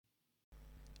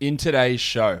in today's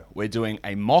show, we're doing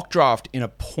a mock draft in a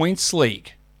points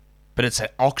league, but it's an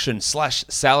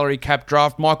auction/salary cap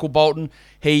draft. Michael Bolton,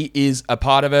 he is a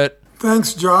part of it.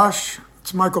 Thanks, Josh.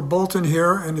 It's Michael Bolton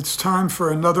here, and it's time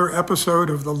for another episode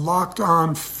of the Locked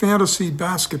On Fantasy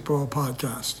Basketball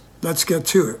Podcast. Let's get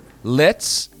to it.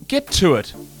 Let's get to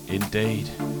it, indeed.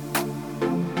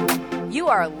 You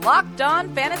are Locked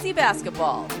On Fantasy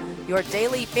Basketball, your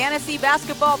daily fantasy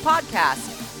basketball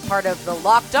podcast, part of the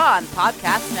Locked On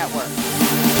Podcast Network.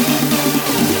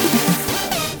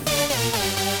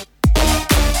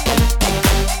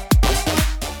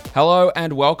 Hello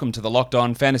and welcome to the Locked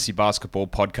On Fantasy Basketball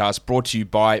Podcast, brought to you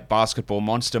by Basketball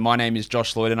Monster. My name is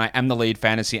Josh Lloyd and I am the lead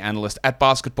fantasy analyst at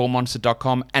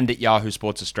basketballmonster.com and at Yahoo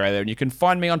Sports Australia. And you can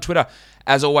find me on Twitter,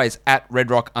 as always, at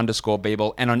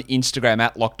redrock_bball and on Instagram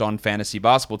at Locked On Fantasy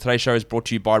Basketball. Today's show is brought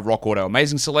to you by Rock Auto.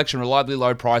 Amazing selection, reliably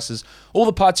low prices, all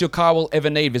the parts your car will ever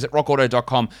need. Visit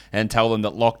rockauto.com and tell them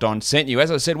that Locked On sent you.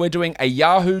 As I said, we're doing a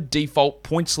Yahoo Default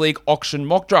Points League auction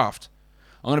mock draft.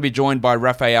 I'm going to be joined by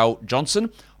Raphael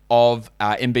Johnson of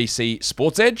NBC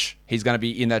Sports Edge. He's going to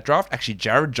be in that draft. Actually,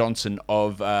 Jared Johnson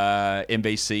of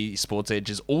NBC Sports Edge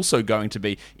is also going to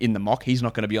be in the mock. He's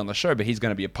not going to be on the show, but he's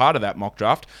going to be a part of that mock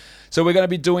draft. So we're going to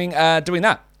be doing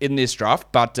that in this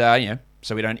draft. But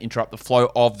so we don't interrupt the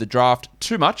flow of the draft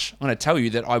too much, I'm going to tell you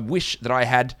that I wish that I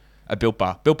had a Built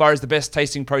Bar. Built Bar is the best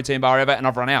tasting protein bar ever, and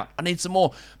I've run out. I need some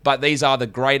more. But these are the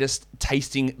greatest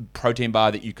tasting protein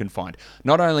bar that you can find.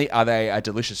 Not only are they a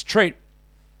delicious treat,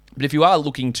 but if you are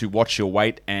looking to watch your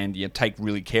weight and take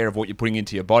really care of what you're putting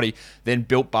into your body, then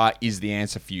Built Bar is the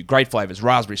answer for you. Great flavors,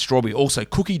 raspberry, strawberry, also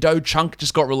cookie dough chunk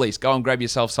just got released. Go and grab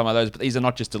yourself some of those, but these are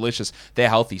not just delicious, they're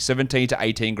healthy. 17 to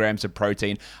 18 grams of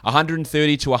protein,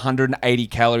 130 to 180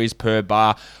 calories per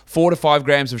bar, 4 to 5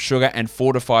 grams of sugar, and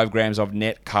 4 to 5 grams of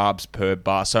net carbs per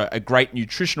bar. So a great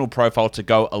nutritional profile to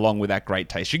go along with that great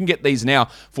taste. You can get these now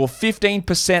for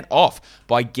 15% off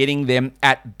by getting them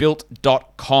at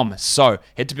built.com. So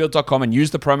head to built.com and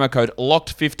use the promo code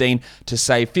LOCKED15 to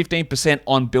save 15%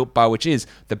 on Built Bar, which is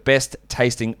the best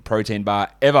tasting protein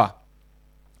bar ever.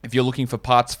 If you're looking for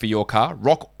parts for your car,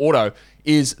 Rock Auto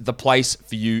is the place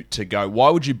for you to go.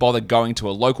 Why would you bother going to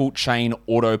a local chain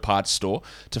auto parts store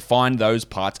to find those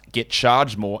parts, get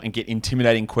charged more, and get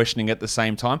intimidating questioning at the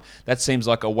same time? That seems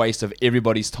like a waste of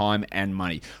everybody's time and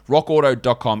money.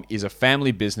 RockAuto.com is a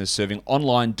family business serving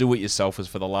online do-it-yourselfers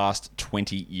for the last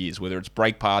 20 years. Whether it's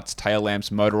brake parts, tail lamps,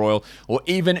 motor oil, or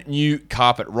even new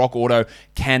carpet, Rock Auto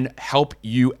can help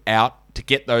you out to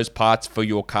get those parts for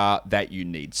your car that you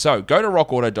need. So go to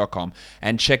rockauto.com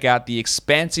and check out the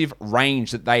expansive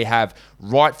range that they have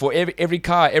right for every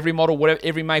car, every model, whatever,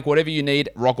 every make, whatever you need,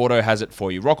 Rock Auto has it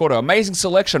for you. Rock Auto, amazing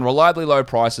selection, reliably low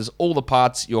prices, all the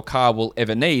parts your car will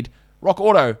ever need.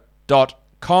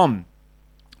 rockauto.com.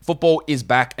 Football is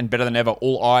back and better than ever.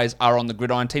 All eyes are on the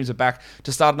gridiron. Teams are back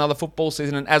to start another football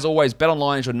season. And as always,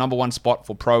 BetOnline is your number one spot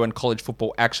for pro and college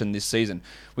football action this season.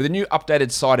 With a new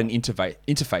updated site and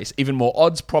interface, even more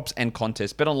odds, props, and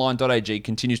contests, betonline.ag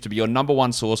continues to be your number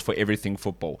one source for everything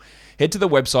football. Head to the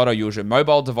website or use your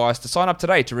mobile device to sign up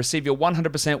today to receive your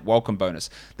 100% welcome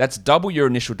bonus. That's double your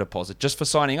initial deposit just for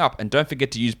signing up. And don't forget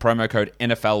to use promo code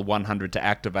NFL100 to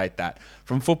activate that.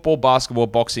 From football, basketball,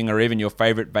 boxing, or even your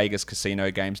favorite Vegas casino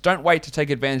games, don't wait to take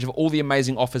advantage of all the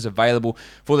amazing offers available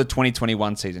for the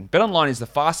 2021 season. BetOnline is the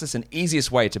fastest and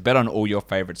easiest way to bet on all your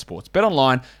favorite sports.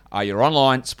 BetOnline are your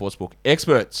online sportsbook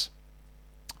experts.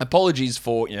 Apologies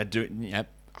for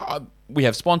we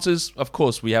have sponsors. Of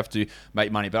course, we have to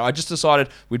make money, but I just decided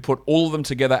we'd put all of them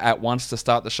together at once to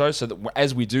start the show, so that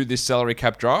as we do this salary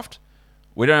cap draft,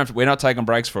 we're not taking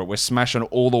breaks for it. We're smashing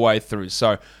all the way through.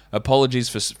 So apologies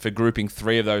for grouping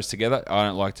three of those together. I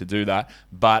don't like to do that,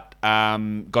 but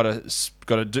got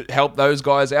to help those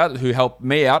guys out who help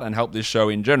me out and help this show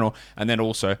in general, and then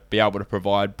also be able to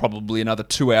provide probably another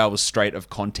 2 hours straight of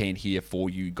content here for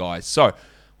you guys. So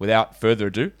without further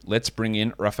ado, let's bring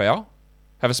in Raphael.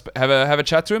 Have a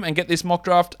chat to him and get this mock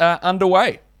draft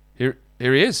underway. Here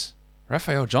he is,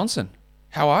 Raphael Johnson.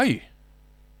 How are you?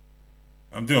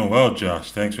 I'm doing well,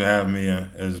 Josh. Thanks for having me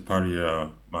as part of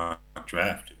your mock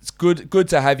draft. It's good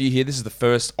to have you here. This is the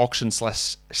first auction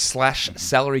slash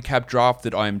salary cap draft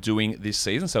that I am doing this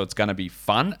season, so it's going to be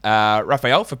fun.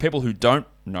 Raphael, for people who don't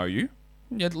know you,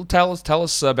 tell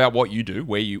us about what you do,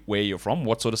 where you're from,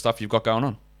 what sort of stuff you've got going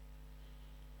on.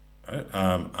 All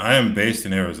right. I am based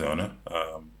in Arizona.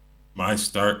 My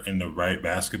start in the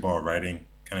basketball writing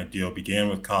kind of deal began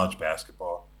with college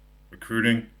basketball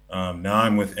recruiting. Now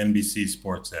I'm with NBC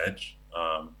Sports Edge,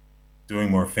 doing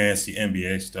more fancy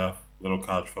NBA stuff, little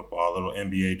college football, little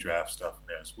NBA draft stuff in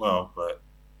there as well, but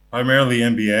primarily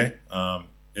NBA.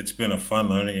 it's been a fun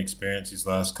learning experience these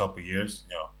last couple of years.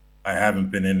 I haven't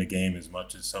been in the game as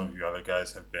much as some of you other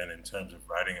guys have been in terms of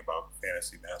writing about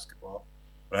fantasy basketball,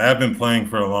 but I have been playing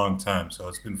for a long time, so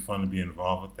it's been fun to be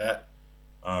involved with that.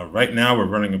 Right now, we're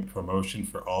running a promotion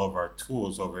for all of our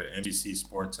tools over at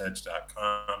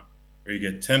NBCSportsEdge.com, where you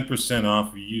get 10% off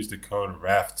if you use the code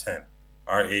RAPH10,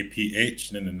 RAPH,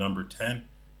 and then the number 10.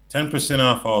 10%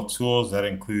 off all tools. That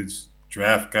includes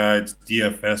draft guides,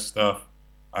 DFS stuff.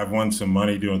 I've won some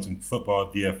money doing some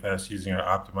football DFS using our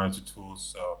optimizer tools.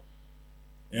 So,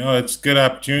 it's a good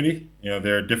opportunity.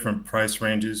 There are different price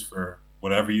ranges for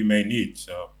whatever you may need.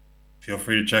 So feel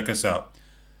free to check us out.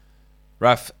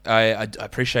 Raf, I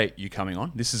appreciate you coming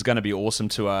on. This is going to be awesome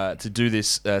to do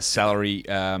this salary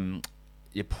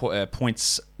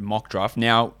points mock draft.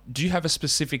 Now, do you have a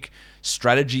specific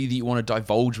strategy that you want to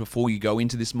divulge before you go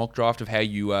into this mock draft of how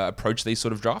you approach these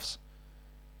sort of drafts?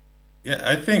 Yeah,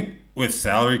 I think with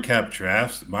salary cap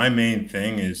drafts, my main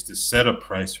thing is to set a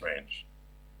price range.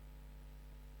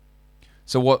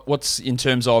 So what's in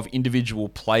terms of individual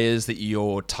players that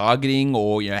you're targeting,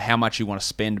 or how much you want to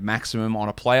spend maximum on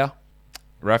a player?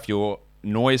 Raf, your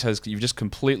noise you've just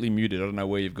completely muted. I don't know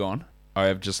where you've gone. I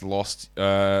have just lost.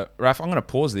 Raf, I'm going to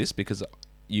pause this because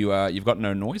you've got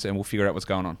no noise, and we'll figure out what's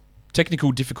going on.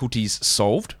 Technical difficulties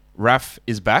solved. Raf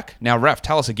is back. Now, Raf,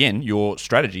 tell us again your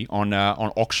strategy on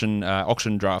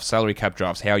auction drafts, salary cap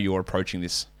drafts, how you're approaching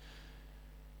this.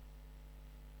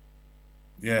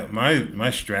 Yeah, my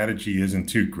strategy isn't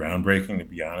too groundbreaking, to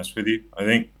be honest with you. I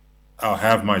think I'll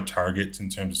have my targets in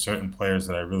terms of certain players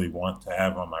that I really want to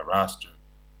have on my roster.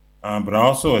 But I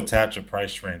also attach a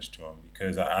price range to them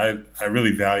because I really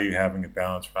value having a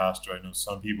balanced roster. I know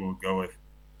some people would go with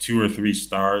 2 or 3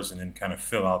 stars and then kind of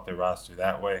fill out their roster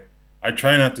that way. I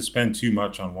try not to spend too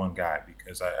much on one guy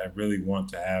because I really want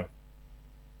to have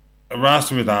a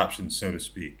roster with options, so to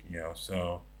speak.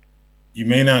 So you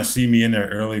may not see me in there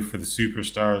early for the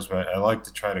superstars, but I like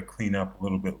to try to clean up a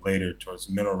little bit later towards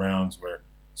the middle rounds where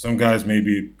some guys may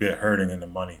be a bit hurting in the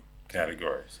money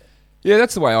category. So. Yeah,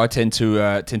 that's the way I tend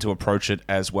to approach it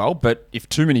as well. But if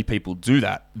too many people do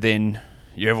that, then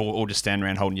you all just stand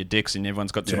around holding your dicks and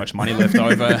everyone's got too much money left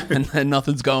over and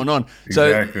nothing's going on.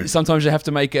 Exactly. So sometimes you have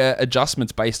to make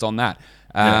adjustments based on that.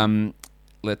 I'm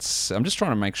just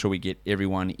trying to make sure we get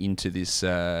everyone into this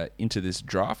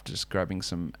draft. Just grabbing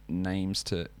some names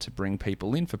to bring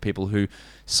people in for people who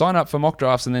sign up for mock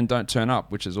drafts and then don't turn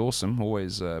up, which is awesome.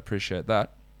 Always appreciate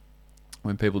that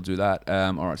when people do that.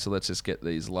 All right, so let's just get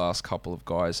these last couple of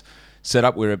guys set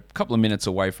up. We're a couple of minutes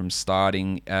away from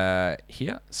starting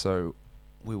here, so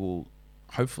we will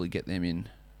hopefully get them in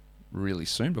really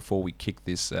soon before we kick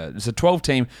this. It's a 12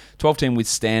 team with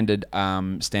standard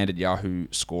Yahoo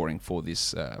scoring for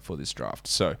this draft.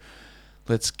 So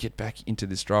let's get back into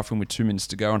this draft room with 2 minutes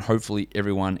to go, and hopefully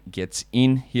everyone gets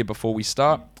in here before we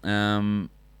start. So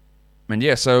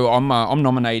I'm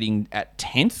nominating at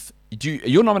 10th.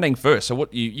 You're nominating first, so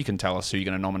what you can tell us who you're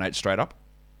going to nominate straight up.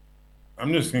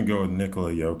 I'm just going to go with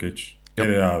Nikola Jokic. Get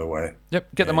it out of the way.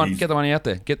 Yep, get the money out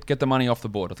there. Get the money off the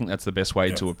board. I think that's the best way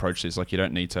to approach this. Like, you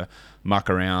don't need to muck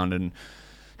around and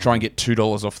try and get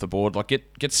 $2 off the board. Like,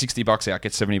 get $60 out,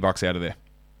 get $70 out of there.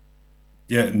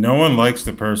 Yeah, no one likes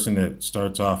the person that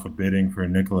starts off a bidding for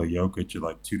Nikola Jokic at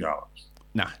like $2.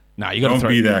 Nah, you got to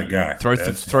be that guy. Throw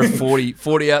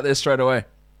 40 out there straight away.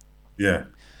 Yeah,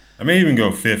 I may even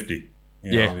go 50.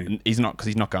 He's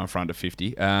not going for under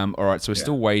 50. All right, so we're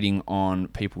still waiting on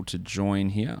people to join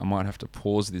here. I might have to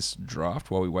pause this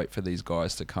draft while we wait for these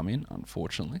guys to come in,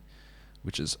 unfortunately,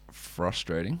 which is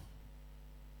frustrating.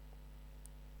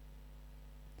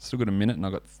 Still got a minute, and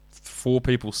I've got 4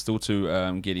 people still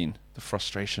to get in. The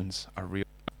frustrations are real.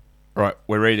 All right,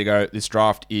 we're ready to go. This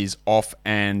draft is off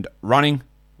and running.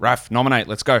 Raf, nominate.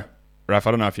 Let's go. Raf,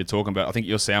 I don't know if you're talking about. I think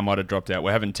your sound might have dropped out.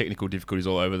 We're having technical difficulties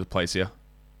all over the place here.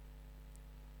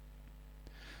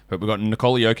 But we've got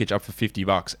Nikola Jokic up for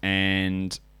 $50,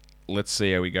 and let's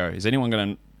see how we go. Is anyone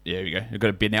going to... Yeah, here we go. We've got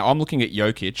a bid. Now, I'm looking at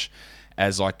Jokic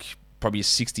as like probably a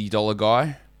 $60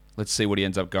 guy. Let's see what he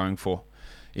ends up going for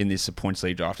in this points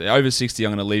league draft. Over 60, I'm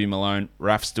going to leave him alone.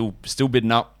 Raf still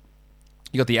bidding up.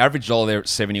 You got the average dollar there at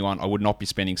 71. I would not be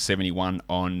spending 71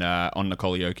 on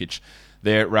Nikola Jokic.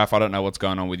 There, Raf, I don't know what's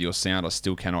going on with your sound. I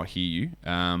still cannot hear you.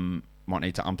 Might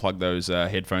need to unplug those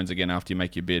headphones again after you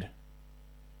make your bid.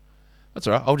 That's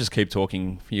all right. I'll just keep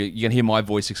talking. You can hear my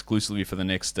voice exclusively for the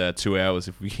next 2 hours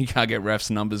if we can't get Raf's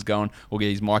numbers going or get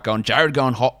his mic going. Jared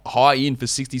going high in for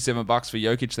 $67 for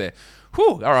Jokic there.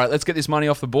 Whew. All right, let's get this money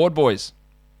off the board, boys.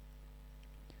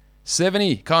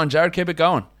 70. Come on, Jared, keep it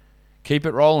going. Keep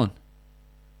it rolling.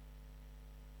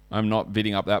 I'm not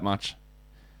bidding up that much.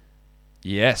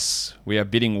 Yes, we are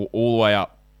bidding all the way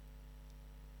up.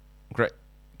 Great.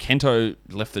 Kento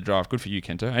left the draft. Good for you,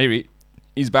 Kento. Hey,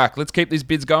 he's back. Let's keep these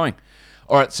bids going.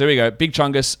 All right, so here we go. Big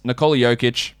Chungus, Nikola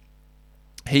Jokic.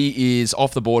 He is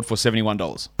off the board for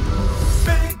 $71. Big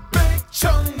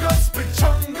Chungus, Big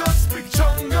Chungus, Big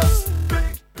Chungus,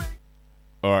 big.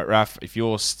 All right, Raf, if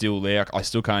you're still there, I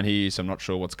still can't hear you, so I'm not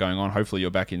sure what's going on. Hopefully you're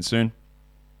back in soon.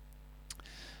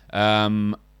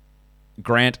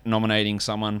 Grant nominating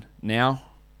someone now.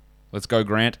 Let's go,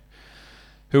 Grant.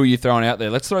 Who are you throwing out there?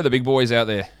 Let's throw the big boys out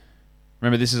there.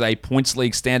 Remember, this is a Points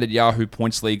League standard Yahoo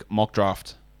Points League mock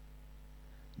draft.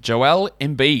 Joel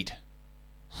Embiid.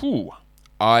 Whew.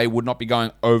 I would not be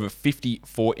going over 50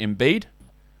 for Embiid.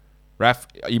 Raf,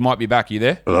 you might be back. Are you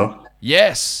there? Hello?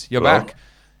 Yes, you're Hello? back.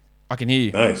 I can hear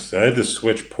you. Nice. I had to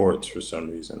switch ports for some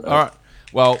reason. All right.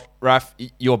 Well, Raf,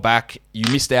 you're back.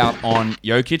 You missed out on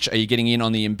Jokic. Are you getting in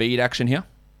on the Embiid action here?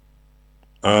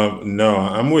 No,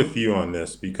 I'm with you on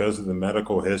this. Because of the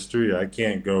medical history, I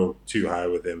can't go too high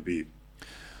with Embiid.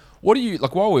 What are you,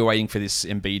 like, while we're waiting for this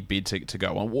Embiid bid to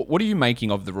go on, what are you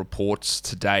making of the reports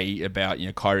today about,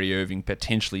 Kyrie Irving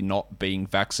potentially not being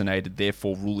vaccinated,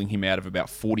 therefore ruling him out of about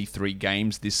 43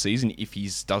 games this season if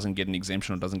he doesn't get an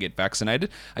exemption or doesn't get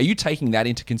vaccinated? Are you taking that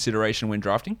into consideration when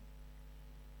drafting?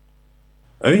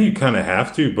 I think you kind of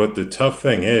have to, but the tough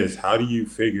thing is, how do you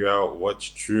figure out what's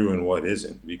true and what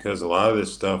isn't? Because a lot of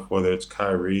this stuff, whether it's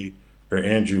Kyrie or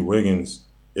Andrew Wiggins,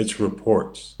 it's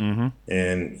reports. Mm-hmm.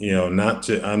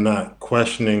 And, I'm not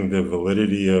questioning the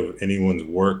validity of anyone's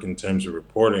work in terms of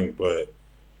reporting, but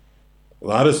a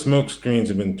lot of smoke screens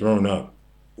have been thrown up,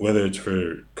 whether it's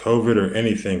for COVID or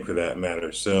anything for that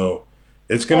matter. So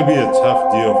it's going to be a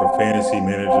tough deal for fantasy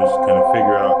managers to kind of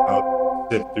figure out how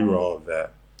to sift through all of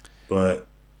that. But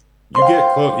you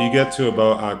get close, you get to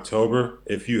about October.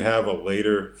 If you have a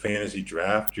later fantasy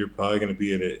draft, you're probably going to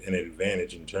be at an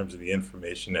advantage in terms of the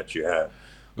information that you have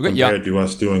compared to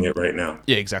us doing it right now.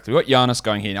 Yeah, exactly. We've got Giannis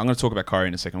going here. I'm going to talk about Kyrie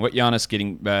in a second. We've got Giannis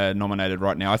getting nominated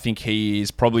right now. I think he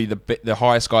is probably the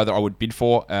highest guy that I would bid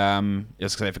for.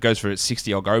 If it goes for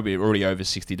 60, I'll go. We're already over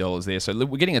 $60 there. So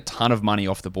we're getting a ton of money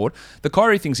off the board. The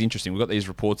Kyrie thing's interesting. We've got these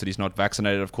reports that he's not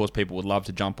vaccinated. Of course, people would love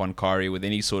to jump on Kyrie with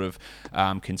any sort of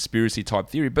conspiracy type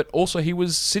theory. But also, he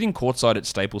was sitting courtside at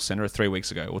Staples Center 3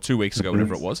 weeks ago or 2 weeks ago,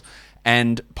 whatever it was.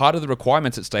 And part of the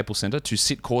requirements at Staples Center to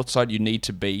sit courtside, you need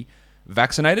to be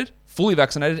vaccinated, fully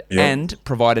vaccinated, and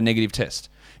provide a negative test.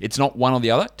 It's not one or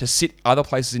the other. To sit other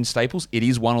places in Staples, it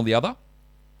is one or the other.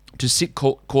 To sit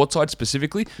courtside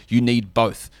specifically, you need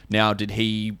both. Now, did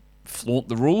he flaunt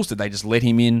the rules? Did they just let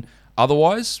him in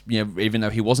otherwise, even though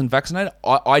he wasn't vaccinated?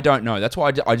 I don't know. That's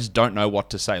why I just don't know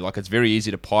what to say. Like, it's very easy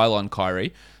to pile on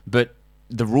Kyrie, but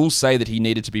the rules say that he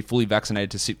needed to be fully vaccinated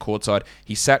to sit courtside.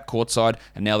 He sat courtside,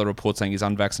 and now the report's saying he's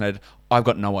unvaccinated. I've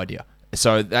got no idea.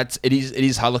 So it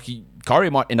is hard. Look, Kyrie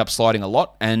might end up sliding a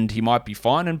lot, and he might be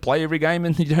fine and play every game,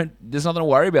 and there's nothing to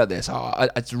worry about there. So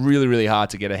it's really, really hard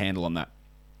to get a handle on that.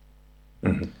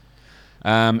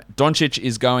 Mm-hmm. Doncic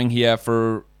is going here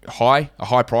for a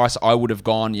high price. I would have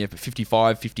gone for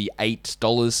 $55,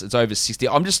 $58. It's over 60.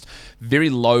 I'm just very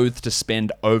loath to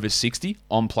spend over 60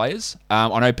 on players.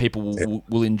 I know people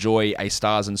will enjoy a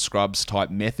stars and scrubs type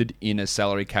method in a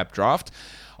salary cap draft.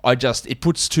 It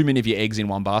puts too many of your eggs in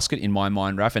one basket in my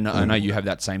mind, Raf, and I know you have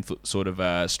that same sort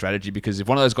of strategy, because if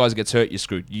one of those guys gets hurt, you're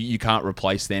screwed. You can't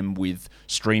replace them with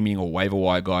streaming or waiver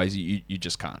wire guys. You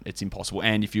just can't. It's impossible.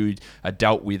 And if you are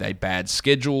dealt with a bad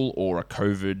schedule or a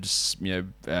COVID,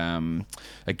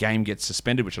 a game gets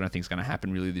suspended, which I don't think is going to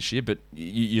happen really this year, but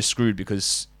you're screwed,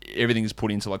 because everything is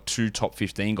put into like 2 top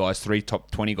 15 guys, 3 top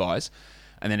 20 guys,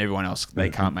 and then everyone else, they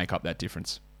can't make up that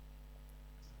difference.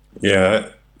 Yeah.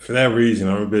 For that reason,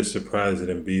 I'm a bit surprised that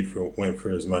Embiid went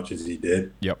for as much as he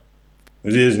did. Yep.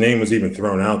 His name was even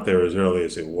thrown out there as early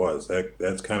as it was.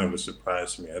 That's kind of a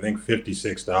surprise to me. I think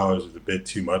 $56 is a bit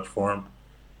too much for him.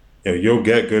 You'll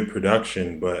get good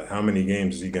production, but how many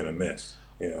games is he going to miss?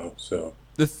 So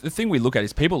the thing we look at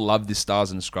is people love this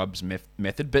stars and scrubs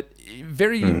method, but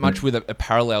very much with a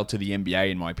parallel to the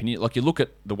NBA, in my opinion. Like, you look at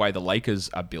the way the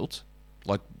Lakers are built,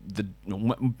 like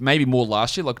maybe more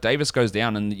last year. Like, Davis goes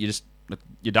down and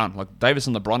you're done. Like, Davis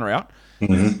and LeBron are out,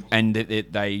 and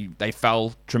they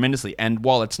fell tremendously. And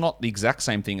while it's not the exact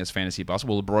same thing as fantasy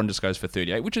basketball, LeBron just goes for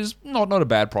 38, which is not a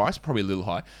bad price, probably a little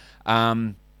high.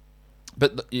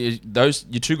 But your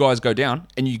two guys go down,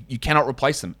 and you cannot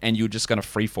replace them, and you're just going to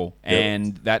free fall. Yep.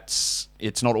 And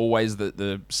it's not always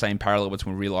the same parallel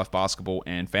between real life basketball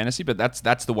and fantasy, but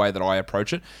that's the way that I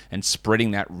approach it, and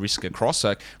spreading that risk across.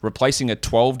 So replacing a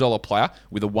 $12 player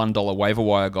with a $1 waiver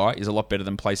wire guy is a lot better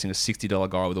than placing a $60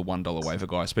 guy with a $1 waiver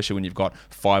guy, especially when you've got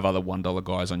 5 other $1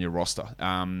 guys on your roster.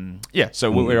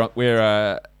 So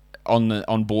we're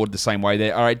on board the same way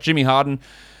there. All right, Jimmy Harden.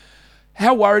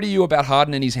 How worried are you about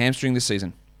Harden and his hamstring this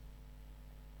season?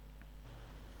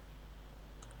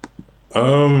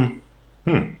 A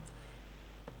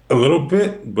little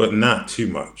bit, but not too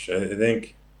much. I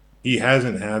think he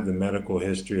hasn't had the medical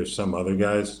history of some other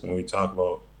guys when we talk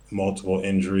about multiple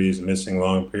injuries, missing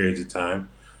long periods of time.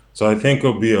 So I think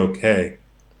he'll be okay.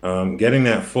 Getting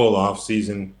that full off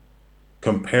season,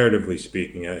 comparatively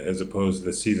speaking, as opposed to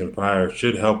the season prior,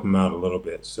 should help him out a little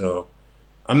bit. So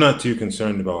I'm not too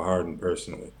concerned about Harden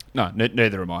personally. No,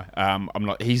 neither am I. I'm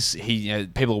not.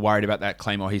 People are worried about that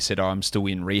claim. He said, I'm still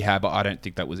in rehab. I don't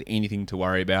think that was anything to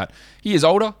worry about. He is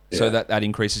older, so that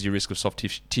increases your risk of soft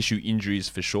tissue injuries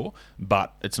for sure.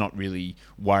 But it's not really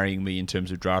worrying me in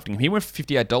terms of drafting him. He went for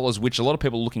 $58, which a lot of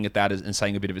people are looking at that and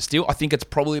saying a bit of a steal. I think it's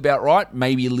probably about right.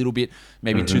 Maybe a little bit,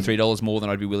 maybe $2-3 more than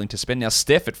I'd be willing to spend. Now,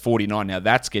 Steph at 49. Now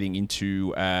that's getting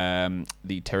into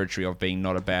the territory of being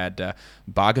not a bad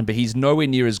bargain. But he's nowhere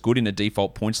near as good in a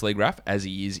default points league, Raf, as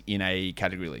he is in a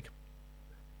category league.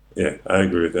 Yeah, I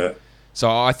agree with that. So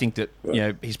I think that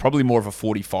he's probably more of a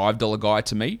 $45 guy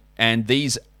to me. And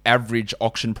these average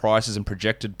auction prices and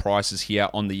projected prices here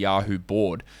on the Yahoo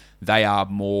board, they are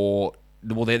more,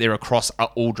 well, they're across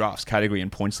all drafts, category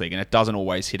and points league, and it doesn't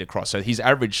always hit across. So his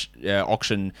average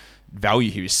auction value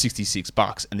here is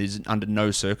 $66, and there's under no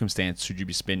circumstance should you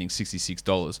be spending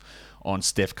 $66 on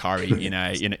Steph Curry in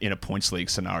a points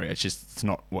league scenario. It's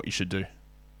not what you should do.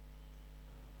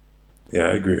 Yeah,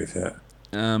 I agree with that.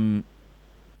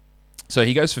 So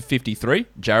he goes for 53.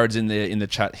 Jared's in the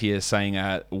chat here saying,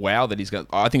 "Wow, that he's got."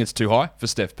 I think it's too high for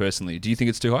Steph personally. Do you think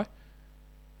it's too high?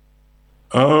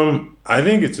 I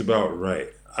think it's about right.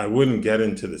 I wouldn't get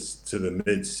into the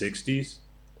mid 60s,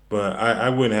 but I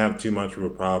wouldn't have too much of a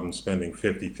problem spending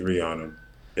 53 on him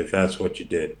if that's what you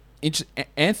did.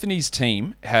 Anthony's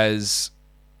team has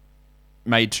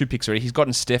made 2 picks already. He's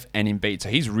gotten Steph and Embiid, so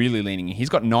he's really leaning in. He's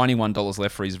got $91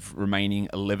 left for his remaining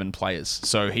 11 players.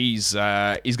 So he's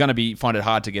going to find it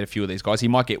hard to get a few of these guys. He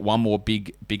might get one more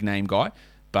big name guy,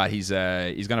 but he's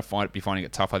going to be finding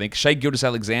it tough, I think. Shai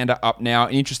Gilgeous-Alexander up now.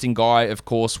 An interesting guy, of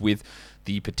course, with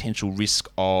the potential risk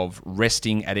of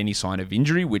resting at any sign of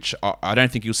injury, which I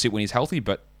don't think he'll sit when he's healthy,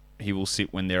 but he will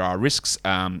sit when there are risks.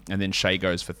 And then Shai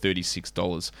goes for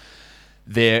 $36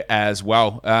 there as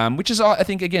well, which is, I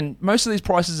think, again, most of these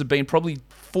prices have been probably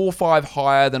 4 or 5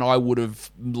 higher than I would have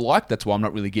liked. That's why I'm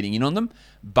not really getting in on them,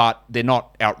 but they're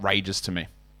not outrageous to me.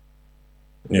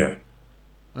 Yeah.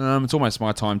 It's almost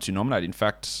my time to nominate. In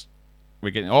fact,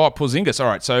 we're getting... Oh, Porzingis. All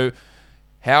right, so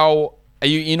how... Are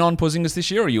you in on Porzingis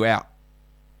this year, or are you out?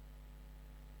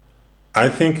 I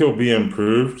think he'll be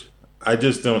improved. I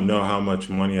just don't know how much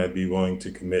money I'd be willing to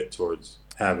commit towards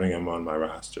having him on my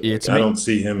roster. Yeah, I don't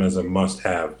see him as a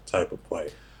must-have type of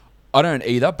play. I don't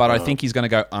either, but I think he's going to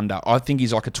go under. I think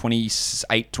he's like a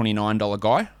 $28, $29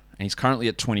 guy, and he's currently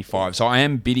at 25. So I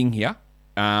am bidding here,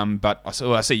 but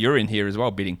I see you're in here as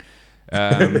well, bidding.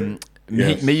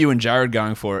 Yes. Me, you, and Jared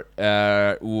going for it.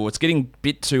 It's getting a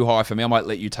bit too high for me. I might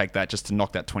let you take that just to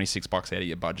knock that $26 out of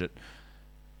your budget.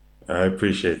 I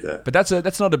appreciate that. But that's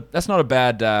not a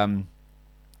bad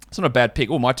it's not a bad pick.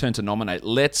 Oh, my turn to nominate.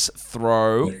 Let's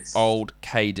throw old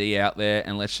KD out there,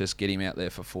 and let's just get him out there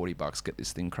for $40. Get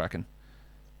this thing cracking.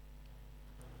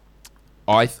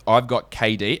 I've got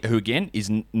KD, who again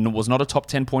was not a top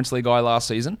 10 points league guy last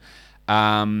season.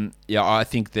 I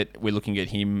think that we're looking at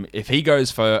him. If he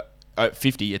goes for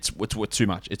 50, it's too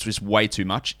much. It's just way too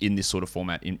much in this sort of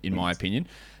format, in my opinion.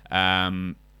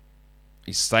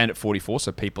 He's staying at 44,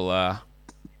 so people are,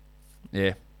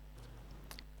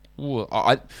 Ooh,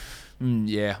 I'm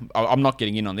not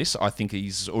getting in on this. I think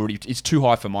it's too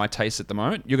high for my taste at the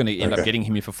moment. You're going to end up getting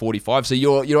him here for 45. So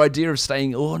your idea of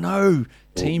staying,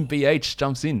 Team BH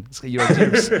jumps in. So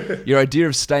your idea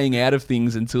of staying out of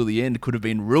things until the end could have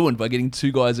been ruined by getting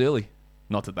 2 guys early.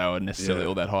 Not that they were necessarily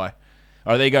all that high.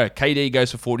 All right, there you go. KD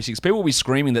goes for 46. People will be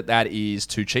screaming that is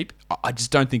too cheap. I just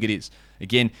don't think it is.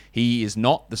 Again, he is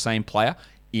not the same player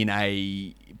in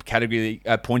a category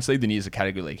points league than he is a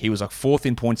category league. He was like 4th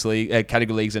in points league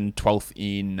category leagues and 12th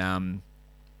in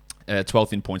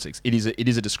points leagues. It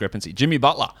is a discrepancy. Jimmy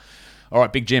Butler. All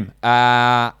right, Big Jim.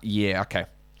 Okay.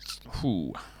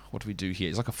 What do we do here?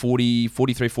 It's like a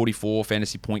 43, 44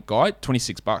 fantasy point guy.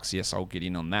 $26. Yes, I'll get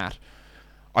in on that.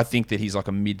 I think that he's like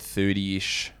a mid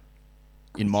 30-ish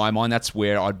in my mind. That's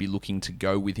where I'd be looking to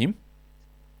go with him.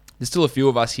 There's still a few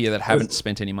of us here that haven't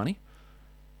spent any money.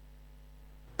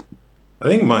 I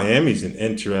think Miami's an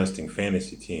interesting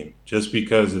fantasy team just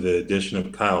because of the addition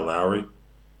of Kyle Lowry.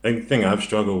 I think the thing I've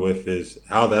struggled with is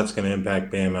how that's going to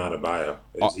impact Bam Adebayo.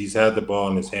 He's had the ball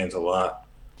in his hands a lot.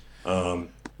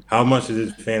 How much does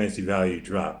his fantasy value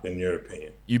drop, in your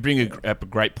opinion? You bring up a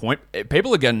great point.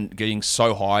 People are getting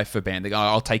so high for Bam. They go,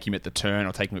 I'll take him at the turn.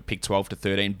 I'll take him at pick 12 to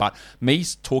 13. But me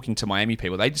talking to Miami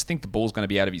people, they just think the ball's going to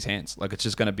be out of his hands. Like, it's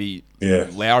just going to be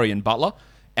Lowry and Butler.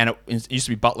 And it used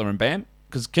to be Butler and Bam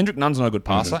because Kendrick Nunn's not a good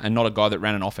passer and not a guy that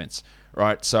ran an offense,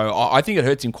 right? So I think it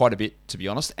hurts him quite a bit, to be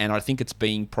honest. And I think it's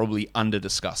being probably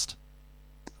under-discussed.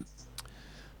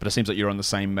 But it seems like you're on the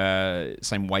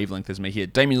same wavelength as me here.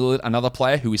 Damian Lillard, another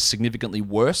player who is significantly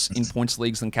worse in points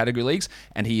leagues than category leagues,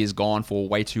 and he is gone for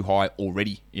way too high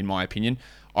already, in my opinion.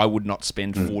 I would not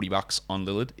spend $40 on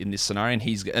Lillard in this scenario,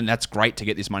 and that's great to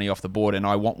get this money off the board. And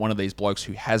I want one of these blokes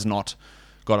who has not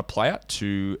got a player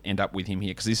to end up with him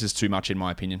here, because this is too much, in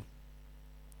my opinion.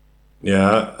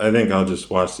 Yeah, I think I'll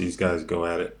just watch these guys go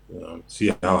at it,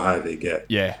 see how high they get.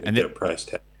 Yeah, and their price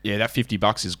tag. Yeah, that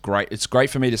 $50 is great. It's great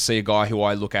for me to see a guy who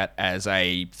I look at as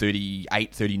a $38,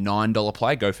 $39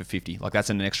 player go for $50. Like,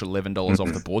 that's an extra $11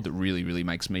 off the board that really, really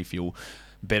makes me feel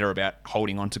better about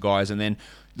holding on to guys. And then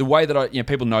the way that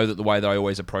people know that the way that I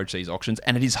always approach these auctions,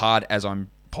 and it is hard as I'm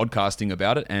podcasting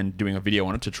about it and doing a video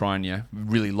on it to try and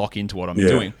really lock into what I'm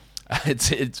doing.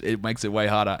 It makes it way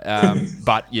harder.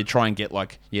 But you try and get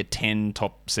 10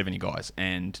 top 70 guys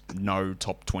and no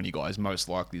top 20 guys, most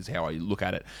likely is how I look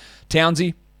at it.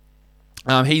 Townsy.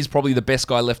 He's probably the best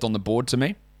guy left on the board to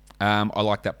me. I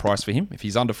like that price for him. If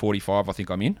he's under 45, I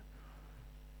think I'm in.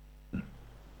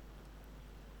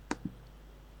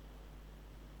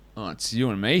 Oh, it's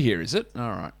you and me here, is it? All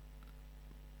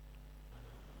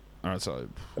right. So.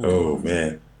 Oh,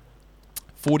 man.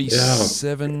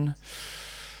 47. Yeah.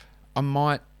 I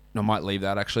might leave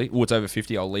that, actually. Oh, it's over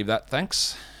 50. I'll leave that.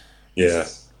 Thanks. Yeah.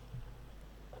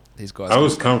 These guys. I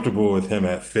was comfortable with him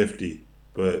at 50,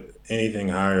 but anything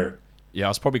higher. Yeah, I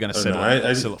was probably going to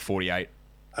settle at 48.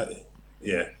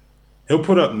 Yeah. He'll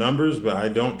put up numbers, but I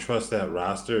don't trust that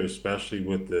roster, especially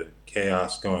with the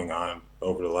chaos going on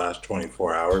over the last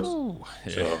 24 hours. Ooh,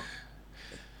 yeah.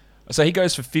 So he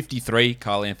goes for 53,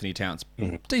 Karl Anthony Towns.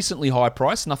 Decently high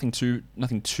price, nothing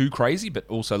too crazy, but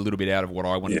also a little bit out of what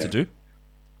I wanted to do.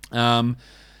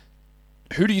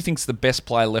 Who do you think's the best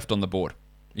player left on the board?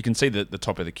 You can see the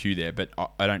top of the queue there, but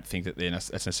I don't think that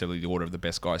that's necessarily the order of the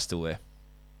best guys still there.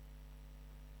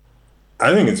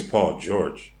 I think it's Paul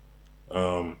George.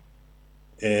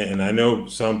 And I know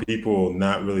some people will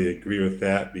not really agree with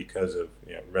that because of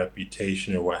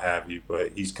reputation or what have you,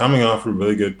 but he's coming off a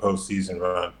really good postseason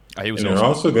run. And they're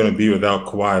also going to be without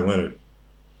Kawhi Leonard.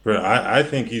 But I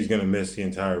think he's going to miss the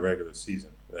entire regular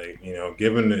season.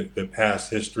 Given the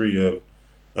past history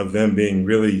of them being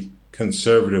really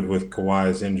conservative with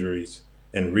Kawhi's injuries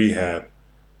and rehab,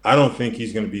 I don't think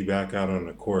he's going to be back out on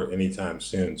the court anytime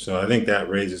soon. So I think that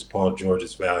raises Paul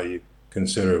George's value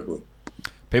considerably.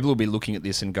 People will be looking at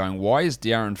this and going, why is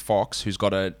De'Aaron Fox, who's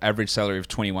got an average salary of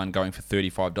 $21, going for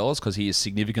 $35? Because he is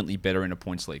significantly better in a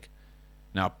points league.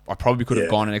 Now, I probably could have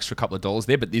gone an extra couple of dollars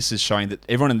there, but this is showing that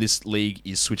everyone in this league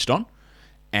is switched on.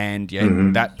 And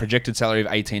that projected salary of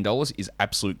 $18 is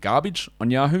absolute garbage on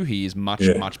Yahoo. He is much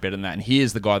better than that. And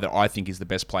here's the guy that I think is the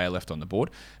best player left on the board,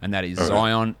 and that is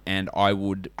Zion. And I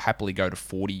would happily go to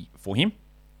 40 for him.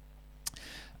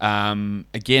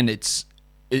 Again, it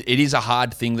is a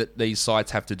hard thing that these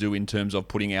sites have to do in terms of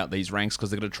putting out these ranks, because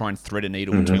they're going to try and thread a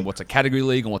needle between what's a category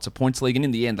league and what's a points league, and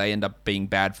in the end they end up being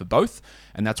bad for both,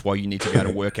 and that's why you need to be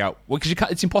able to work out, because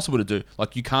it's impossible to do.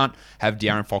 Like, you can't have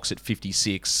De'Aaron Fox at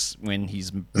 56 when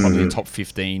he's probably a top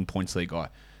 15 points league guy.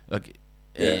 Like,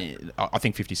 I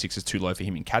think 56 is too low for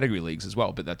him in category leagues as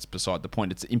well, but that's beside the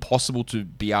point. It's impossible to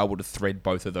be able to thread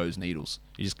both of those needles.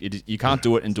 You can't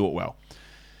do it and do it well.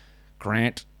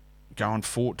 Grant going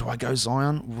for, do I go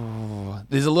Zion? Ooh.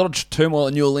 There's a lot of turmoil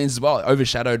in New Orleans as well,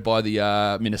 overshadowed by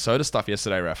the Minnesota stuff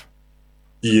yesterday, Raf.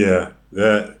 Yeah,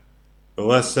 the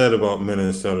less said about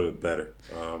Minnesota, the better.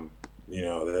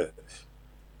 That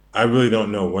I really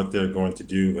don't know what they're going to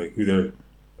do, like who they're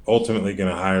ultimately going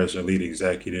to hire as their lead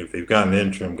executive. They've got an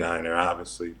interim guy in there,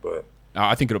 obviously, but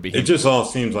I think it'll be him. It just all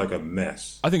seems like a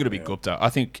mess. I think it'll be Gupta. I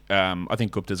think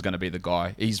Gupta's going to be the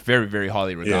guy. He's very, very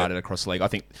highly regarded across the league. I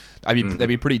think they'd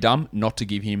be pretty dumb not to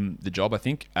give him the job, I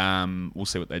think. We'll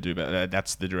see what they do, but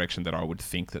that's the direction that I would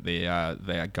think that they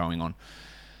are going on.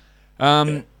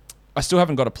 I still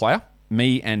haven't got a player.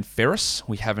 Me and Ferris,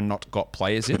 we haven't not got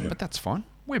players yet, but that's fine.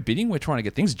 we're bidding. We're trying to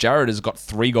get things. Jared has got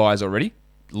 3 guys already.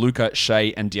 Luca,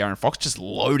 Shea, and De'Aaron Fox just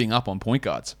loading up on point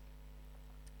guards.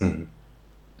 Who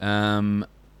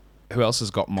else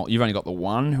has got You've only got the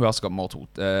one. Who else got multiple?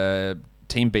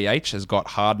 Team BH has got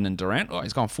Harden and Durant. Oh,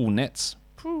 he's gone full nets.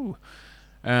 Whew.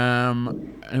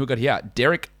 And who we got here?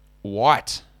 Derek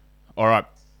White. All right.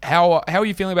 How are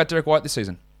you feeling about Derek White this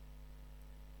season?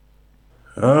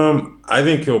 I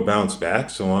think he'll bounce back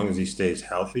so long as he stays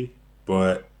healthy.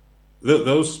 But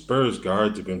those Spurs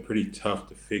guards have been pretty tough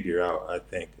to figure out, I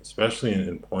think, especially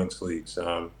in points leagues.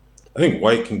 I think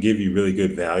White can give you really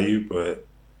good value, but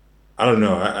I don't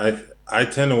know. I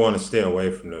tend to want to stay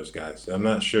away from those guys. I'm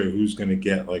not sure who's going to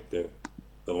get like the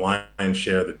lion's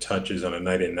share of the touches on a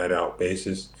night in, night out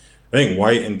basis. I think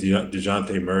White and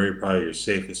DeJounte Murray are probably your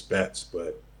safest bets,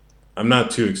 but I'm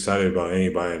not too excited about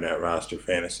anybody in that roster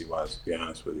fantasy-wise, to be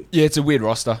honest with you. Yeah, it's a weird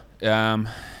roster.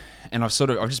 And I've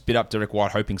just bid up Derek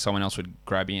White hoping someone else would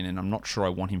grab in, and I'm not sure I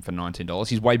want him for $19.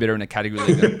 He's way better in a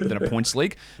category league than a points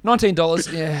league.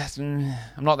 $19, yeah,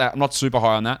 I'm not super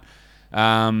high on that.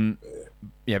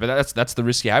 Yeah, but that's the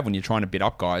risk you have when you're trying to bid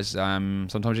up guys.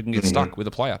 Sometimes you can get stuck with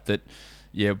a player that,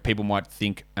 people might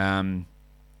think.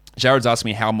 Jared's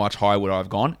asking me how much higher would I have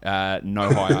gone.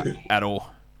 No higher at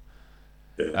all.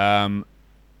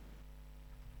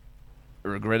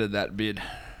 Regretted that bid.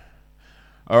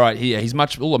 All right, he's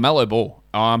LaMelo Ball.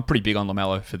 I'm pretty big on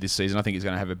LaMelo for this season. I think he's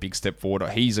going to have a big step forward.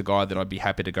 He's a guy that I'd be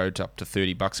happy to go to up to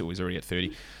 $30. It was already at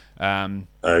 30. I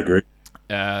agree.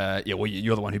 Well,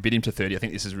 you're the one who bid him to 30. I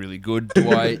think this is really good.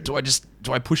 Do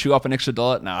I push you up an extra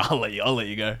 $1? No, I'll let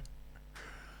you go.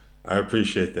 I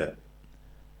appreciate that.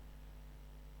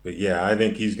 But yeah, I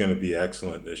think he's going to be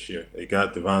excellent this year. They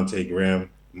got Devontae Graham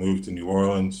moved to New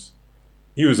Orleans.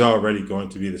 He was already going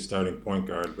to be the starting point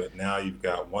guard, but now you've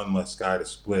got one less guy to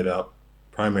split up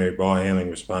primary ball handling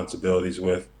responsibilities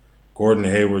with. Gordon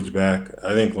Hayward's back.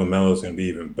 I think LaMelo's going to be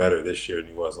even better this year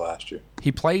than he was last year.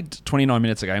 He played 29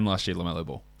 minutes a game last year, LaMelo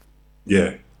Ball.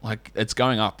 Yeah. Like, it's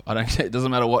going up. It doesn't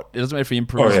matter what. It doesn't matter if he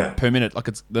improves per minute. Like,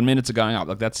 the minutes are going up.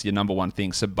 Like, that's your number one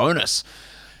thing. Sabonis.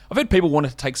 I've heard people want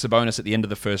to take Sabonis at the end of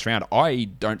the first round. I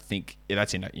don't think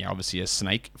that's in obviously a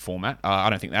snake format. I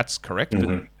don't think that's correct.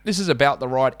 But this is about the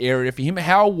right area for him.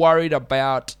 How worried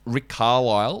about Rick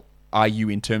Carlisle are you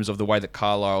in terms of the way that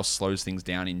Carlisle slows things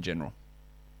down in general?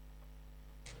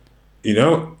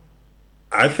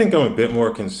 I think I'm a bit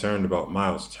more concerned about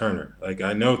Miles Turner. Like,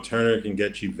 I know Turner can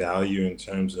get you value in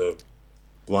terms of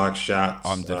block shots.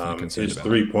 I'm definitely concerned his about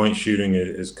three-point shooting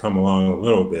has come along a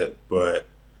little bit, but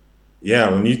yeah,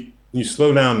 when you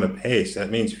slow down the pace,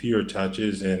 that means fewer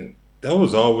touches, and that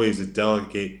was always a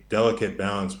delicate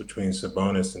balance between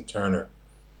Sabonis and Turner.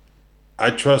 I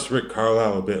trust Rick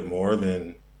Carlisle a bit more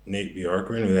than Nate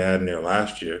Bjorkgren, who they had in there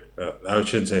last year. I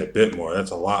shouldn't say a bit more; that's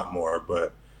a lot more.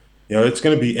 But it's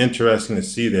going to be interesting to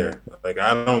see there. Like,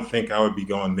 I don't think I would be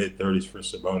going mid-30s for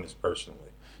Sabonis personally.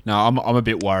 No, I'm a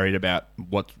bit worried about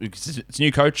because it's a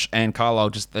new coach, and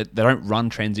Carlisle they don't run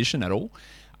transition at all.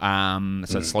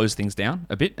 So it slows things down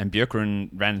a bit. And Bjorkgren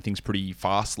ran things pretty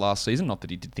fast last season. Not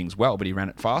that he did things well, but he ran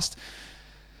it fast.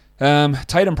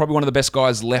 Tatum, probably one of the best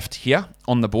guys left here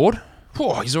on the board.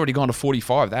 Whew, he's already gone to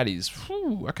 45. That is,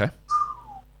 okay.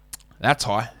 That's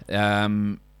high.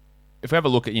 If we have a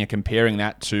look at comparing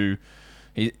that to,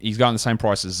 he's going the same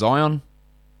price as Zion,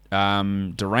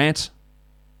 Durant,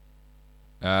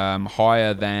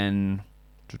 higher than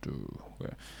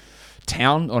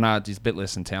Town. Oh no, he's a bit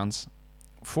less than Towns.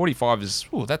 45 is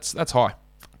that's high.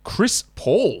 Chris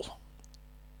Paul.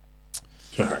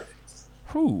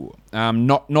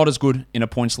 Not as good in a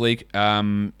points league.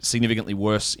 Significantly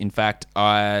worse. In fact,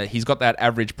 he's got that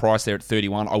average price there at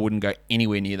 31. I wouldn't go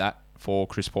anywhere near that for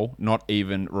Chris Paul. Not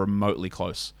even remotely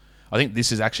close. I think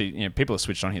this is actually people are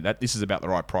switched on here. That this is about the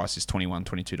right price. Is $21,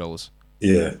 $22.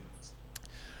 Yeah.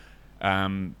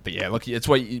 But yeah, look, it's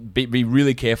why you be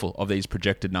really careful of these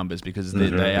projected numbers because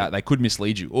they could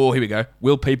mislead you. Oh, here we go.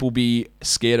 Will people be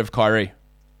scared of Kyrie?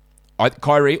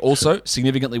 Kyrie also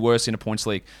significantly worse in a points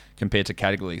league compared to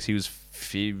category leagues. He was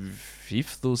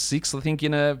fifth or sixth, I think,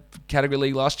 in a category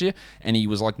league last year, and he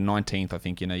was like 19th, I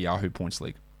think, in a Yahoo points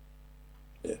league.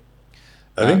 Yeah,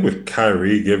 I think with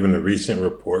Kyrie, given the recent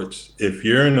reports, if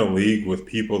you're in a league with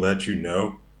people that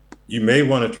you may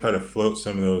want to try to float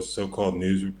some of those so-called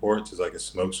news reports as like a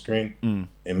smokescreen,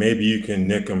 and maybe you can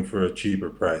nick them for a cheaper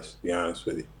price, to be honest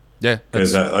with you. Yeah.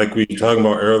 Because like we were talking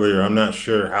about earlier, I'm not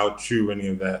sure how true any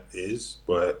of that is,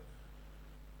 but,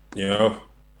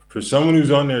 for someone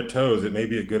who's on their toes, it may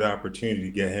be a good opportunity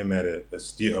to get him at a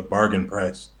bargain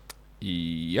price.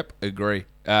 Yep, agree.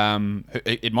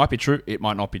 It might be true, it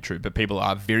might not be true, but people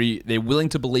are they're willing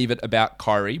to believe it about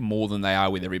Kyrie more than they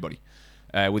are with everybody,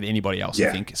 with anybody else,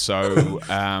 I think. So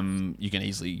you can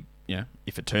easily,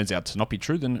 if it turns out to not be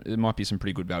true, then there might be some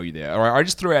pretty good value there. All right, I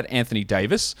just threw out Anthony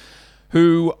Davis,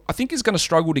 who I think is going to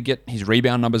struggle to get his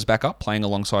rebound numbers back up playing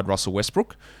alongside Russell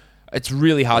Westbrook. It's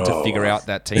really hard to figure out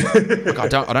that team. Look, I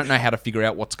don't know how to figure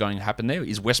out what's going to happen there.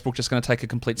 Is Westbrook just going to take a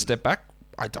complete step back?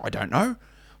 I don't know.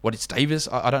 What is Davis?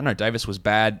 I don't know. Davis was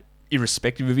bad,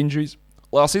 irrespective of injuries.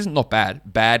 Last season, not bad.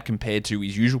 Bad compared to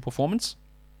his usual performance.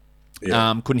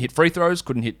 Yeah. Couldn't hit free throws,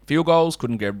 couldn't hit field goals,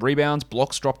 couldn't get rebounds,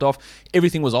 blocks dropped off.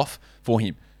 Everything was off for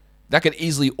him. That could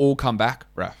easily all come back,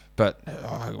 Raf, but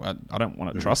I don't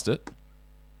want to trust it.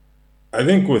 I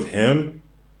think with him,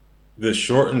 the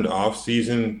shortened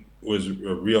offseason was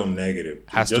a real negative.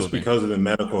 Just because of the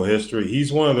medical history.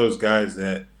 He's one of those guys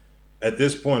that, at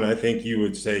this point, I think you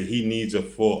would say he needs a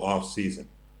full offseason.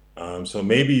 So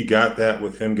maybe you got that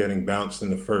with him getting bounced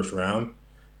in the first round,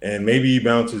 and maybe he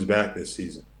bounces back this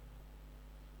season.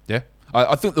 Yeah.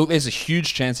 I think there's a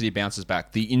huge chance that he bounces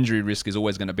back. The injury risk is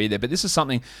always going to be there. But this is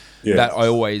something that I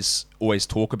always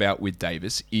talk about with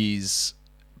Davis is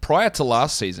prior to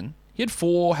last season, he had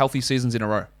 4 healthy seasons in a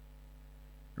row.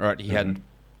 Right? He had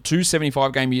 2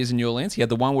 75-game years in New Orleans. He had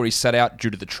the one where he sat out due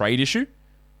to the trade issue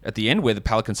at the end where the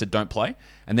Pelicans said don't play.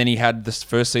 And then he had this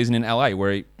first season in LA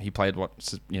where he played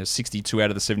 62 out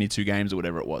of the 72 games or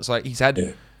whatever it was. Like he's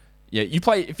had you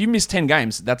play if you miss 10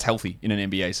 games, that's healthy in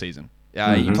an NBA season.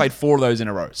 He played 4 of those in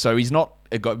a row. So he's not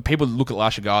people look at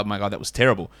last year and go, oh my God, that was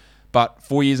terrible. But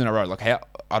 4 years in a row, like how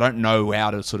I don't know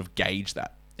how to sort of gauge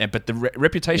that. But the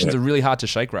reputations are really hard to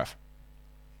shake, Raf.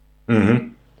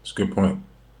 That's a good point.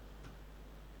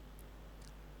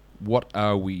 What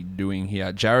are we doing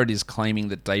here? Jared is claiming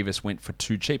that Davis went for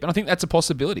too cheap. And I think that's a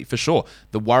possibility, for sure.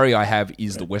 The worry I have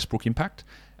is the Westbrook impact.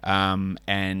 And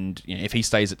if he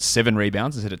stays at 7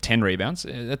 rebounds instead of 10 rebounds,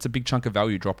 that's a big chunk of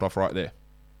value dropped off right there.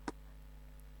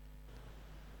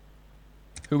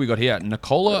 Who we got here?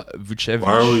 Nikola Vucevic.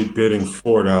 Why are we bidding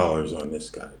 $4 on this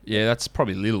guy? Yeah, that's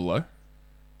probably a little low.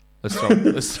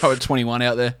 Let's throw a 21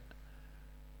 out there.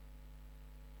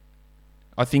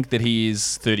 I think that he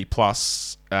is 30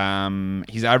 plus.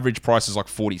 His average price is like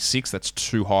 46. That's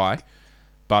too high.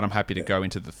 But I'm happy to go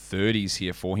into the 30s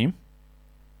here for him.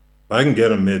 I can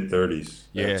get him mid-30s.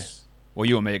 Yeah. Well,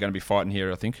 you and me are going to be fighting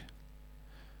here, I think.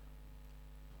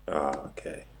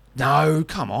 Okay. No,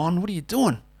 come on. What are you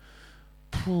doing?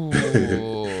 All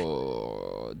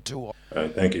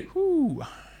right, thank you.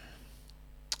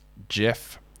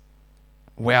 Jeff.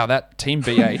 Wow, that Team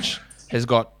BH has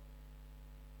got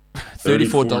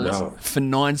 $34 for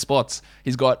 9 spots.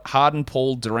 He's got Harden,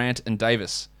 Paul, Durant, and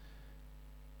Davis.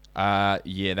 That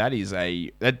is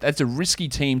that's a risky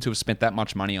team to have spent that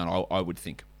much money on, I would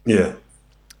think. Yeah.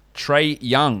 Trae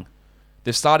Young.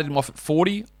 They've started him off at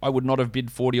 40. I would not have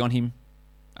bid 40 on him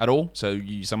at all, so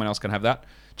someone else can have that.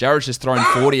 Jared's just throwing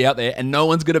 40 out there, and no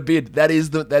one's going to bid. That is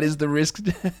the risk,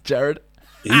 Jared.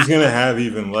 He's going to have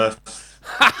even less.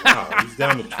 Wow, he's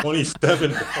down to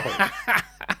 $27.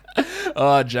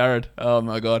 Oh, Jared. Oh,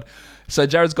 my God. So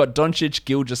Jared's got Doncic,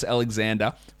 Gilgeous,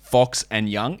 Alexander, Fox, and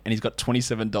Young, and he's got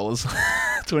 $27.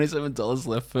 $27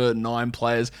 left for 9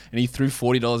 players, and he threw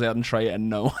 $40 out in Trae, and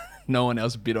no one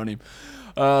else bid on him.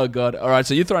 Oh, God. All right,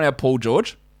 so you're throwing out Paul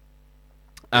George.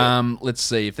 Let's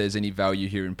see if there's any value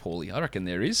here in Paulie. I reckon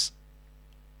there is.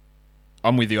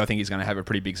 I'm with you. I think he's going to have a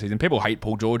pretty big season. People hate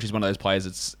Paul George. He's one of those players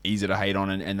that's easy to hate on,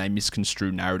 and they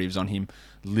misconstrue narratives on him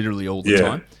literally all the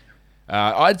time.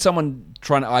 I had someone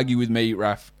trying to argue with me,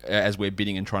 Raf, as we're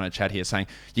bidding and trying to chat here, saying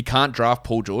you can't draft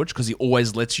Paul George because he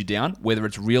always lets you down, whether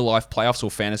it's real-life playoffs or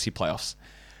fantasy playoffs.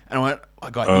 And I went, oh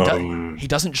God, he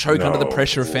doesn't choke under the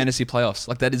pressure of fantasy playoffs.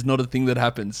 Like, that is not a thing that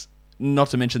happens. Not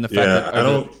to mention the fact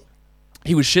that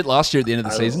he was shit last year at the end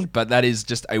of the season, but that is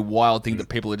just a wild thing that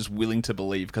people are just willing to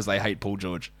believe because they hate Paul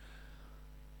George.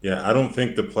 Yeah, I don't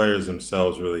think the players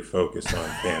themselves really focus on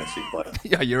fantasy play.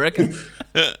 Yeah, you reckon?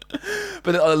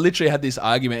 But I literally had this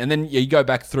argument, and then you go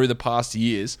back through the past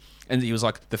years, and he was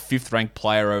like the 5th ranked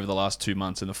player over the last 2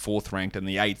 months, and the 4th ranked, and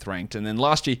the 8th ranked, and then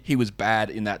last year he was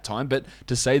bad in that time. But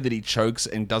to say that he chokes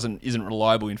and isn't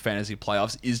reliable in fantasy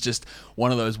playoffs is just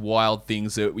one of those wild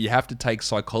things that you have to take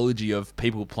psychology of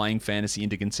people playing fantasy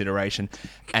into consideration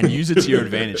and use it to your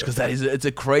advantage, because it's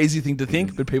a crazy thing to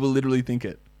think, but people literally think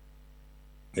it.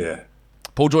 Yeah.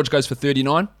 Paul George goes for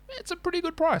 39. It's a pretty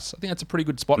good price. I think that's a pretty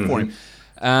good spot for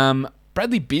him.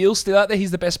 Bradley Beal's still out there.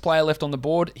 He's the best player left on the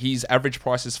board. His average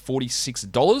price is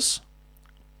 $46.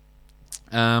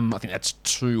 I think that's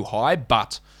too high,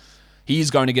 but He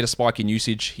is going to get a spike in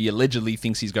usage. He allegedly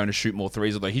thinks he's going to shoot more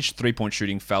threes, although his three-point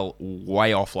shooting fell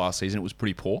way off last season. It was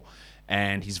pretty poor,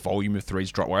 and his volume of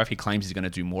threes dropped way off. He claims he's going to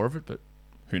do more of it, but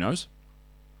who knows?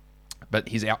 But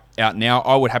he's out now.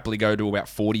 I would happily go to about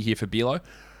 40 here for Bilo,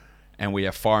 and we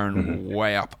are firing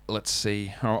way up. Let's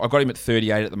see. I've got him at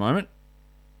 38 at the moment.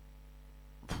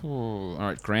 All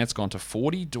right, Grant's gone to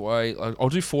 40. I'll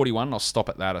do 41, and I'll stop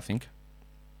at that, I think.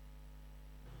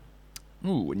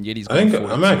 Ooh, and yet he's. I think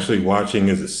I'm actually watching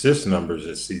his assist numbers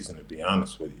this season. To be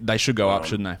honest with you, they should go up,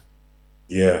 shouldn't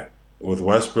they? Yeah, with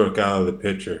Westbrook out of the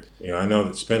picture, I know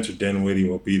that Spencer Dinwiddie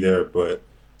will be there, but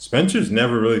Spencer's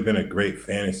never really been a great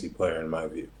fantasy player in my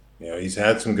view. He's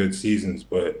had some good seasons,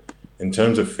 but in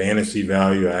terms of fantasy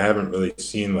value, I haven't really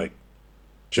seen like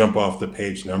jump off the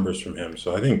page numbers from him.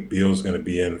 So I think Beal's going to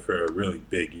be in for a really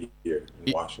big year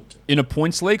in Washington. In a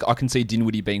points league, I can see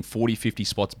Dinwiddie being 40, 50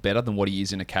 spots better than what he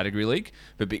is in a category league.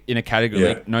 But in a category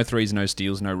league, no threes, no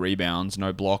steals, no rebounds,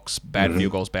 no blocks, bad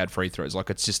field goals, bad free throws. Like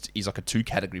he's like a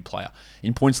 2-category player.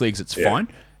 In points leagues, it's fine.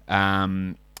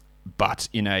 But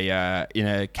in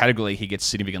a category league, he gets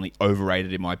significantly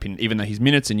overrated in my opinion, even though his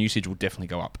minutes and usage will definitely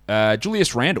go up.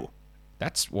 Julius Randle.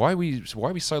 That's why are we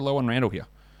so low on Randle here?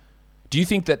 Do you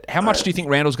think that? How much do you think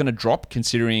Randle's going to drop,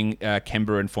 considering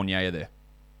Kemba and Fournier are there?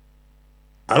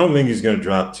 I don't think he's going to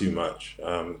drop too much.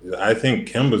 I think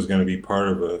Kemba's going to be part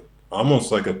of almost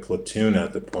like a platoon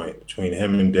at the point between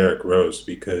him and Derrick Rose,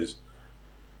 because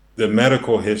the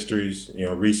medical histories,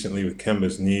 recently with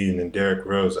Kemba's knee and then Derrick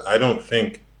Rose, I know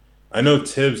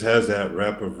Tibbs has that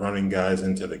rep of running guys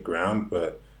into the ground,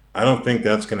 but I don't think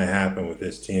that's going to happen with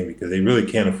this team because they really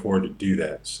can't afford to do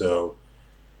that. So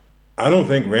I don't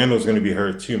think Randle's going to be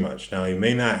hurt too much. Now, he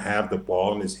may not have the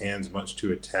ball in his hands much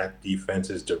to attack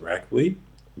defenses directly,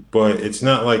 but it's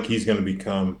not like he's going to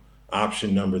become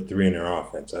option number 3 in their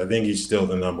offense. I think he's still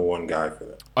the number 1 guy for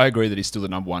them. I agree that he's still the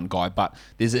number 1 guy, but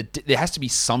there has to be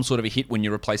some sort of a hit when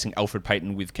you're replacing Alfred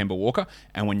Payton with Kemba Walker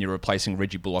and when you're replacing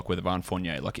Reggie Bullock with Evan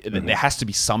Fournier. There has to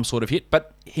be some sort of hit,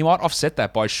 but he might offset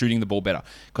that by shooting the ball better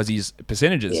because his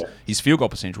percentages, his field goal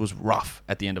percentage was rough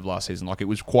at the end of last season. It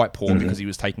was quite poor because he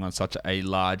was taking on such a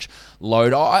large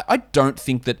load. I don't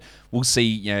think that we'll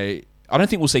see, I don't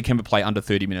think we'll see Kemba play under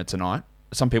 30 minutes tonight.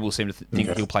 Some people seem to think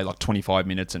he'll play like 25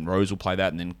 minutes and Rose will play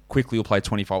that and then quickly he'll play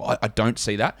 25. I don't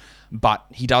see that, but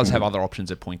he does have other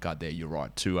options at point guard there. You're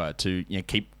right to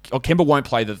keep. Kemba won't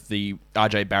play the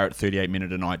RJ Barrett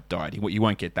 38-minute a night diet. He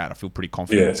won't get that. I feel pretty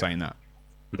confident in saying that.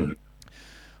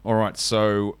 All right,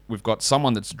 so we've got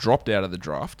someone that's dropped out of the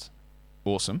draft.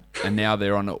 Awesome, and now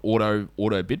they're on an auto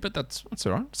bid, but that's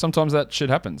all right. Sometimes that shit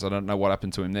happens. I don't know what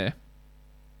happened to him there.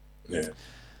 Yeah.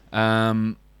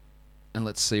 And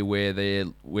let's see where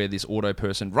this auto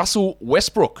person, Russell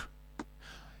Westbrook,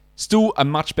 still a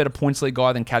much better points league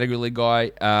guy than category league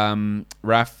guy.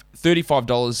 Raf,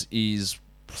 $35 is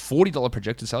 $40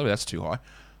 projected salary. That's too high.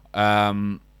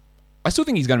 I still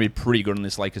think he's going to be pretty good on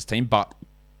this Lakers team, but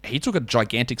he took a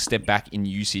gigantic step back in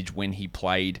usage when he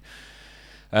played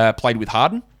with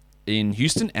Harden in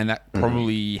Houston, and that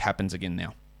probably happens again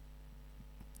now.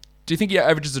 Do you think he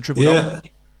averages a triple-double?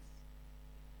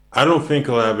 I don't think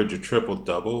he'll average a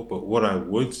triple-double, but what I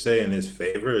would say in his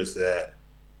favor is that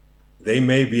they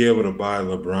may be able to buy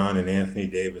LeBron and Anthony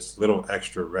Davis a little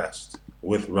extra rest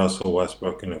with Russell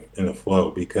Westbrook in the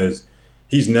flow, because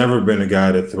he's never been a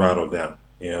guy to throttle down.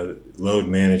 Load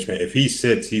management. If he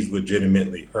sits, he's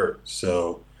legitimately hurt.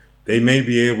 So they may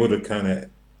be able to kind of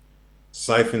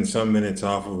siphon some minutes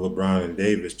off of LeBron and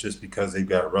Davis just because they've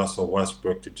got Russell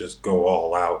Westbrook to just go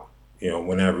all out,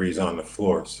 whenever he's on the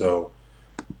floor. So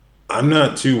I'm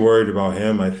not too worried about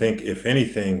him. I think, if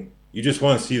anything, you just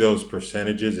want to see those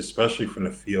percentages, especially from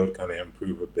the field, kind of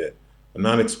improve a bit. I'm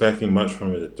not expecting much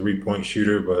from a 3-point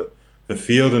shooter, but the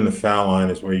field and the foul line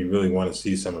is where you really want to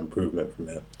see some improvement from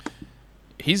him.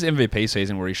 His MVP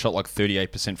season, where he shot like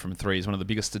 38% from 3, is one of the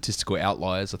biggest statistical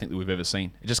outliers I think that we've ever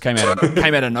seen. It just came out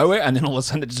of nowhere, and then all of a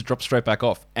sudden it just dropped straight back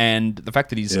off. And the fact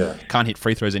that he can't hit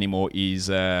free throws anymore is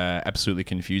absolutely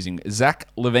confusing. Zach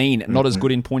LaVine, not as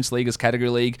good in points league as category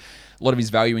league. A lot of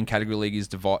his value in category league is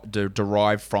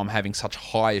derived from having such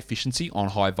high efficiency on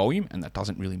high volume, and that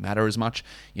doesn't really matter as much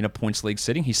in a points league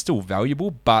setting. He's still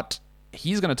valuable, but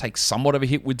he's going to take somewhat of a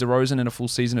hit with DeRozan and a full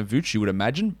season of Vooch, you would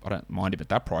imagine. I don't mind him at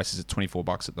that price. He's at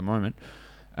 $24 at the moment.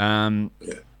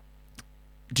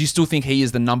 Do you still think he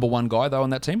is the number 1 guy, though, on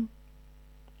that team?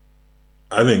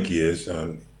 I think he is.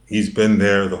 He's been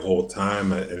there the whole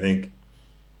time. I think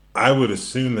I would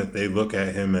assume that they look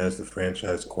at him as the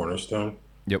franchise cornerstone.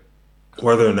 Yep.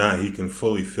 Whether or not he can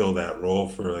fully fill that role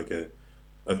for like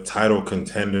a title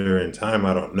contender in time,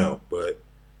 I don't know. But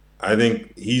I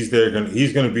think he's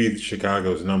gonna be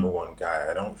Chicago's number one guy.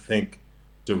 I don't think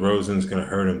DeRozan's gonna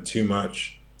hurt him too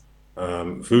much.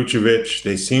 Vucevic,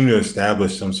 they seem to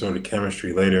establish some sort of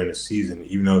chemistry later in the season,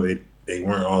 even though they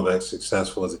weren't all that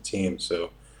successful as a team. So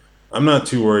I'm not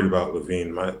too worried about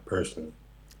Levine, personally.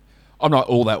 I'm not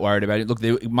all that worried about it. Look,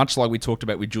 much like we talked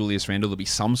about with Julius Randle, there'll be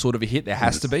some sort of a hit. There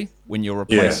has to be when you're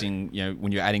replacing,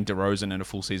 when you're adding DeRozan and a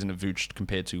full season of Vooch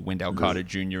compared to Wendell Carter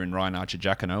Jr. and Ryan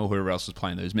Archer-Jacquinot or whoever else was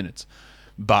playing those minutes.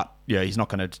 But, yeah, he's not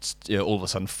going to all of a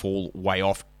sudden fall way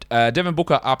off. Devin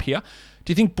Booker up here.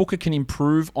 Do you think Booker can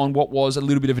improve on what was a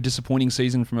little bit of a disappointing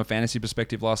season from a fantasy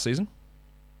perspective last season?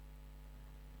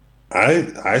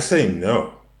 I say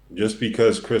no, just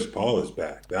because Chris Paul is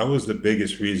back. That was the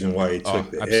biggest reason why he took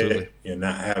the hit,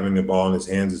 not having the ball in his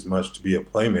hands as much to be a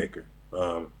playmaker.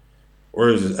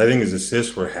 Whereas I think his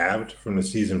assists were halved from the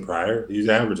season prior. He's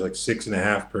averaged like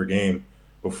 6.5 per game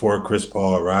before Chris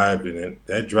Paul arrived, and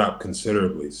that dropped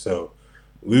considerably. So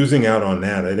losing out on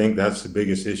that, I think that's the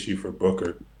biggest issue for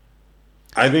Booker.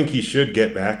 I think he should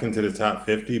get back into the top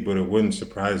 50, but it wouldn't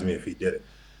surprise me if he did it.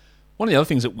 One of the other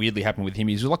things that weirdly happened with him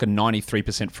is he was like a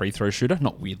 93% free throw shooter.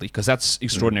 Not weirdly, because that's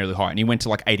extraordinarily high. And he went to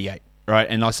like 88, right?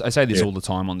 And I say this all the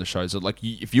time on the shows. That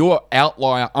if you're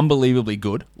outlier unbelievably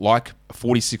good, like a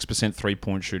 46%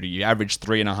 three-point shooter, you average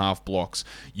 3.5 blocks,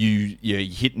 you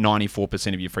hit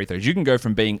 94% of your free throws, you can go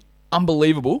from being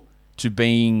unbelievable to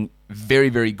being very,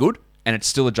 very good, and it's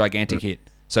still a gigantic hit.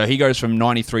 So he goes from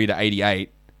 93 to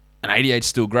 88, and 88 is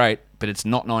still great, but it's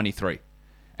not 93.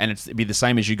 And it'd be the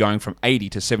same as you going from 80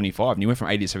 to 75. And you went from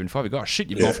 80 to 75, you go, oh, shit,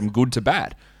 you've gone from good to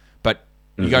bad. But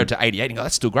you go to 88 and go,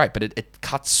 that's still great. But it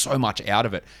cuts so much out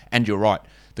of it. And you're right.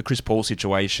 The Chris Paul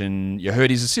situation, you heard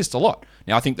his assist a lot.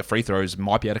 Now, I think the free throws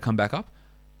might be able to come back up.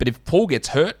 But if Paul gets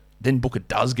hurt, then Booker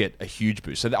does get a huge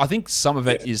boost. So I think some of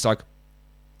it is like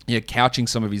couching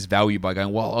some of his value by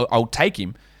going, well, I'll take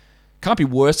him. Can't be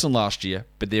worse than last year,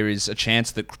 but there is a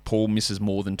chance that Paul misses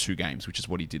more than 2 games, which is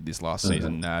what he did this last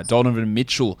season. Donovan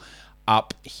Mitchell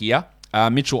up here.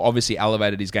 Mitchell obviously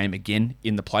elevated his game again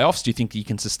in the playoffs. Do you think he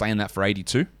can sustain that for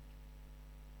 82?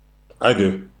 I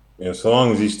do. So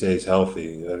long as he stays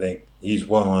healthy, I think he's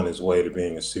well on his way to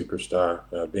being a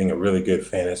superstar, being a really good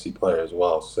fantasy player as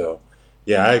well. So,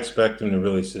 yeah, I expect him to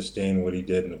really sustain what he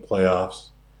did in the playoffs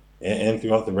and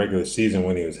throughout the regular season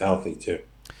when he was healthy, too.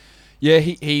 Yeah,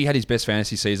 he had his best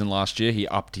fantasy season last year. He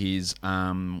upped his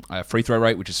free throw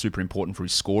rate, which is super important for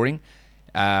his scoring.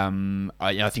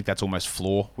 I think that's almost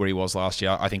floor where he was last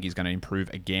year. I think he's going to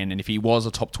improve again. And if he was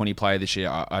a top 20 player this year,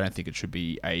 I don't think it should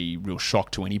be a real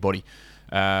shock to anybody.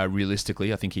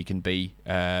 Realistically, I think he can be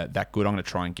that good. I'm going to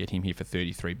try and get him here for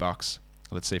 $33.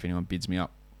 Let's see if anyone bids me up.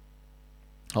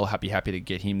 I'll be happy to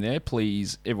get him there.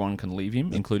 Please, everyone can leave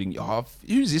him, including...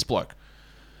 who's this bloke?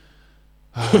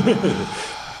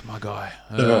 My guy.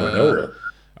 All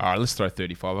right, let's throw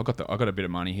 35. I got a bit of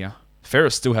money here.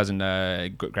 Ferris still hasn't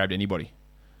grabbed anybody.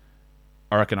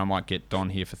 I reckon I might get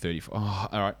Don here for 35. Oh,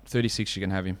 all right, 36. You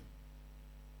can have him.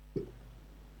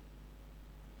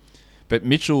 But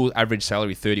Mitchell's average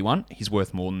salary 31. He's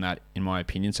worth more than that, in my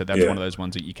opinion. So that's one of those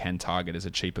ones that you can target as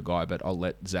a cheaper guy. But I'll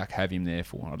let Zach have him there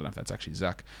for. I don't know if that's actually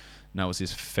Zach. No, it's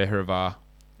this Feherivar,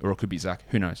 or it could be Zach.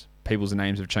 Who knows? People's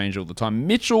names have changed all the time.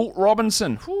 Mitchell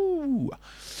Robinson. Whoo.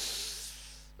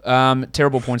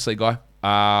 Terrible points league guy.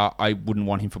 I wouldn't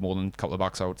want him for more than a couple of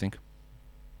bucks, I would think.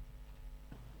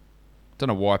 Don't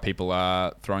know why people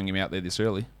are throwing him out there this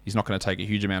early. He's not going to take a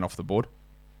huge amount off the board.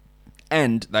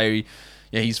 And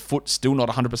his foot's still not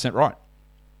 100% right.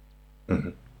 Mm-hmm.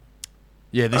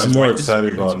 Yeah, I'm more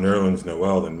excited about Nerlens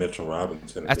Noel than Mitchell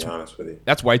Robinson, to be honest with you.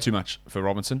 That's way too much for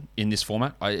Robinson in this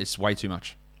format. It's way too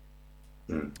much.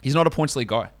 He's not a points league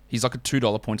guy. He's like a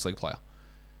 $2 points league player.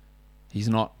 He's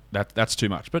not. That's too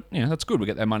much. But that's good. We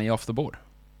get that money off the board.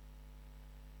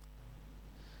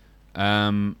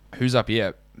 Who's up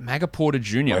here? Maga Porter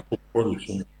Jr. Michael Porter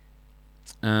Jr.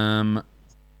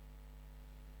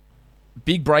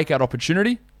 Big breakout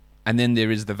opportunity. And then there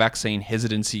is the vaccine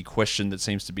hesitancy question that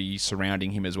seems to be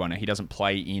surrounding him as well. Now, he doesn't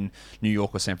play in New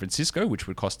York or San Francisco, which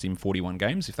would cost him 41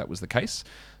 games if that was the case.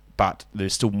 But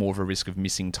there's still more of a risk of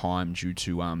missing time due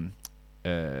to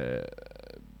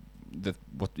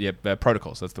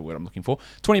protocols. That's the word I'm looking for.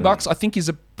 $20, I think, is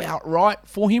about right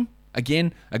for him.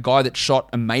 Again, a guy that shot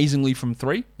amazingly from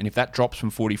 3, and if that drops from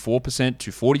 44%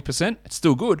 to 40%, it's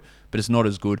still good, but it's not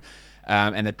as good.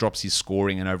 And that drops his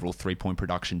scoring and overall 3-point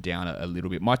production down a little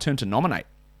bit. My turn to nominate.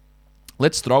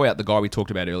 Let's throw out the guy we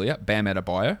talked about earlier, Bam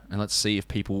Adebayo, and let's see if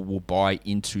people will buy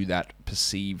into that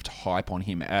perceived hype on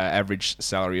him. Average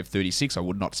salary of 36. I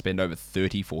would not spend over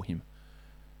 30 for him.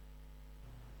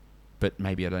 but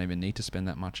maybe I don't even need to spend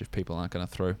that much if people aren't going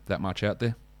to throw that much out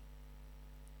there.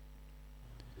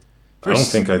 I don't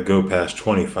think I'd go past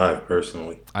 25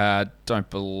 personally. I don't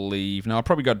believe... No, I'll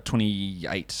probably go to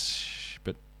 28,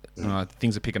 but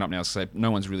things are picking up now, so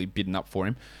no one's really bidding up for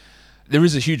him. There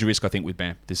is a huge risk, I think, with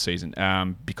Bam this season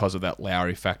because of that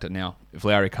Lowry factor. Now, if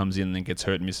Lowry comes in and then gets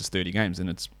hurt and misses 30 games, then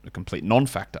it's a complete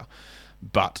non-factor.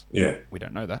 But we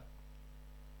don't know that.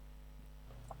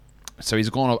 So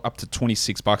he's gone up to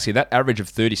 $26 here. That average of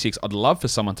 36, I'd love for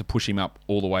someone to push him up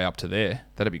all the way up to there.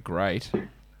 That'd be great.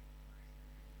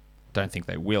 Don't think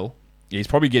they will. Yeah, he's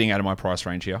probably getting out of my price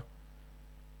range here.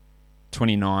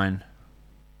 29.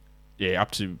 Yeah,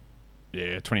 up to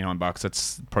 $29.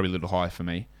 That's probably a little high for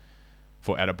me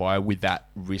for Adebayo with that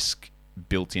risk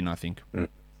built in, I think. And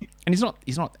he's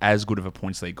not as good of a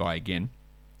points league guy again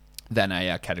than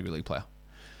a category league player.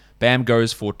 Bam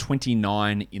goes for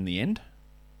 29 in the end.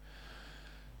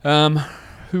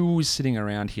 Who is sitting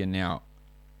around here now?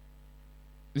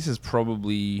 This is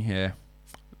probably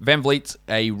Van Vliet's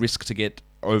a risk to get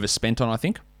overspent on, I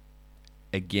think.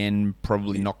 Again,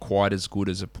 probably not quite as good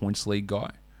as a points league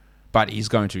guy, but he's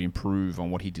going to improve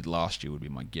on what he did last year, would be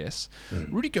my guess.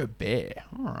 Rudy Gobert,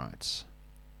 all right.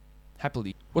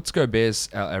 Happily, what's Gobert's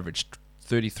average?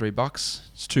 $33.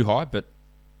 It's too high, but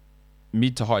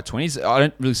mid to high 20s. I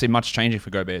don't really see much changing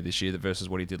for Gobert this year versus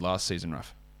what he did last season,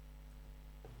 Raf.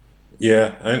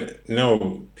 Yeah, I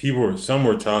know some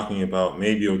were talking about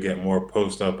maybe he'll get more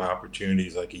post-up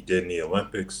opportunities like he did in the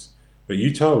Olympics, but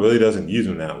Utah really doesn't use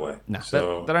him that way. No,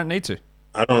 so they don't need to.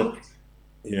 I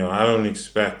don't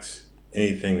expect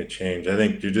anything to change. I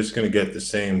think you're just going to get the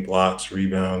same blocks,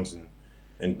 rebounds,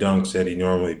 and dunks that he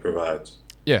normally provides.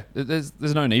 Yeah, there's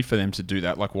no need for them to do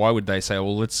that. Like, why would they say,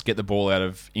 well, let's get the ball out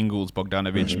of Ingles,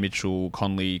 Bogdanovic, Mitchell,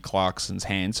 Conley, Clarkson's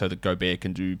hands so that Gobert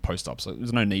can do post-ups? So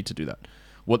there's no need to do that.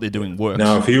 What they're doing works.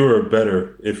 Now, if he were a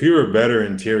better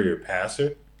interior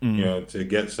passer, to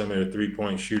get some of the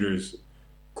 3-point shooters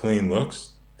clean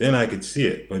looks, then I could see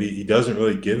it. But he doesn't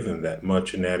really give them that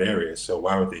much in that area, so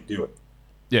why would they do it?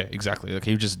 Yeah, exactly. Like,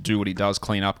 he'll just do what he does,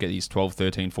 clean up, get these 12,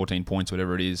 13, 14 points,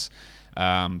 whatever it is,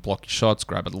 block your shots,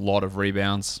 grab a lot of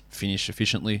rebounds, finish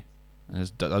efficiently,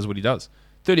 and does what he does.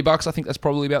 $30, I think that's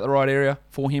probably about the right area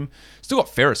for him. Still got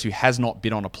Ferris, who has not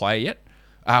bid on a player yet.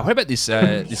 What about this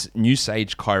this new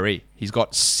Sage Kyrie? He's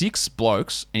got 6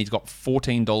 blokes and he's got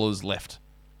 $14 left.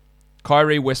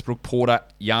 Kyrie, Westbrook, Porter,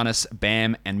 Giannis,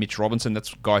 Bam, and Mitch Robinson.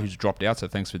 That's a guy who's dropped out, so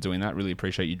thanks for doing that. Really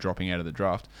appreciate you dropping out of the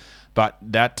draft. But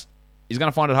he's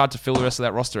going to find it hard to fill the rest of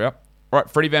that roster out. All right,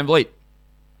 Freddie VanVleet.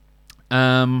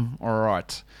 All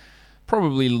right.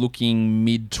 Probably looking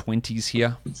mid-20s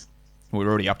here. We're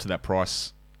already up to that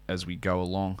price as we go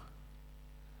along.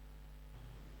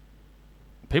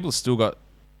 People have still got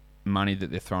money that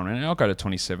they're throwing in. I'll go to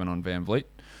 27 on VanVleet.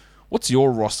 What's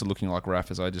your roster looking like, Raf,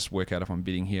 as I just work out if I'm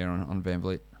bidding here on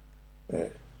VanVleet?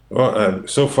 Well,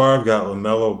 so far I've got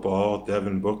LaMelo Ball,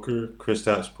 Devin Booker,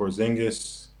 Kristaps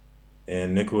Porzingis,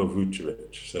 and Nikola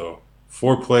Vucevic. So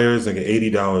 4 players and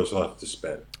 $80 left to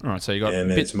spend. All right, so you got...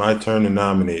 And it's my turn to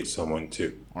nominate someone,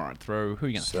 too. All right, who are you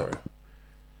going to throw?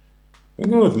 We'll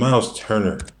go with Miles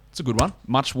Turner. It's a good one.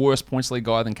 Much worse points league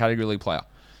guy than category league player.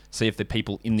 See if the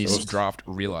people in this draft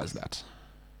realize that.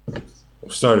 We'll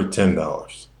start at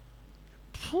 $10.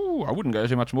 I wouldn't go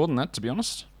too much more than that, to be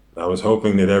honest. I was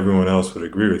hoping that everyone else would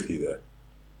agree with you there.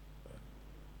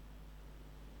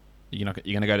 You're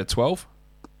going to go to 12?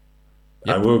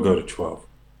 Yep. I will go to 12.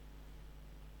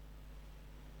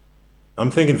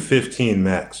 I'm thinking 15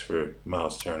 max for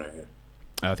Miles Turner here.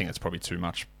 I think that's probably too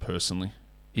much, personally.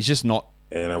 He's just not...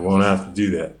 And I won't have to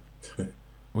do that.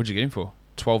 What'd you get him for?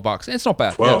 $12. It's not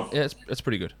bad. 12. Yeah, it's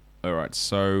pretty good. All right,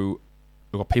 so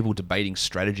we've got people debating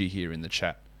strategy here in the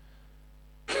chat.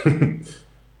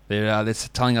 They're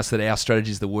telling us that our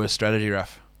strategy is the worst strategy,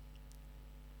 Raf.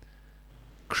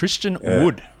 Christian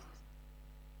Wood. I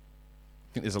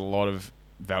think there's a lot of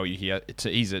value here.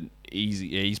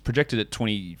 He's projected at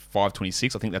 25,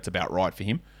 26. I think that's about right for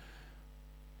him.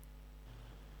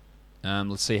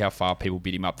 Let's see how far people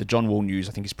bid him up. The John Wall news,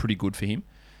 I think, is pretty good for him.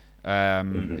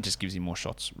 It just gives him more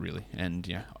shots, really.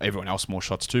 And everyone else more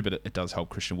shots too, but it does help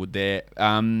Christian Wood there.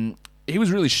 He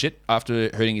was really shit after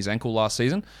hurting his ankle last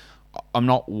season. I'm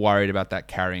not worried about that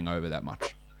carrying over that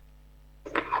much.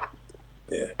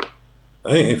 Yeah.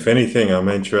 I think, if anything, I'm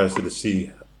interested to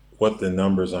see what the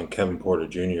numbers on Kevin Porter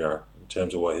Jr. are in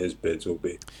terms of what his bids will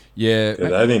be. Yeah.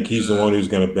 Because I think he's the one who's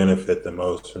going to benefit the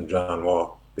most from John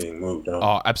Wall being moved on.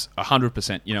 Oh,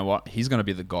 100%. You know what? He's going to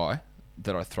be the guy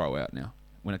that I throw out now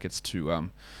when it gets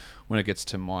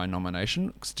to my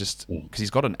nomination. It's just because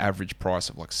he's got an average price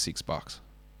of like $6.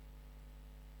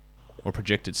 or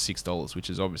projected $6, which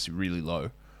is obviously really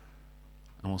low.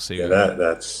 And we'll see. Yeah,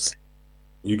 that's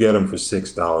you get him for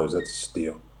 $6. That's a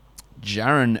steal.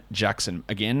 Jaren Jackson,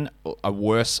 again, a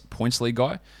worse points league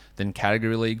guy than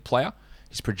category league player.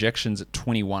 His projection's at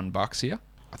 $21 here.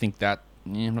 I think that,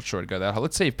 I'm not sure I'd go that high.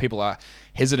 Let's see if people are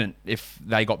hesitant, if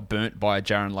they got burnt by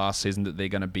Jaren last season, that they're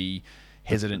going to be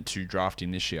hesitant to draft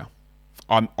him this year.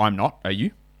 I'm not. Are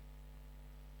you?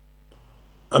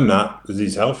 I'm not, because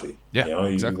he's healthy. Yeah, you know,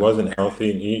 he exactly. wasn't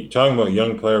healthy. And you're talking about a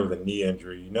young player with a knee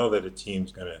injury. You know that a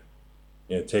team's going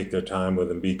to take their time with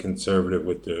him, be conservative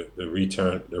with the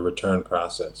return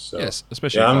process. So, Yes,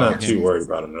 especially. yeah, I'm if I not like too him. worried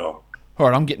about him at all. All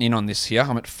right, I'm getting in on this here.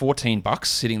 I'm at $14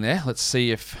 sitting there. Let's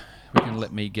see if we can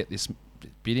let me get this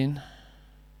bid in.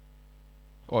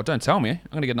 Oh, don't tell me. I'm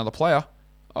going to get another player.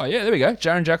 Oh, yeah, there we go.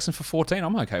 Jaren Jackson for 14.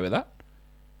 I'm okay with that.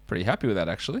 Pretty happy with that,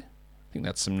 actually. I think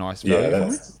that's some nice value Yeah,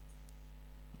 for me.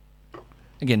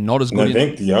 Again, not as and good. I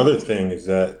think the other thing is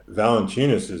that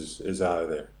Valanciunas is out of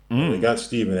there. They got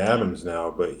Steven Adams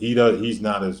now, but he's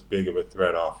not as big of a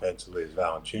threat offensively as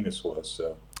Valanciunas was.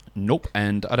 So Nope,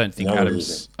 and I don't think No Adams.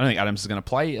 reason. I don't think Adams is going to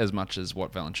play as much as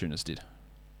what Valanciunas did.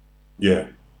 yeah,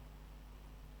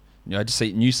 I just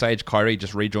see New Sage Kyrie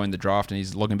just rejoined the draft, and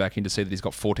he's logging back in to see that he's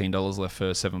got $14 left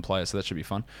for 7 players, so that should be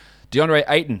fun. DeAndre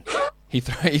Ayton, he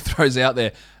throws out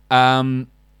there.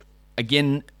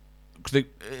 Again,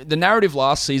 the narrative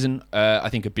last season, I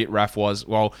think a bit rough was,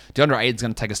 well, DeAndre Ayton's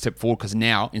going to take a step forward because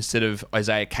now, instead of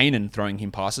Isaiah Kanan throwing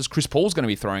him passes, Chris Paul's going to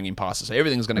be throwing him passes, so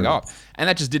everything's going to go up. And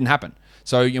that just didn't happen.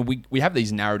 So we have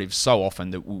these narratives so often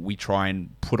that we try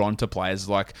and put onto players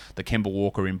like the Kemba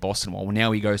Walker in Boston. Well,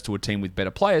 now he goes to a team with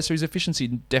better players, so his efficiency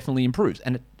definitely improves.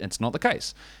 And it's not the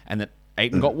case. And that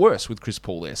Ayton got worse with Chris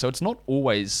Paul there. So it's not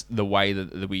always the way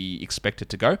that we expect it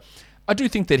to go. I do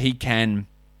think that he can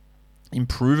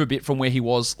improve a bit from where he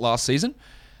was last season.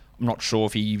 I'm not sure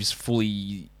if he's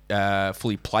fully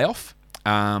playoff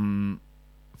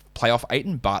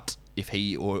Ayton, but if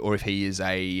he or if he is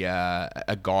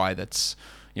a guy that's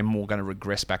more going to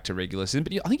regress back to regular season.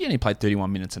 But I think he only played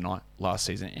 31 minutes a night last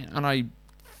season, and I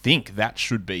think that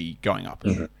should be going up.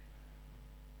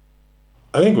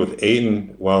 I think with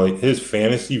Ayton, while his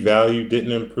fantasy value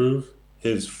didn't improve,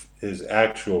 his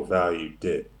actual value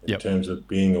did in terms of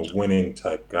being a winning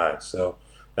type guy. So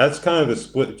that's kind of the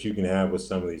split that you can have with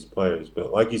some of these players.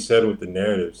 But like you said with the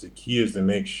narratives, the key is to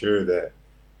make sure that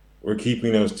we're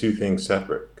keeping those two things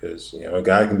separate, because a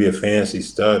guy can be a fantasy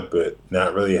stud but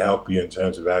not really help you in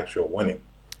terms of actual winning.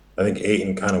 I think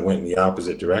Ayton kind of went in the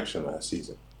opposite direction last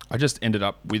season. I just ended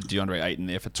up with DeAndre Ayton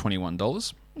there for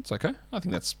 $21. It's okay. I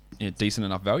think that's decent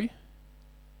enough value.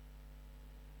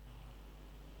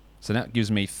 So that gives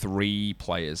me 3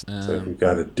 players. So we've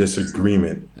got a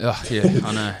disagreement Yeah,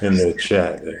 I know. in the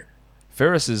chat there.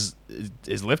 Ferris is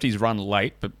left his run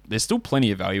late, but there's still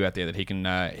plenty of value out there that he can.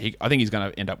 I think he's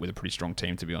going to end up with a pretty strong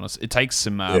team, to be honest. It takes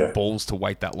some balls to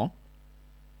wait that long,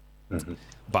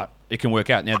 but it can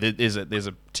work out. Now there's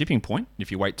a tipping point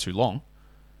if you wait too long.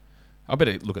 I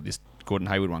better look at this Gordon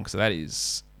Hayward one because that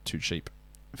is too cheap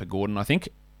for Gordon. I think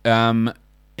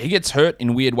he gets hurt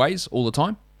in weird ways all the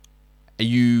time. Are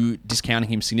you discounting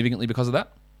him significantly because of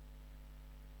that?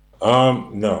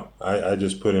 No, I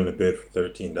just put in a bid for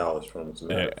 $13 from him. As a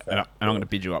matter of fact. And I'm going to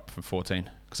bid you up for 14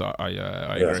 because I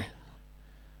agree.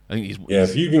 I think he's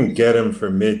if you can get him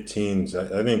for mid-teens,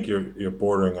 I think you're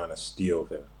bordering on a steal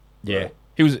there. Yeah.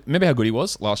 He was. Remember how good he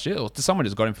was last year? Or someone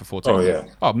just got him for 14. Oh, yeah.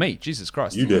 Oh, me. Jesus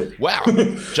Christ. You did. Wow.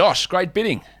 Josh, great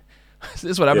bidding. This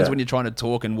is what happens Yeah. when you're trying to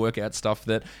talk and work out stuff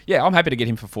that, I'm happy to get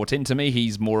him for 14. To me,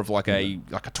 he's more of like a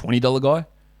 $20 guy,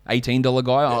 $18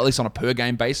 guy, or at least on a per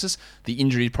game basis. The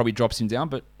injury probably drops him down,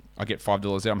 but I get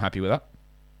 $5 there. I'm happy with that.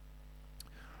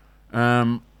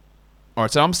 All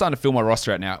right, so I'm starting to fill my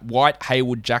roster out now. White,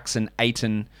 Hayward, Jackson,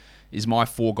 Ayton is my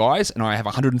 4 guys, and I have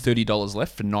 $130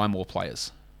 left for 9 more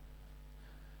players.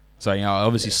 So, I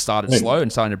obviously started slow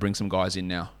and starting to bring some guys in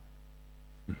now.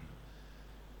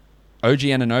 OG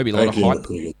Anunoby, a lot of hype.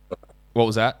 What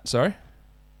was that? Sorry?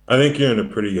 I think you're in a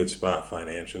pretty good spot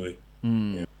financially.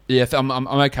 Yeah, I'm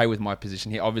okay with my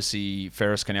position here. Obviously,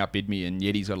 Ferris can outbid me, and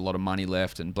Yeti's got a lot of money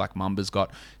left, and Black Mamba's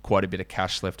got quite a bit of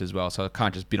cash left as well, so I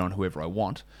can't just bid on whoever I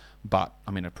want, but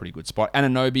I'm in a pretty good spot.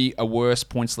 Anunoby, a worse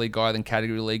points league guy than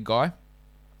category league guy.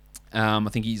 I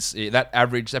think he's that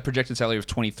projected salary of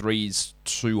 23 is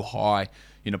too high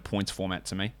in a points format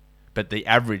to me, but the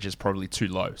average is probably too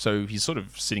low, so he's sort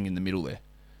of sitting in the middle there.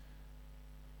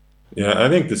 Yeah, I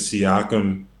think the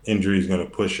Siakam injury is going to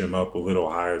push him up a little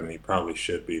higher than he probably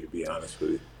should be, to be honest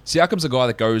with you. Siakam's a guy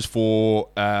that goes for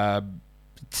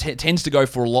tends to go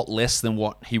for a lot less than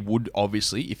what he would,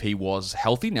 obviously, if he was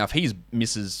healthy. Now, if he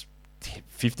misses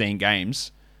 15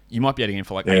 games, you might be getting him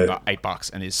for like Yeah.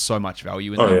 $8, and there's so much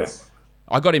value in Oh, that. yeah.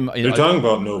 I got him. They're talking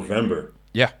about November.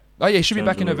 Yeah. Oh, yeah, he should be in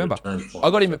back in terms of a November. return point.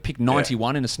 I got him at pick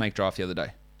 91 in a snake draft the other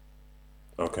day.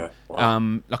 Okay.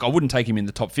 Wow. Like I wouldn't take him in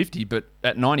the top 50, but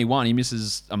at 91 he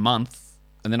misses a month,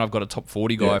 and then I've got a top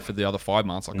 40 guy Yeah. for the other 5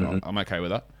 months. Like I'm okay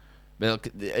with that.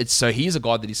 But so he's a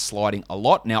guy that is sliding a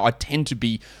lot. Now I tend to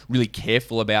be really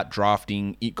careful about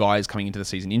drafting guys coming into the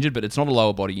season injured, but it's not a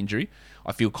lower body injury.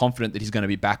 I feel confident that he's going to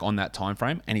be back on that time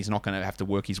frame, and he's not going to have to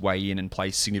work his way in and play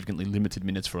significantly limited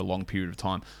minutes for a long period of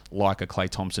time, like a Klay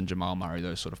Thompson, Jamal Murray,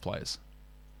 those sort of players.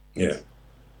 Yeah.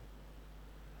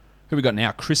 Who we got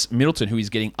now? Chris Middleton, who is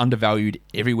getting undervalued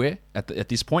everywhere at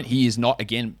this point. He is not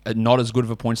as good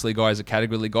of a points league guy as a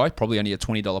category league guy. Probably only a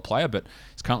 $20 player, but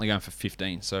he's currently going for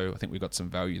 15. So I think we've got some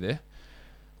value there.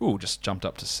 Ooh, just jumped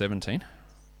up to 17.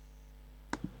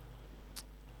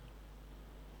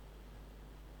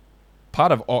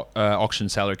 Part of auction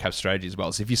salary cap strategy as well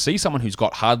is if you see someone who's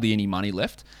got hardly any money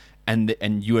left, and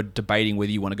you are debating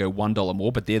whether you want to go $1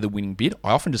 more, but they're the winning bid,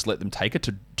 I often just let them take it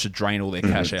to drain all their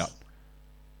cash out.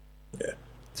 Yeah.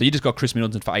 So you just got Chris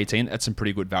Middleton for 18. That's some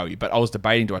pretty good value. But I was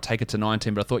debating, do I take it to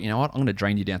 19? But I thought, you know what? I'm going to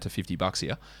drain you down to $50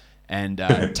 here, and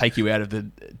take you out of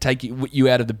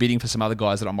the bidding for some other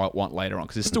guys that I might want later on,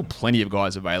 because there's still plenty of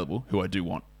guys available who I do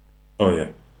want. Oh, yeah.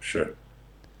 Sure.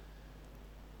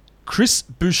 Chris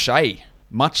Boucher,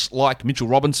 much like Mitchell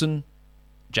Robinson,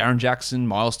 Jaren Jackson,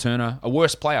 Miles Turner, a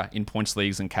worse player in points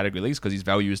leagues and category leagues because his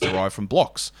value is derived from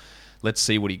blocks. Let's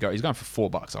see what he goes. He's going for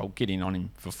 $4. I'll get in on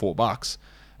him for $4.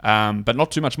 But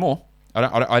not too much more.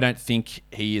 I don't think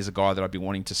he is a guy that I'd be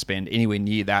wanting to spend anywhere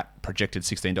near that projected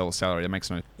 $16 salary. That makes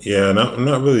no. Yeah, and I'm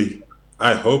not really.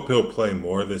 I hope he'll play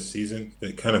more this season.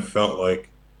 It kind of felt like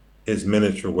his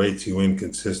minutes were way too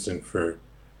inconsistent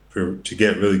to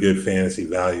get really good fantasy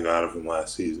value out of him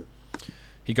last season.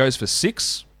 He goes for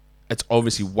 $6. It's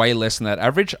obviously way less than that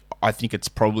average. I think it's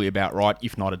probably about right,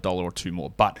 if not $1 or $2 more.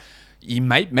 But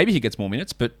maybe he gets more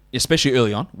minutes, but especially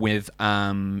early on with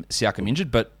Siakam injured.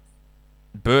 But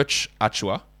Birch,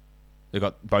 Achua, they've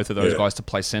got both of those guys to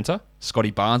play center.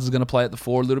 Scotty Barnes is going to play at the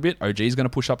 4 a little bit. OG is going to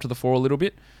push up to the 4 a little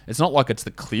bit. It's not like it's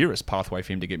the clearest pathway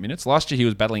for him to get minutes. Last year he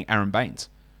was battling Aaron Baines.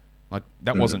 Like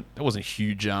that wasn't a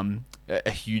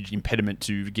huge impediment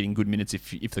to getting good minutes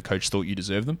if the coach thought you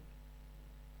deserve them.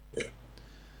 Yeah.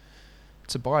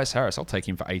 Tobias Harris, I'll take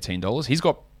him for $18. He's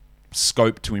got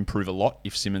scope to improve a lot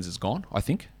if Simmons is gone, I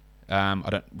think.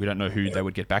 We don't know who they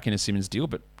would get back in a Simmons deal,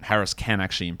 but Harris can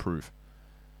actually improve.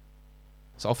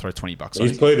 So I'll throw $20 on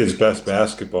He's him. played his best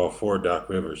basketball for Doc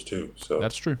Rivers too. So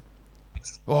That's true.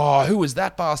 Oh, who was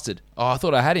that bastard? Oh, I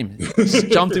thought I had him. Just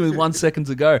jumped in with 1 second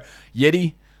to go.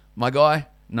 Yeti, my guy.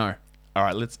 No. All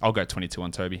right, I'll go 22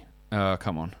 on Toby.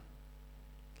 Come on.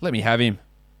 Let me have him.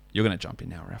 You're going to jump in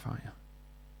now, Raf, aren't you?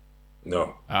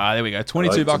 no. There we go. I $22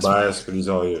 like for Tobias, but he's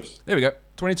all yours. There we go.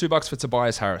 $22 for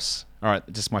Tobias Harris. All right,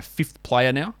 just my 5th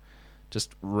player now.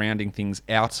 Just rounding things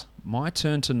out. My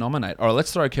turn to nominate. All right,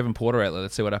 let's throw Kevin Porter out there.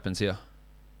 Let's see what happens here.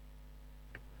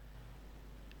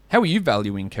 How are you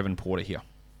valuing Kevin Porter here?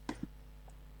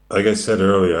 Like I said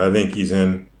earlier, I think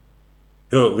he'll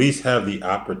at least have the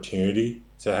opportunity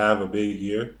to have a big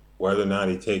year. Whether or not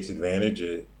he takes advantage,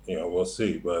 we'll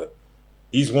see. But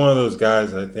he's one of those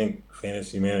guys I think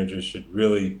fantasy managers should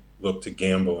really look to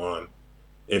gamble on.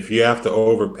 If you have to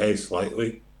overpay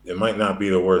slightly, it might not be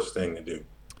the worst thing to do.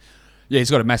 Yeah,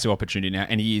 he's got a massive opportunity now,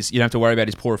 and you don't have to worry about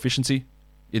his poor efficiency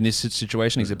in this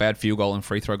situation. He's a bad field goal and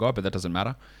free throw guy, but that doesn't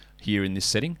matter here in this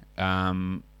setting.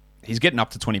 He's getting up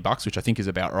to $20, which I think is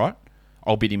about right.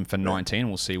 I'll bid him for 19.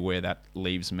 We'll see where that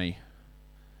leaves me.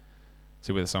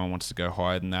 See whether someone wants to go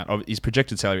higher than that. His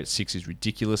projected salary at 6 is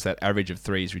ridiculous. That average of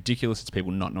 3 is ridiculous. It's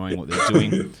people not knowing what they're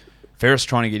doing. Ferris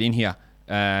trying to get in here.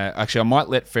 Actually, I might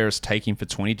let Ferris take him for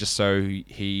 20 just so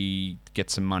he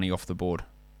gets some money off the board.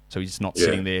 So he's not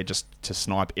sitting there just to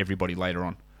snipe everybody later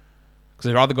on. Because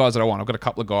there are other guys that I want. I've got a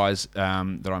couple of guys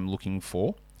that I'm looking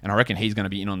for. And I reckon he's going to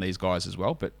be in on these guys as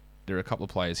well. But there are a couple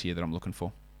of players here that I'm looking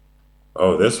for.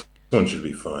 Oh, this one should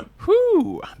be fun.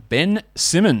 Whoo! Ben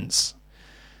Simmons.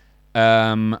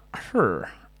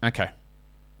 Okay.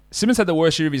 Simmons had the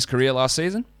worst year of his career last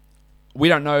season. We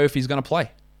don't know if he's going to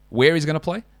play, where he's going to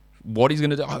play, what he's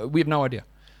going to do. We have no idea.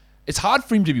 It's hard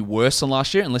for him to be worse than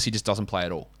last year unless he just doesn't play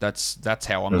at all. That's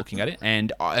how I'm looking at it.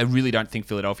 And I really don't think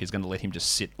Philadelphia is going to let him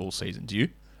just sit all season. Do you?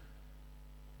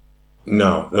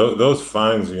 No, those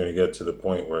fines are going to get to the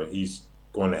point where he's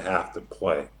going to have to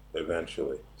play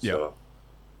eventually. So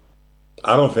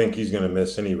I don't think he's going to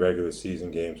miss any regular season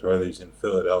games, whether he's in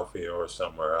Philadelphia or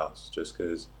somewhere else, just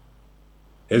because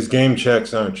his game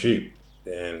checks aren't cheap.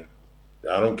 And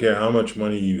I don't care how much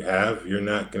money you have, you're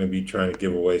not going to be trying to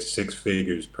give away six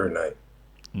figures per night.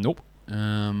 Nope.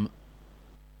 All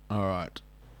right.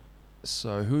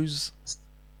 So who's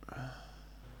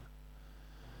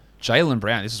Jaylen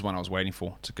Brown? This is one I was waiting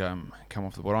for to come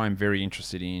off the board. I'm very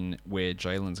interested in where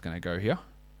Jalen's going to go here.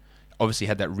 Obviously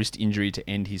had that wrist injury to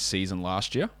end his season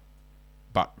last year,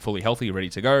 but fully healthy, ready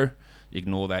to go.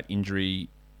 Ignore that injury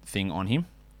thing on him.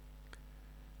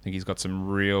 I think he's got some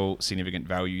real significant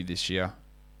value this year.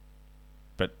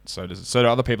 But so do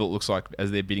other people, it looks like,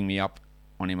 as they're bidding me up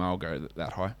on him, I'll go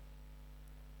that high.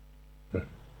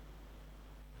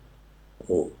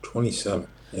 Oh, 27.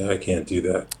 Yeah, I can't do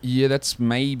that. Yeah, that's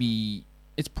maybe...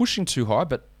 It's pushing too high,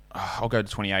 but I'll go to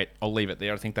 28. I'll leave it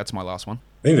there. I think that's my last one.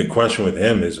 I think the question with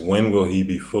him is when will he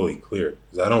be fully cleared?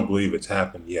 Because I don't believe it's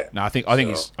happened yet. No, I think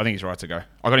he's right to go.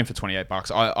 I got him for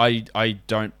 $28.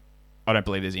 I don't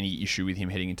believe there's any issue with him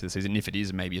heading into the season. If it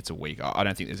is, maybe it's a week. I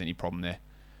don't think there's any problem there.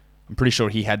 I'm pretty sure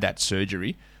he had that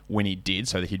surgery when he did,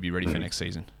 so that he'd be ready for next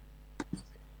season.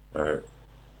 All right.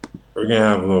 We're going to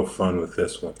have a little fun with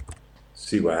this one.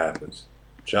 See what happens.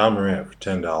 Ja Morant for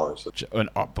 $10.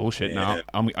 Oh, bullshit. No,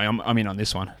 I'm in on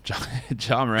this one.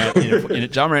 Ja Morant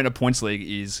Ja Morant in a points league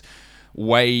is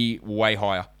way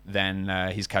higher than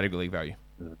his category league value.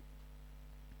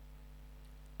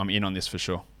 I'm in on this for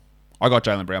sure. I got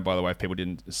Jaylen Brown, by the way, if people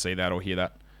didn't see that or hear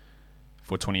that,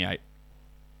 for 28.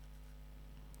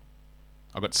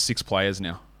 I've got 6 players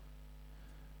now.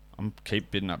 I'm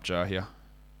keep bidding up Ja here.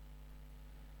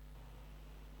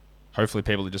 Hopefully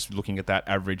people are just looking at that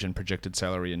average and projected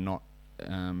salary and not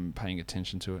paying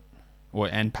attention to it.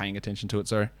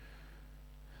 Sorry.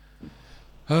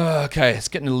 Okay, it's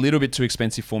getting a little bit too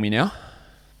expensive for me now.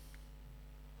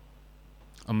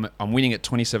 I'm winning at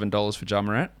 $27 for Ja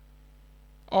Morant.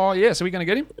 Oh, yeah, so we're going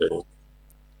to get him?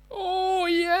 Oh,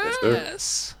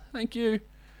 yes. Thank you.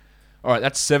 All right,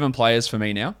 that's 7 players for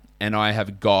me now. And I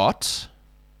have got...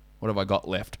 What have I got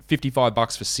left?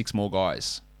 $55 for 6 more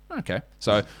guys. Okay,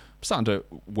 so... I'm starting to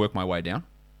work my way down,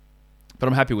 but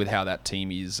I'm happy with how that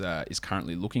team is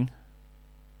currently looking.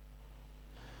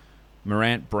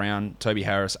 Morant, Brown, Toby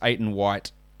Harris, Ayton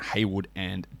White, Hayward,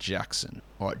 and Jackson.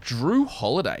 All right, Drew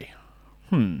Holiday.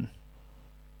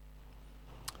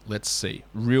 Let's see.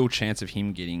 Real chance of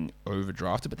him getting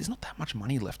overdrafted, but there's not that much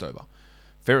money left over.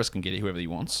 Ferris can get it whoever he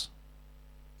wants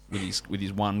with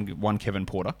his one Kevin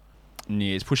Porter. And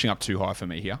yeah, he's pushing up too high for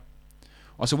me here.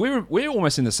 Oh, so we're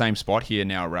almost in the same spot here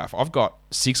now, Raf. I've got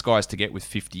 6 guys to get with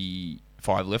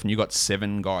 55 left, and you got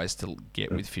 7 guys to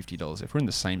get with $50 left. We're in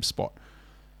the same spot,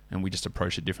 and we just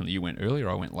approached it differently. You went earlier,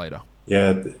 I went later.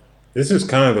 Yeah, this is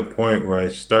kind of the point where I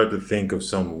start to think of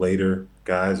some later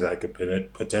guys I could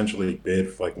potentially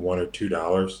bid for like $1 or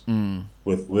 $2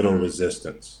 with little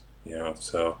resistance. You know,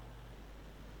 so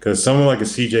because someone like a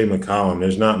CJ McCollum,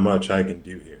 there's not much I can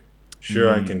do here.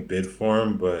 Sure, I can bid for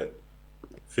him, but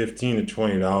 $15 to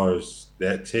 $20,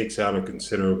 that takes out a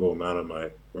considerable amount of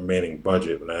my remaining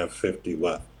budget when I have 50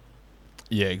 left.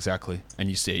 Yeah, exactly. And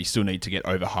you still need to get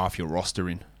over half your roster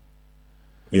in.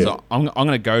 Yeah. So I'm going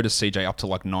to go to CJ up to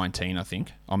like 19, I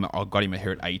think. I've got him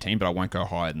here at 18, but I won't go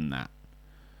higher than that.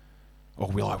 Or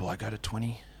will I go to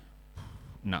 20?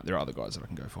 No, there are other guys that I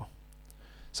can go for.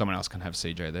 Someone else can have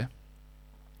CJ there.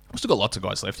 We've still got lots of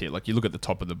guys left here. Like, you look at the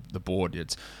top of the board,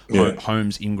 it's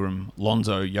Holmes, Ingram,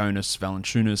 Lonzo, Jonas,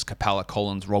 Valanciunas, Capella,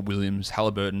 Collins, Rob Williams,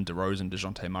 Halliburton, DeRozan,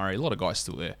 DeJounte Murray. A lot of guys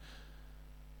still there.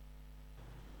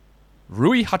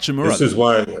 Rui Hachimura. This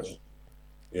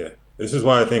is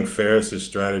why I think Ferris's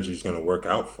strategy is going to work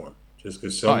out for him. Just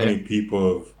because many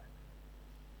people have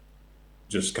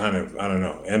just kind of, I don't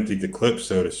know, emptied the clip,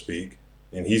 so to speak,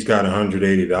 and he's got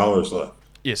 $180 left.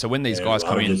 Yeah, so when these guys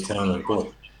come in...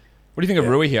 What do you think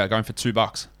of Rui here, going for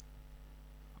 $2?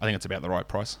 I think it's about the right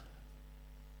price.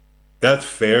 That's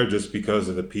fair just because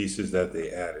of the pieces that they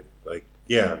added. Like,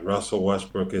 yeah, Russell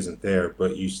Westbrook isn't there,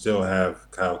 but you still have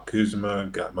Kyle Kuzma,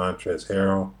 got Montrezl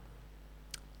Harrell,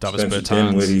 Davis Spencer Bertans.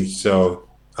 Dinwiddie. So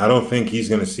I don't think he's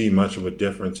going to see much of a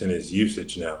difference in his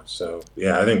usage now. So,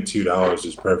 yeah, I think $2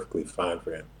 is perfectly fine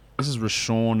for him. This is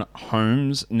Rashawn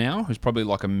Holmes now, who's probably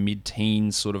like a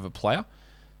mid-teen sort of a player,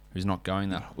 who's not going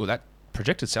that... Well, that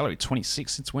projected salary,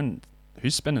 26. It's when...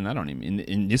 Who's spending that on him?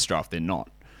 In this draft, they're not.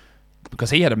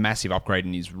 Because he had a massive upgrade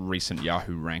in his recent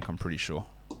Yahoo rank, I'm pretty sure.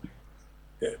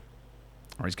 Yeah.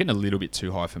 Or he's getting a little bit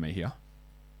too high for me here.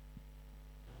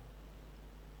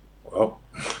 Well,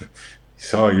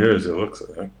 he's all yours, it looks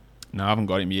like. No, I haven't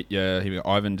got him yet. Yeah, here we go.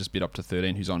 Ivan just bid up to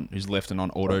 13, who's left and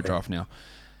on auto draft now.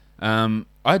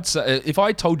 I'd say, if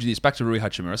I told you this, back to Rui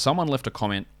Hachimura, someone left a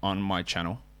comment on my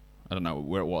channel. I don't know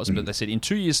where it was, but they said in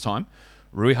 2 years' time,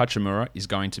 Rui Hachimura is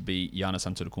going to be Giannis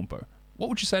Antetokounmpo. What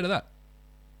would you say to that?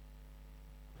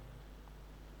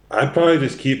 I'd probably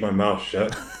just keep my mouth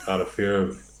shut out of fear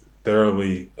of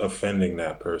thoroughly offending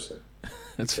that person.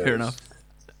 That's fair enough.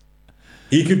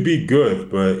 He could be good,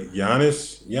 but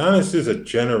Giannis is a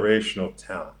generational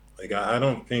talent. Like I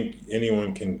don't think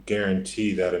anyone can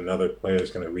guarantee that another player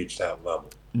is going to reach that level.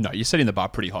 No, you're setting the bar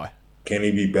pretty high. Can he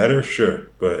be better?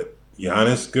 Sure, but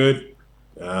Giannis good?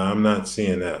 I'm not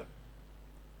seeing that.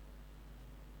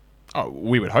 Oh,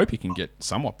 we would hope he can get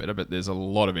somewhat better, but there's a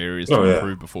lot of areas to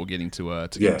improve before getting to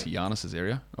get to Giannis's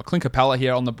area. Clint Capella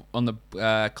here on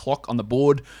the clock on the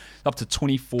board, up to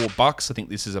 $24. I think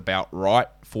this is about right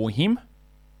for him.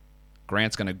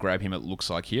 Grant's going to grab him, it looks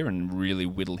like here, and really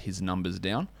whittle his numbers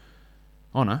down.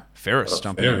 Oh no, Ferris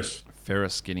jumping in.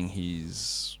 Ferris getting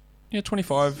his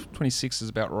 25, 26 is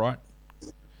about right.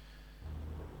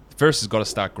 Ferris has got to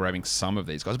start grabbing some of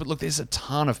these guys, but look, there's a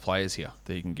ton of players here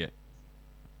that you can get.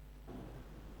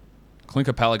 Clint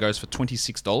Capella goes for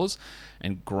 $26,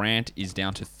 and Grant is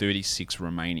down to 36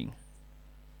 remaining.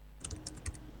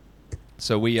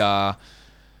 So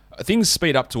things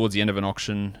speed up towards the end of an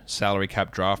auction salary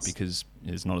cap draft because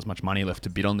there's not as much money left to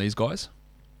bid on these guys.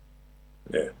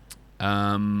 Yeah.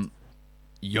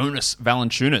 Jonas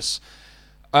Valanciunas.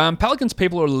 Pelicans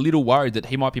people are a little worried that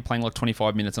he might be playing like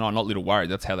 25 minutes a night. Not a little worried.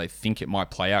 That's how they think it might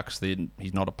play out because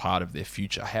he's not a part of their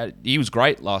future. He was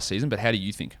great last season, but how do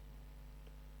you think?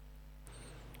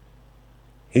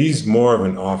 He's more of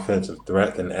an offensive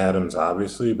threat than Adams,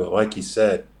 obviously, but like you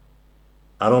said,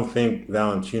 I don't think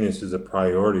Valanciunas is a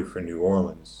priority for New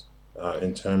Orleans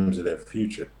in terms of their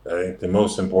future. I think the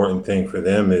most important thing for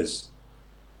them is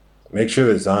make sure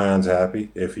that Zion's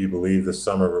happy, if you believe the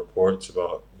summer reports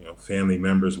about family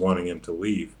members wanting him to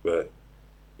leave. But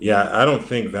yeah, I don't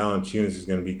think Valanciunas is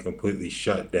going to be completely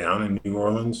shut down in New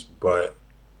Orleans, but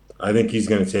I think he's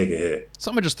going to take a hit.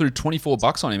 Someone just threw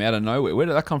 $24 on him out of nowhere. Where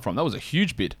did that come from? That was a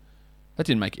huge bid. That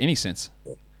didn't make any sense.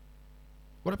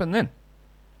 What happened then?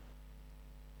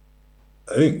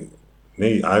 I think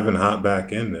maybe Ivan hopped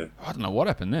back in there. I don't know what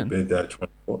happened then. Bid that 24.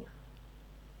 All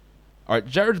right,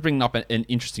 Jared's bringing up an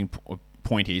interesting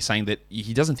point here, saying that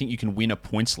he doesn't think you can win a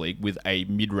points league with a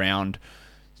mid-round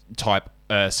type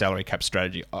salary cap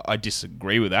strategy. I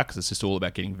disagree with that because it's just all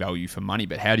about getting value for money.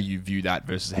 But how do you view that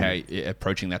versus how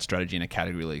approaching that strategy in a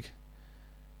category league?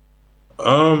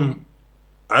 I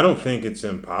don't think it's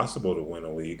impossible to win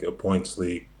a points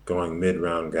league going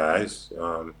mid-round guys.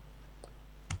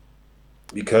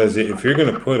 Because if you're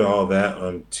going to put all that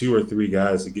on 2 or 3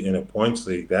 guys to get in a points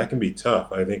league, that can be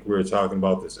tough. I think we were talking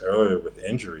about this earlier with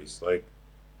injuries. Like,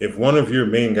 if one of your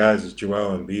main guys is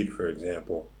Joel Embiid, for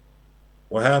example,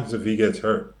 what happens if he gets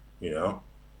hurt? So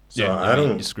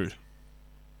you're screwed.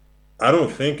 I don't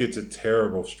think it's a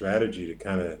terrible strategy to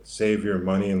kind of save your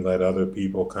money and let other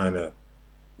people kind of,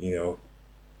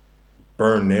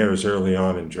 burn theirs early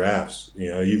on in drafts.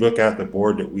 You look at the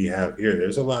board that we have here,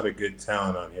 there's a lot of good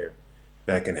talent on here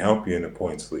that can help you in a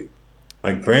points league.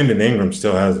 Like Brandon Ingram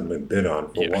still hasn't been bid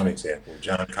on, for one example.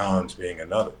 John Collins being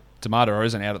another. DeMar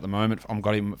DeRozan out at the moment. I've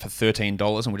got him for $13,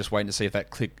 and we're just waiting to see if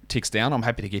that ticks down. I'm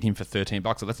happy to get him for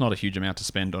 $13. So that's not a huge amount to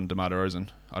spend on DeMar DeRozan,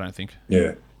 I don't think.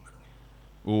 Yeah.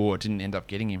 Oh, I didn't end up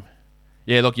getting him.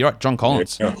 Yeah, look, you're right. John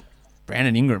Collins. Yeah.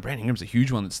 Brandon Ingram. Brandon Ingram's a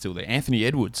huge one that's still there. Anthony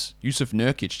Edwards. Yusuf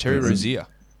Nurkic. Terry Rozier.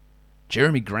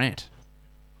 Jeremy Grant.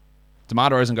 DeMar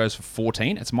DeRozan goes for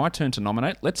 14. It's my turn to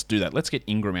nominate. Let's do that. Let's get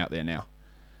Ingram out there now.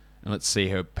 And let's see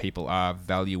how people are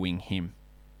valuing him.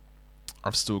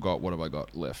 I've still got, what have I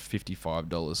got left?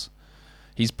 $55.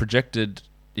 He's projected,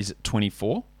 is it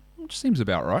 24? Which seems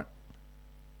about right.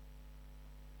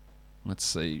 Let's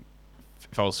see.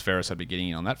 If I was Ferris, I'd be getting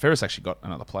in on that. Ferris actually got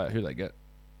another player. Who did they get?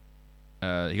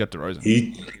 He got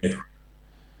DeRozan.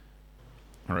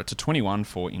 All right, to 21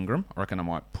 for Ingram. I reckon I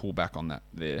might pull back on that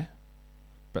there.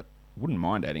 But wouldn't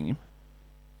mind adding him.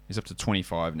 He's up to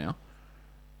 25 now.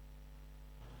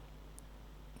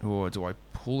 Or do I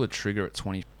pull the trigger at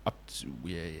 20?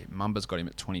 Mumba's got him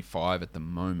at 25 at the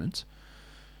moment.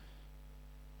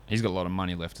 He's got a lot of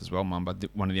money left as well, Mumba.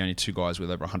 One of the only 2 guys with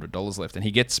over $100 left. And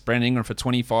he gets Brandon Ingram for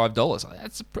 $25.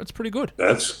 That's pretty good.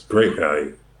 That's great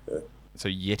value. Yeah. So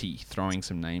Yeti throwing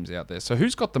some names out there. So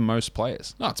who's got the most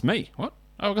players? No, it's me. What?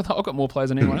 I've got more players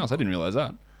than anyone else. I didn't realize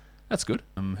that. That's good.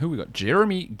 Who we got?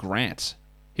 Jeremy Grant.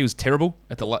 He was terrible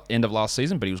at the end of last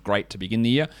season, but he was great to begin the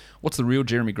year. What's the real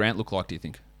Jeremy Grant look like, do you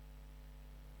think?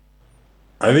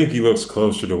 I think he looks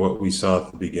closer to what we saw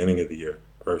at the beginning of the year,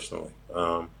 personally.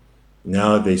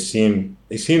 Now they seem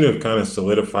to have kind of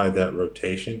solidified that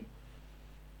rotation.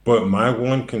 But my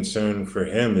one concern for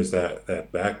him is that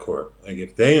backcourt. Like,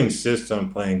 if they insist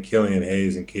on playing Killian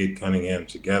Hayes and Cade Cunningham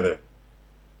together,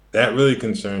 that really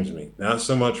concerns me. Not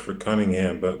so much for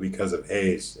Cunningham, but because of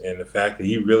Hayes and the fact that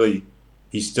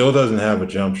he still doesn't have a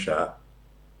jump shot.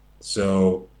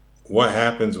 So what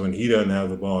happens when he doesn't have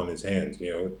the ball in his hands?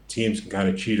 Teams can kind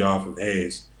of cheat off of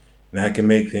Hayes, and that can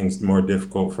make things more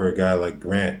difficult for a guy like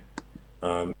Grant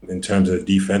in terms of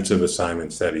defensive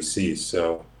assignments that he sees.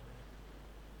 So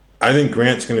I think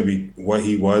Grant's going to be what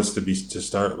he was to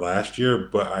start last year,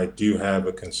 but I do have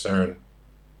a concern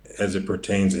as it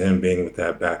pertains to him being with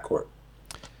that backcourt.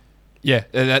 Yeah,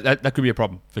 that could be a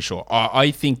problem for sure.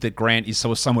 I think that Grant is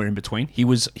somewhere in between.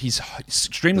 His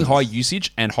extremely high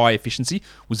usage and high efficiency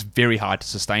was very hard to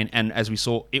sustain, and as we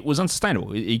saw, it was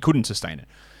unsustainable. He couldn't sustain it.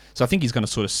 So I think he's going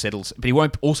to sort of settle, but he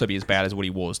won't also be as bad as what he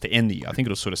was to end the year. I think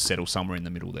it'll sort of settle somewhere in the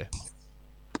middle there.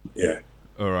 Yeah.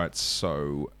 All right,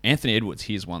 so Anthony Edwards,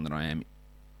 here's one that I am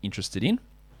interested in.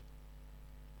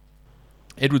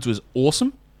 Edwards was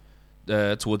awesome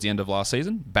towards the end of last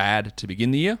season, bad to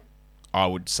begin the year. I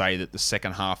would say that the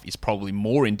second half is probably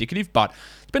more indicative, but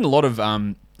there's been a lot of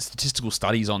statistical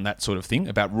studies on that sort of thing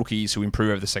about rookies who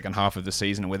improve over the second half of the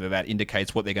season and whether that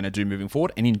indicates what they're going to do moving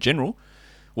forward. And in general,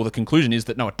 well, the conclusion is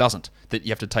that no, it doesn't, that you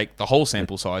have to take the whole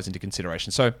sample size into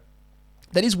consideration. So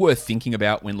that is worth thinking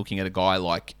about when looking at a guy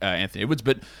like Anthony Edwards.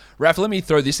 But, Raph, let me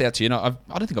throw this out to you. I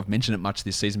don't think I've mentioned it much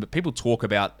this season, but people talk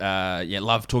about,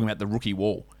 love talking about the rookie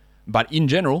wall. But in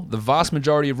general, the vast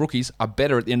majority of rookies are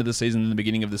better at the end of the season than the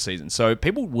beginning of the season. So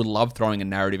people would love throwing a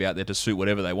narrative out there to suit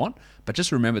whatever they want. But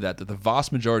just remember that the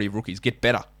vast majority of rookies get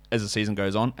better as the season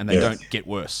goes on, and they don't get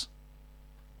worse.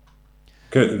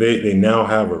 They now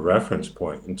have a reference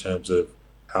point in terms of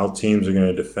how teams are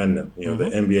going to defend them. The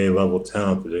NBA level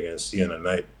talent that they're going to see on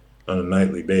a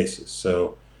nightly basis.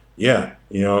 So, I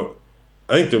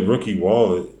think the rookie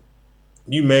wall,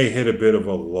 you may hit a bit of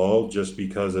a lull just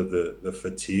because of the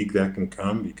fatigue that can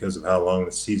come because of how long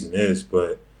the season is.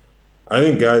 But I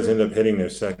think guys end up hitting their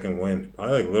second wind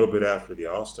probably like a little bit after the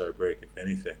All-Star break, if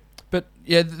anything. But,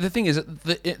 yeah, the thing is,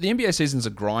 the NBA season's a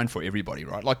grind for everybody,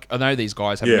 right? Like, I know these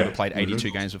guys haven't ever played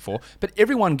 82 games before, but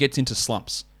everyone gets into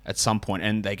slumps at some point,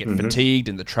 and they get fatigued,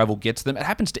 and the travel gets them. It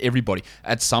happens to everybody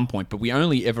at some point, but we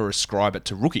only ever ascribe it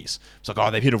to rookies. It's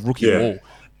like, they've hit a rookie wall.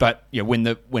 But,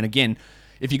 when again,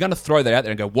 if you're going to throw that out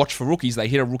there and go, watch for rookies, they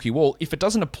hit a rookie wall, if it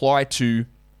doesn't apply to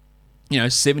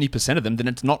 70% of them, then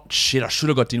it's not shit. I should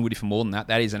have got Dinwiddie for more than that.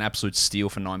 That is an absolute steal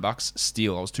for $9.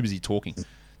 Steal. I was too busy talking.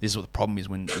 This is what the problem is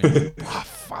when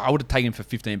I would have taken him for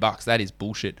 $15. That is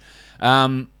bullshit.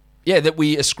 That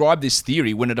we ascribe this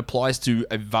theory when it applies to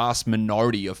a vast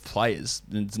minority of players,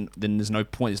 then there's no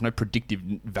point. There's no predictive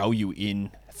value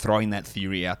in throwing that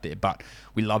theory out there. But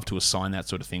we love to assign that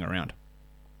sort of thing around.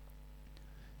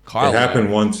 Kyle, it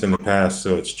happened once in the past,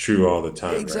 so it's true all the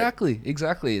time. Exactly.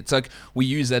 It's like we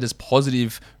use that as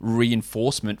positive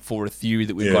reinforcement for a theory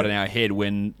that we've got in our head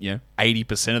when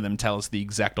 80% of them tell us the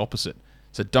exact opposite.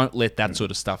 So don't let that sort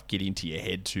of stuff get into your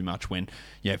head too much when,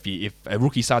 if a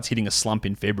rookie starts hitting a slump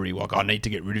in February, like, I need to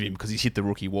get rid of him because he's hit the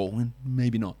rookie wall. Well,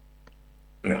 maybe not.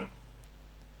 No.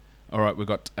 All right, we've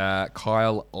got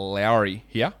Kyle Lowry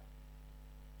here.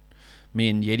 Me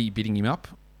and Yeti bidding him up.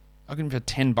 I got him for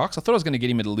 $10. I thought I was going to get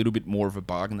him at a little bit more of a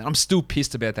bargain. I'm still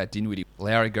pissed about that Dinwiddie.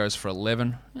 Lowry goes for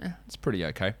 11. It's pretty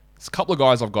okay. There's a couple of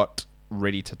guys I've got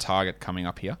ready to target coming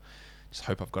up here. Just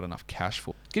hope I've got enough cash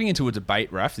for. Getting into a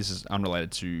debate, Raph, this is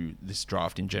unrelated to this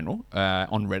draft in general,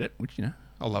 on Reddit, which,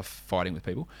 I love fighting with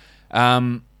people.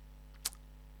 When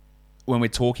we're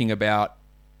talking about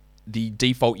the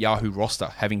default Yahoo roster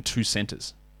having two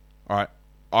centers. All right.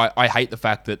 I hate the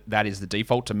fact that is the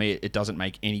default. To me, it doesn't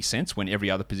make any sense when every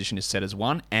other position is set as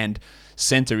one, and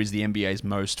center is the NBA's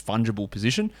most fungible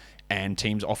position, and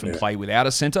teams often play without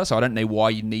a center, so I don't know why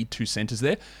you need two centers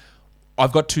there.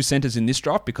 I've got two centers in this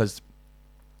draft because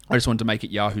I just wanted to make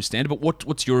it Yahoo standard, but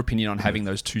what's your opinion on having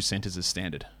those two centers as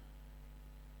standard?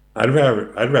 I'd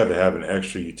rather have an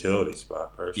extra utility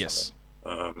spot, personally. Yes.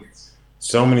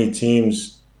 So many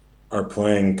teams are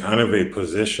playing kind of a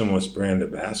positionless brand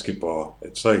of basketball.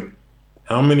 It's like,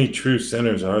 how many true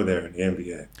centers are there in the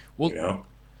NBA? Well,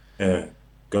 Yeah.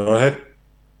 Go ahead.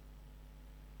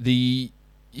 The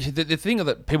thing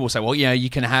that people will say, well, you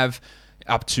can have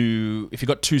up to, if you've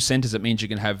got two centers, it means you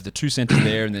can have the two centers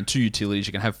there and then two utilities,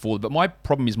 you can have four. But my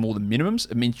problem is more the minimums.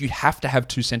 It means you have to have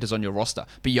two centers on your roster,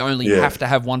 but you only have to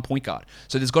have one point guard.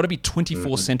 So there's got to be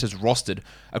 24 centers rostered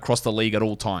across the league at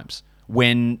all times.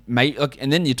 And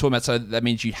then you're talking about, so that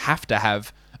means you have to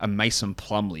have a Mason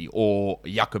Plumlee or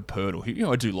Jakob Poeltl,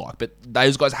 who I do like, but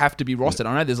those guys have to be rostered.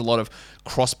 I know there's a lot of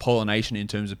cross-pollination in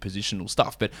terms of positional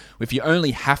stuff, but if you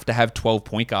only have to have 12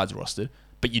 point guards rostered,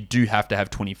 but you do have to have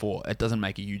 24, it doesn't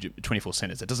make a huge 24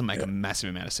 centers. It doesn't make a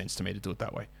massive amount of sense to me to do it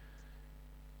that way.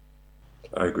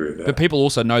 I agree with that. But people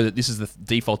also know that this is the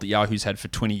default that Yahoo's had for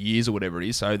 20 years or whatever it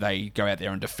is, so they go out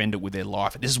there and defend it with their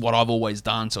life. This is what I've always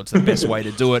done, so it's the best way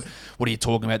to do it. What are you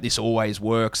talking about? This always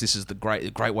works. This is the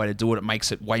great way to do it. It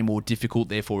makes it way more difficult,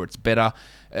 therefore it's better.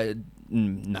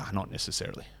 No, not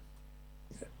necessarily.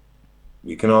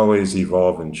 We can always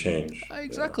evolve and change.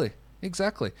 Exactly.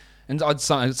 And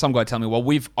some guy tell me, well,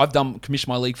 I've commissioned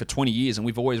my league for 20 years and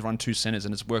we've always run 2 centers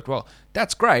and it's worked well.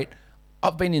 That's great.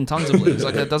 I've been in tons of leagues.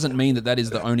 Like, that doesn't mean that is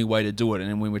the only way to do it.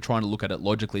 And when we're trying to look at it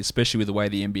logically, especially with the way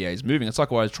the NBA is moving, it's like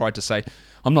what I tried to say.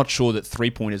 I'm not sure that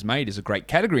 3-pointers made is a great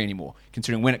category anymore,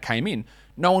 considering when it came in,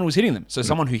 no one was hitting them. So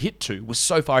someone who hit 2 was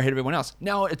so far ahead of everyone else.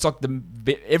 Now it's like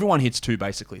everyone hits 2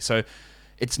 basically. So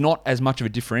it's not as much of a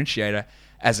differentiator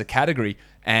as a category,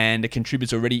 and it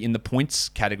contributes already in the points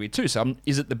category too. So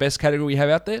is it the best category we have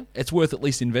out there? It's worth at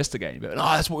least investigating. But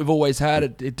that's what we've always had.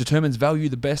 It determines value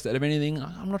the best out of anything.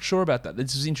 I'm not sure about that.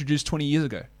 This was introduced 20 years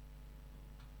ago.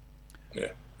 Yeah,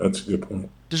 that's a good point.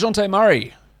 DeJounte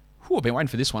Murray. I've been waiting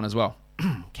for this one as well.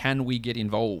 Can we get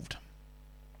involved?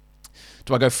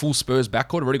 Do I go full Spurs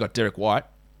backcourt? I've already got Derek White.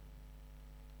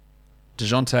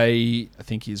 DeJounte, I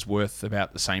think, is worth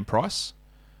about the same price.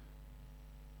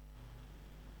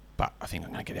 But I think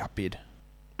I'm going to get outbid.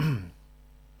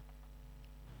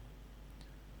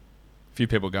 Few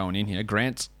people going in here.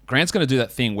 Grant's going to do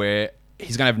that thing where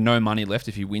he's going to have no money left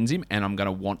if he wins him, and I'm going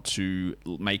to want to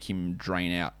make him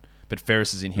drain out. But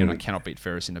Ferris is in here, and I cannot beat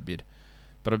Ferris in a bid.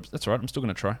 But that's all right. I'm still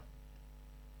going to try.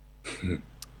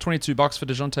 $22 for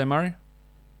DeJounte Murray.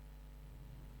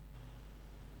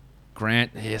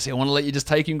 Grant, yes, I want to let you just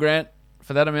take him, Grant,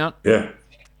 for that amount. Yeah.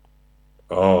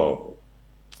 Oh.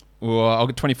 Well, I'll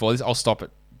get 24. I'll stop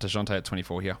at DeJounte at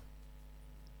 24 here.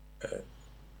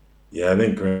 Yeah, I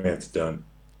think Grant's done.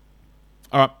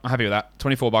 All right, I'm happy with that.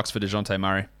 $24 for DeJounte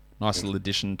Murray. Nice little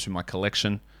addition to my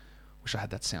collection. Wish I had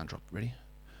that sound drop ready.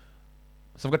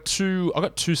 So I've got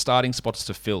two starting spots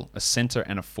to fill, a center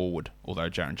and a forward, although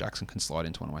Jaren Jackson can slide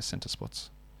into one of my center spots.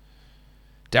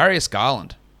 Darius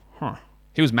Garland.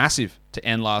 He was massive to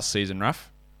end last season,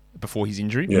 Raf, before his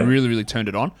injury. Yeah. Really, really turned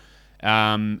it on.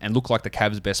 And looked like the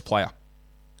Cavs' best player.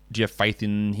 Do you have faith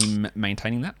in him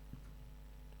maintaining that?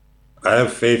 I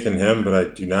have faith in him, but I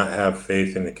do not have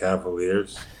faith in the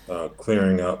Cavaliers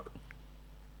clearing up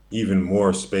even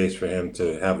more space for him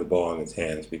to have the ball in his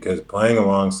hands, because playing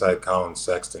alongside Colin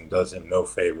Sexton does him no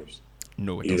favors.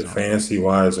 No, it either doesn't.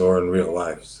 fantasy-wise or in real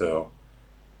life. So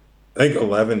I think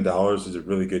 $11 is a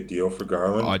really good deal for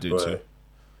Garland. I do too.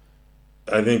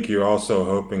 I think you're also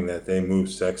hoping that they move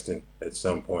Sexton at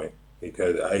some point,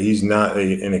 because he's not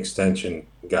an extension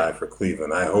guy for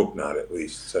Cleveland. I hope not, at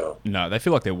least. So No, they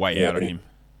feel like they're way out on him.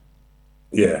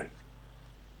 Yeah.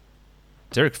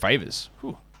 Derek Favors,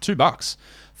 $2.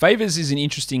 Favors is an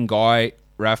interesting guy,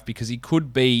 Raf, because he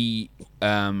could be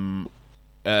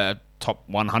a top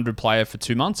 100 player for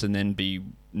 2 months and then be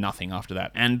nothing after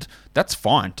that. And that's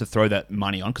fine to throw that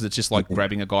money on, because it's just like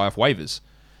grabbing a guy off waivers.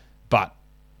 But,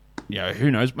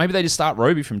 who knows? Maybe they just start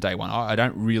Roby from day one. I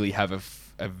don't really have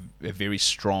a very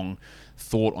strong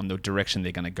thought on the direction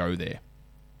they're going to go there.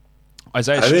 I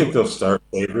think they'll start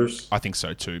Favors. I think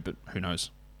so too, but who knows?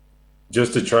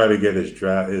 Just to try to get his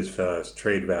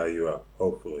trade value up,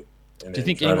 hopefully, and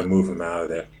then try to move him out of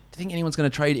there. Do you think anyone's going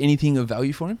to trade anything of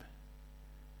value for him?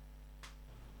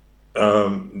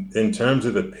 In terms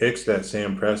of the picks that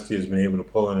Sam Presti has been able to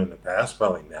pull in the past,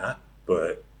 probably not.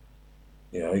 But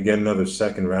you get another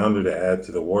second rounder to add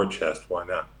to the war chest. Why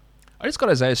not? I just got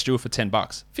Isaiah Stewart for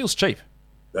 $10. Feels cheap.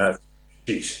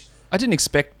 Sheesh. I didn't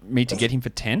expect me to get him for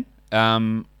 10.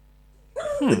 All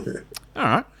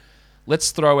right.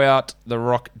 Let's throw out the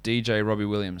Rock DJ Robbie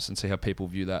Williams and see how people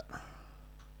view that.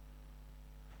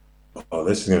 Oh,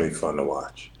 this is going to be fun to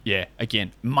watch. Yeah,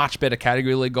 again, much better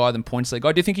category league guy than points league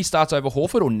guy. Do you think he starts over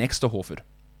Horford or next to Horford?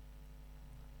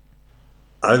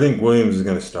 I think Williams is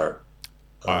going to start.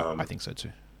 I think so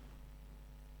too.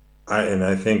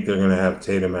 I think they're going to have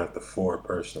Tatum at the 4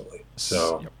 personally.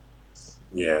 So, Yep.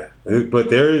 Yeah. But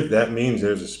that means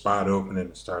there's a spot open in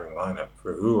the starting lineup.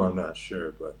 For who, I'm not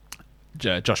sure. But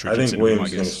Josh Richardson. I think Williams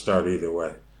is going to start either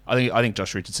way. I think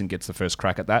Josh Richardson gets the first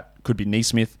crack at that. Could be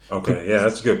Neesmith. Okay,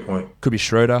 that's a good point. Could be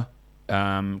Schroeder.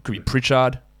 Could be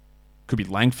Pritchard. Could be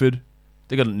Langford.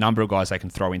 They've got a number of guys they can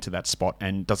throw into that spot,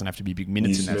 and doesn't have to be big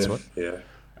minutes in that spot. Yeah.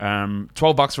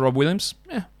 $12 for Rob Williams.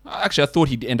 Yeah, actually, I thought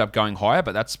he'd end up going higher,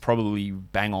 but that's probably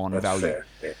bang on value. Fair.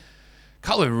 Yeah.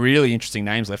 Couple of really interesting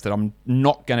names left that I'm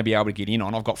not going to be able to get in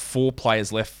on. I've got 4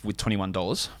 players left with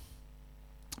 $21,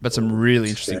 but some really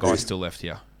interesting guys still left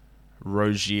here.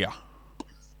 Rozier.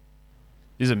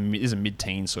 This is a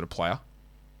mid-teen sort of player.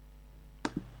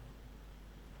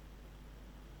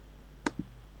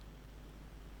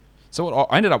 So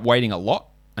I ended up waiting a lot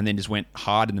and then just went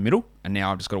hard in the middle, and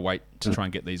now I've just got to wait to try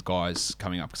and get these guys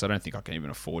coming up because I don't think I can even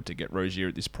afford to get Rozier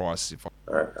at this price.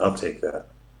 All right, I'll take that.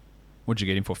 What'd you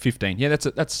get him for? 15. Yeah, that's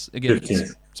again, 15.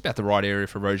 it's about the right area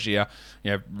for Rozier.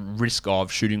 You know, risk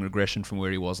of shooting regression from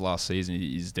where he was last season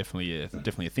is definitely a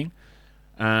thing.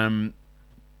 I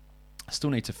still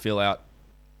need to fill out.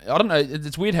 I don't know.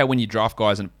 It's weird how when you draft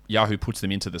guys and Yahoo puts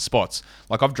them into the spots.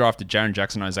 Like I've drafted Jaren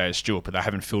Jackson, Isaiah Stewart, but they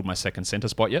haven't filled my second center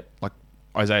spot yet. Like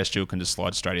Isaiah Stewart can just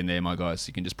slide straight in there, my guys.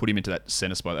 You can just put him into that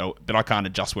center spot, but I can't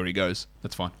adjust where he goes.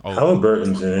 That's fine.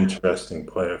 Halliburton's an interesting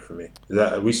player for me.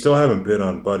 We still haven't bid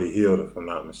on Buddy Hield, if I'm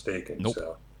not mistaken.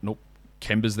 Nope.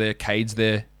 Kemba's there, Cade's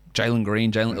there, Jalen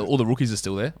Green, all the rookies are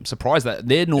still there. I'm surprised that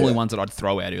they're normally ones that I'd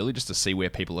throw out early just to see where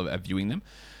people are viewing them.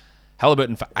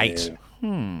 Halliburton for 8.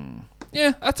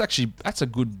 Yeah, that's a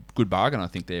good bargain, I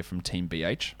think, there from Team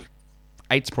BH.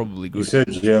 8's probably good. You said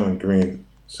Jalen Green,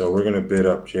 so we're going to bid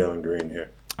up Jalen Green here.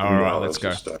 All right, let's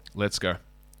go. Let's go.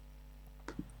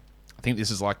 I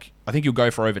think you'll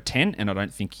go for over 10, and I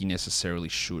don't think he necessarily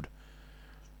should.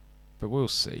 But we'll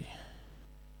see.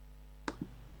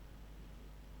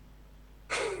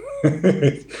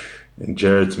 And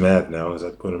Jared's mad now as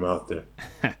I put him out there.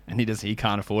 And he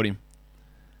can't afford him.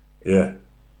 Yeah.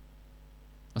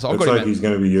 So Looks like he's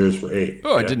going to be yours for 8.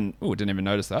 Oh, yeah. I didn't even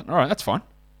notice that. All right, that's fine.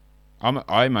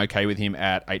 I'm okay with him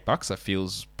at $8. That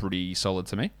feels pretty solid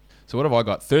to me. So what have I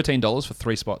got? $13 for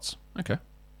 3 spots. Okay.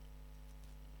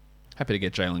 Happy to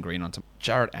get Jalen Green onto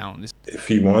Jarrett Allen. If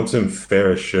he wants him,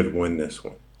 Ferris should win this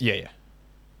one. Yeah.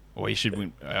 Or he should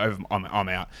win. I'm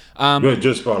out. We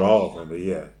just bought all of them, but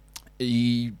yeah.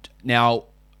 Now,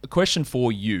 a question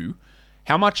for you.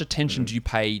 How much attention do you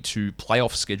pay to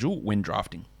playoff schedule when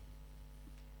drafting?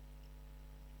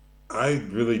 I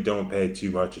really don't pay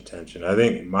too much attention. I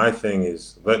think my thing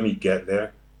is let me get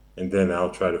there, and then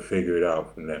I'll try to figure it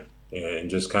out from there, and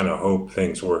just kind of hope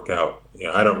things work out.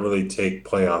 I don't really take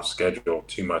playoff schedule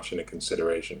too much into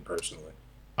consideration personally.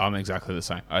 I'm exactly the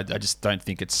same. I just don't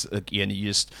think it's, again, you're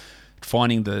just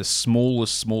finding the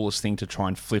smallest thing to try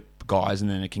and flip guys, and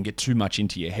then it can get too much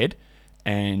into your head,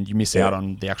 and you miss out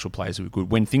on the actual players who are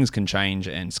good. When things can change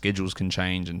and schedules can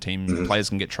change and players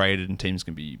can get traded and players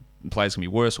can be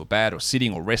worse or bad or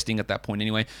sitting or resting at that point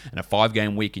anyway, and a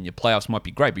 5-game week in your playoffs might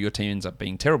be great, but your team ends up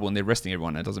being terrible and they're resting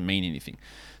everyone and it doesn't mean anything.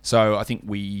 So I think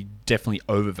we definitely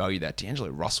overvalue that. D'Angelo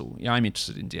Russell. Yeah, I'm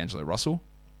interested in D'Angelo Russell.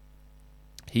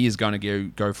 He is going to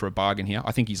go for a bargain here.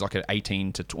 I think he's like an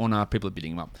 18 to 20. No, people are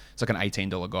bidding him up. It's like an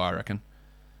 $18 guy, I reckon.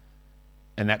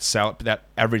 And that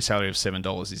average salary of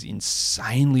 $7 is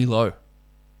insanely low.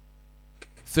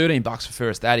 $13 for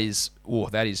Ferris. That is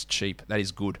cheap. That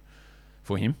is good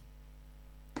for him.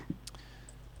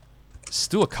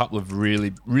 Still a couple of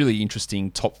really, really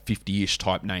interesting top 50-ish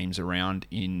type names around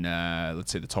in,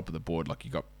 let's say, the top of the board. Like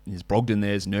there's Brogdon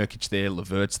there, there's Nurkic there,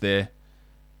 Levert's there.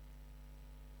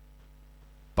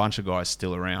 Bunch of guys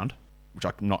still around, which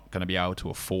I'm not going to be able to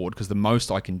afford because the most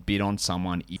I can bid on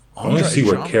someone is I want to see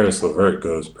where Karis LeVert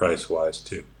goes price-wise,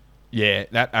 too. Yeah,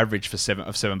 that average for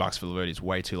 $7 for LeVert is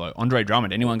way too low. Andre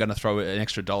Drummond, anyone going to throw an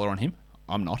extra $1 on him?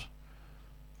 I'm not.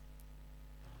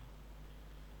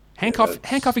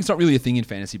 Handcuffing's not really a thing in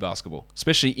fantasy basketball,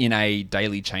 especially in a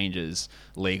daily changes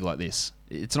league like this.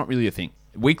 It's not really a thing.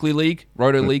 Weekly league,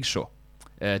 roto league, sure.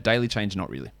 Daily change, not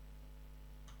really.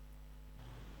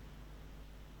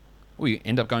 We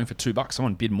end up going for $2.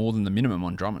 Someone bid more than the minimum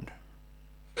on Drummond.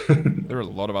 There are a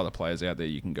lot of other players out there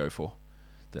you can go for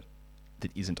that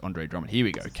isn't Andre Drummond. Here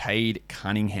we go. Cade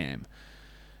Cunningham.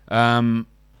 How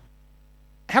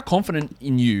confident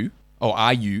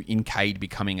are you in Cade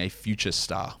becoming a future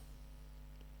star?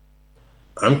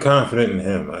 I'm confident in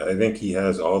him. I think he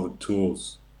has all the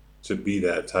tools to be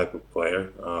that type of player.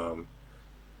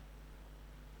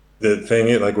 The thing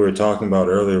is, like we were talking about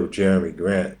earlier with Jeremy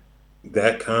Grant,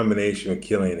 that combination with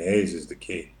Killian Hayes is the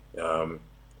key.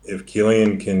 If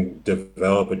Killian can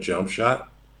develop a jump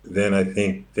shot, then I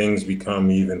think things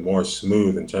become even more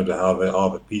smooth in terms of how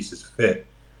all the pieces fit.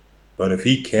 But if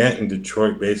he can't, and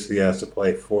Detroit basically has to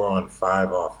play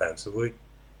 4-on-5 offensively,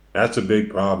 that's a big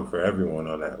problem for everyone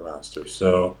on that roster.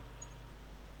 So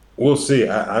we'll see.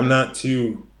 I'm not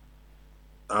too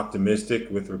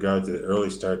optimistic with regard to the early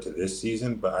start to this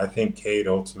season, but I think Cade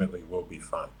ultimately will be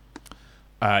fine.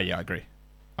 Yeah, I agree.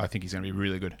 I think he's going to be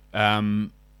really good.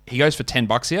 He goes for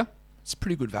 $10 here. It's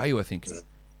pretty good value, I think.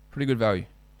 Pretty good value.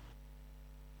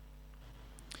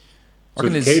 So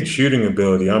with Cade's shooting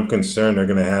ability, I'm concerned they're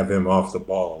going to have him off the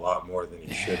ball a lot more than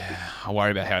he should be. I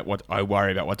worry about what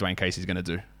Dwayne Casey's going to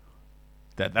do.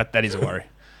 That is a worry.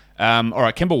 All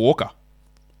right, Kemba Walker.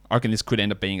 I reckon this could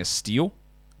end up being a steal.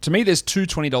 To me, there's two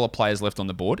 $20 players left on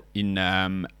the board in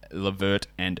Levert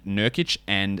and Nurkic,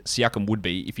 and Siakam would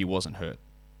be if he wasn't hurt.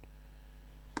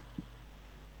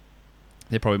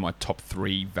 They're probably my top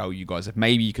 3 value guys.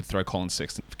 Maybe you could throw Colin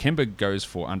Sexton. If Kemba goes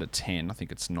for under 10, I think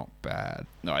it's not bad.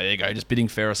 No, there you go. Just bidding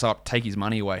Ferris up. Take his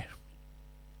money away.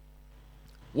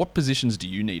 What positions do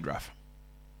you need, Raf?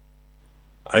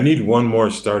 I need one more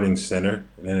starting center,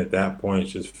 and then at that point,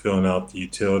 it's just filling out the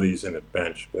utilities and a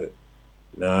bench. But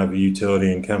now I have a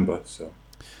utility in Kemba, so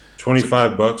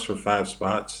 $25 for 5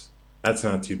 spots. That's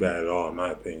not too bad at all, in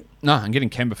my opinion. No, and getting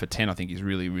Kemba for 10, I think, is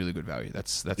really, really good value.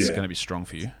 That's going to be strong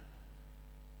for you.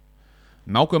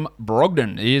 Malcolm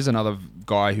Brogdon is another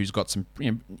guy who's got some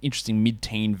interesting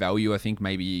mid-teen value, I think,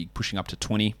 maybe pushing up to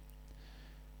 20.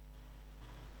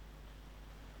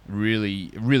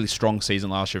 Really, really strong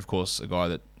season last year, of course. A guy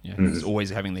that is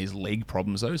always having these leg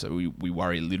problems, though, so we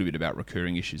worry a little bit about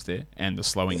recurring issues there and the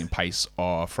slowing in pace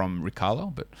from Rick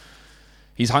Carlisle, but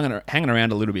he's hanging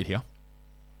around a little bit here.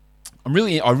 I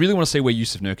really want to see where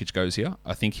Yusuf Nurkic goes here.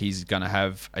 I think he's going to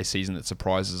have a season that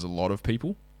surprises a lot of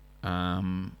people.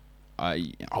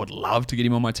 I would love to get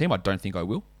him on my team. I don't think I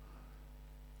will.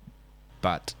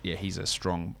 But, yeah, he's a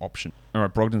strong option. All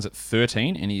right, Brogdon's at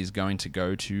 13, and he's going to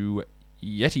go to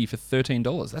Yeti for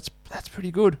 $13. That's pretty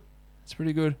good. That's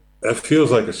pretty good. That feels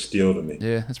like a steal to me.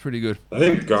 Yeah, that's pretty good. I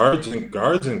think guards in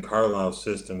Carlisle's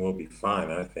system will be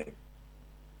fine, I think.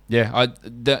 Yeah,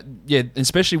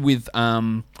 especially with I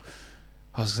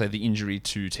was going to say the injury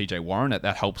to TJ Warren,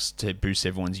 that helps to boost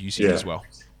everyone's usage as well.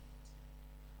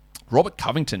 Robert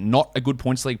Covington, not a good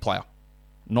points league player.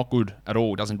 Not good at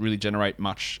all. Doesn't really generate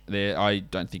much there. I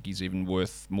don't think he's even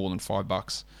worth more than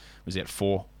 $5. Was he at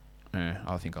 4?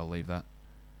 I think I'll leave that.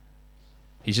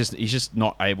 He's just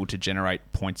not able to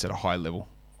generate points at a high level.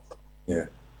 Yeah.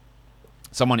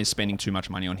 Someone is spending too much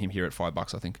money on him here at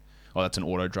 $5, I think. Oh, that's an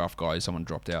auto draft guy. Someone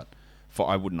dropped out.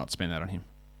 I would not spend that on him.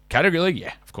 Category league,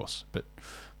 yeah, of course. But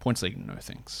points league, no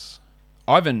thanks.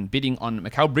 Ivan bidding on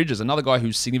Mikal Bridges, another guy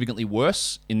who's significantly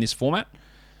worse in this format.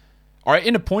 All right,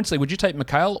 in a points league, would you take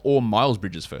Mikal or Miles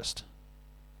Bridges first?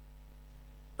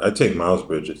 I'd take Miles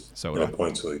Bridges. So would I.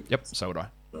 Points league. Yep, so would I.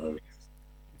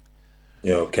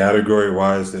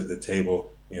 Category-wise, the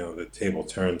table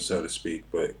turns, so to speak.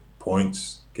 But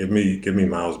points, give me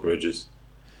Miles Bridges.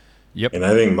 Yep. And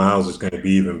I think Miles is going to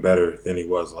be even better than he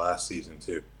was last season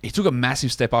too. He took a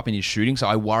massive step up in his shooting, so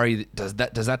I worry does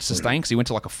that sustain? Because he went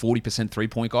to like a 40%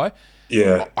 3-point guy.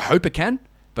 Yeah. I hope it can,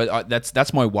 but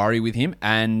that's my worry with him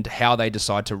and how they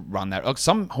decide to run that. Like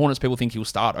some Hornets people think he'll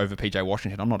start over PJ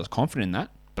Washington. I'm not as confident in that,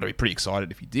 but I'd be pretty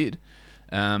excited if he did.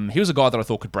 He was a guy that I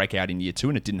thought could break out in year 2,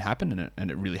 and it didn't happen,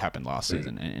 and it really happened last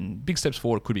season. And big steps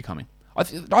forward could be coming. I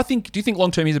think. Do you think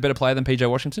long term he's a better player than PJ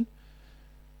Washington?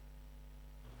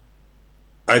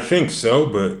 I think so,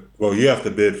 but you have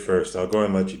to bid first. I'll go ahead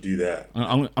and let you do that.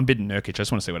 I'm bidding Nurkic. I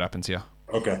just want to see what happens here.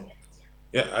 Okay.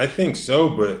 Yeah, I think so,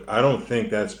 but I don't think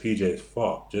that's PJ's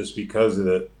fault. Just because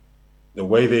of the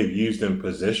way they've used him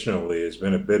positionally has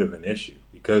been a bit of an issue.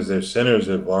 Because their centers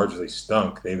have largely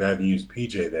stunk. They've had to use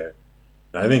PJ there.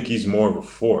 And I think he's more of a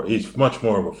 4. He's much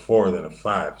more of a 4 than a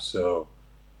 5. So,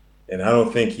 and I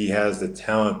don't think he has the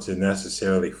talent to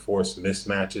necessarily force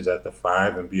mismatches at the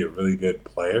 5 and be a really good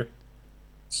player.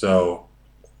 So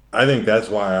I think that's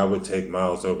why I would take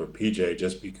Miles over PJ,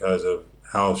 just because of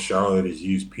how Charlotte has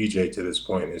used PJ to this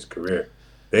point in his career.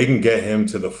 They can get him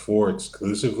to the 4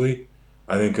 exclusively.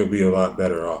 I think he'll be a lot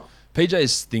better off.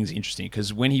 PJ's thing's interesting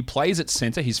because when he plays at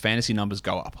center, his fantasy numbers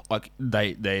go up. Like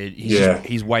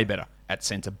he's way better at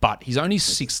center, but he's only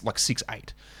 6'8".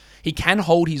 He can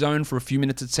hold his own for a few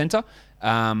minutes at center.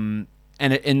 And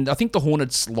I think the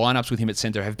Hornets lineups with him at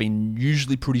center have been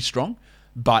usually pretty strong.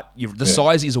 But the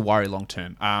size is a worry long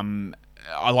term.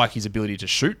 I like his ability to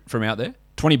shoot from out there.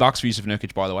 $20 for Yusuf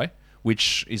Nurkic, by the way,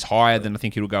 which is higher than I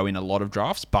think he'll go in a lot of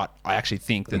drafts. But I actually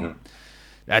think that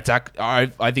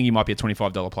I think he might be a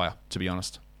 $25 player, to be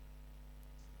honest.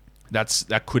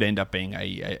 That could end up being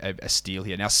a steal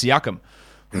here. Now Siakam,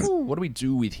 what do we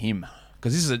do with him?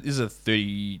 Because this is a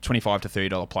 $25 to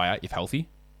 $30 player if healthy.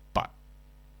 But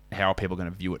how are people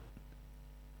going to view it?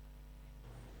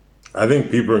 I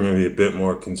think people are going to be a bit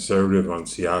more conservative on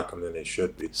Siakam than they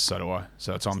should be. So do I.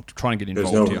 So I'm trying to get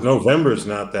involved here. November's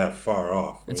not that far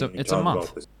off. It's a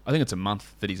month. I think it's a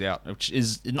month that he's out, which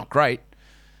is not great.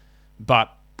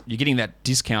 But you're getting that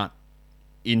discount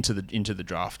into the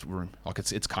draft room. Like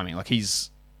it's coming. Like he's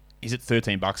at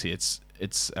 $13 here.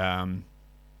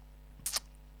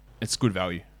 It's good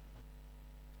value.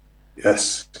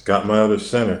 Yes, got my other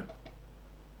center.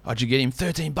 How'd you get him?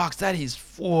 $13. That is,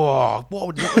 whoa,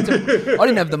 I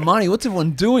didn't have the money. What's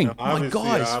everyone doing? Now, My obviously,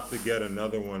 guys. I have to get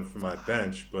another one for my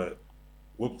bench, but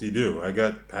whoop-de-doo. I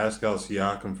got Pascal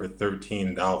Siakam for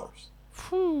 $13.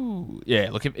 Whew. Yeah,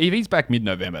 look, if he's back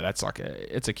mid-November, that's like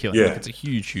it's a killer. Yeah. Like, it's a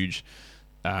huge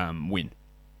win.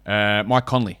 Mike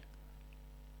Conley.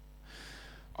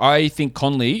 I think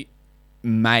Conley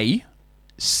may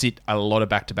sit a lot of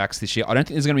back-to-backs this year. I don't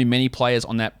think there's going to be many players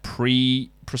on that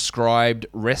prescribed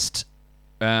rest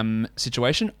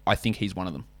situation. I think he's one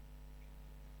of them.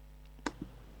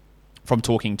 From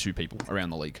talking to people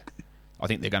around the league. I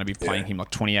think they're going to be playing him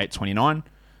like 28, 29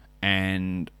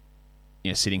 and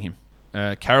sitting him.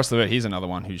 Karis LeVert, here's another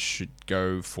one who should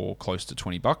go for close to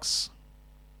 $20.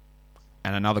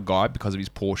 And another guy, because of his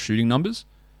poor shooting numbers,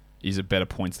 is a better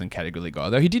points than category guy.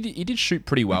 Though he did shoot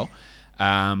pretty well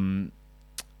in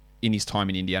his time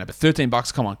in Indiana. But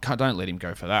 $13, come on, don't let him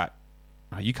go for that.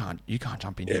 No, you can't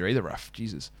jump in here either, Ruff.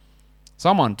 Jesus.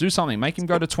 Someone, do something. Make him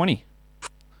go to 20.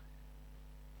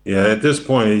 Yeah, at this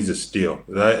point, he's a steal.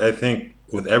 I think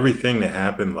with everything that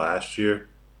happened last year,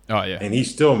 Oh, yeah. and he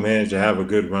still managed to have a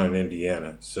good run in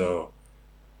Indiana. So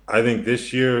I think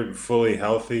this year, fully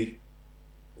healthy,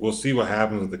 we'll see what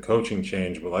happens with the coaching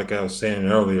change. But like I was saying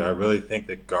earlier, I really think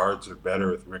that guards are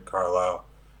better with Rick Carlisle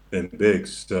than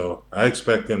bigs. So I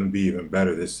expect them to be even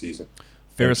better this season.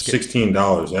 Ferris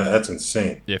 $16, that's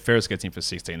insane. Yeah, Ferris gets him for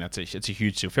 16. It's a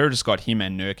huge deal. Ferris just got him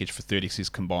and Nurkic for 36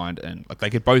 combined, and like they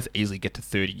could both easily get to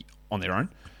 30 on their own.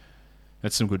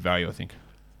 That's some good value, I think.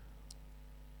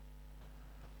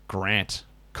 Grant,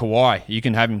 Kawhi, you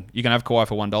can have him. You can have Kawhi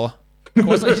for $1.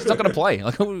 He's not going to play.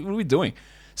 Like, what are we doing?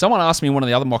 Someone asked me in one of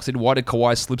the other mocks, why did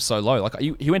Kawhi slip so low? Like,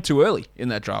 he went too early in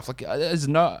that draft. Like,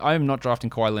 I am not drafting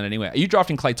Kawhi Leonard anywhere. Are you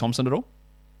drafting Klay Thompson at all?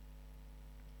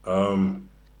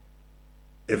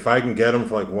 If I can get him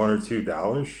for like $1 or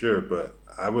 $2, sure, but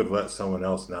I would let someone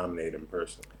else nominate him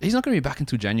personally. He's not going to be back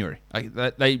until January. Like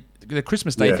the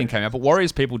Christmas Day thing came out, but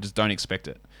Warriors people just don't expect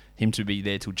him to be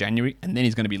there till January, and then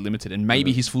he's going to be limited, and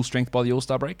maybe he's full strength by the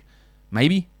All-Star break.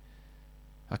 Maybe.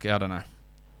 Okay, I don't know.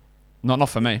 Not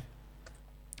for me.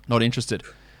 Not interested.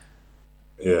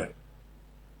 Yeah.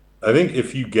 I think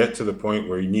if you get to the point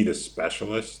where you need a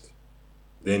specialist,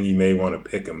 then you may want to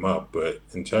pick him up. But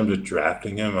in terms of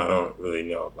drafting him, I don't really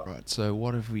know about. Right, so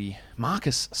what have we...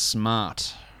 Marcus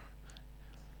Smart.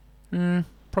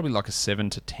 Probably like a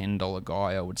 $7 to $10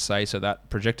 guy, I would say. So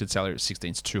that projected salary of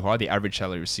 16 is too high. The average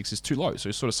salary of 6 is too low. So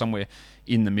it's sort of somewhere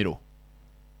in the middle.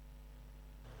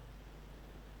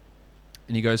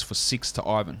 And he goes for 6 to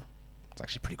Ivan. It's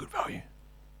actually pretty good value.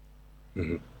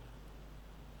 Mm-hmm.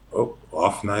 Oh,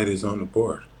 Off Night is on the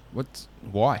board.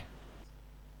 Why?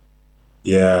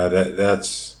 Yeah,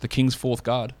 that's... The Kings' fourth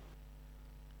guard.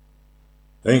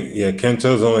 I think,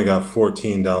 Kento's only got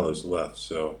 $14 left,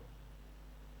 so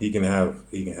he can have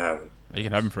it. You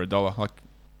can have him for $1. Like,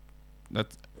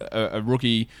 that's a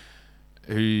rookie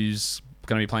who's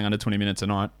going to be playing under 20 minutes a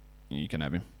night. You can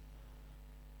have him.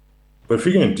 But if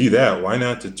you're going to do that, why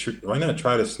not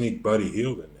try to sneak Buddy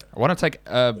Hield in there? Why not take...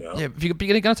 if you're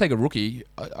going to take a rookie,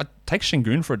 I'd take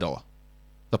Şengün for $1.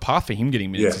 The path for him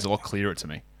getting minutes is a lot clearer to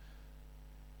me.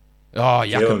 Oh,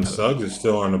 Jalen Suggs is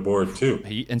still on the board, too.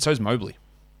 And so's Mobley.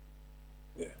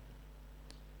 Yeah.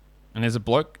 And there's a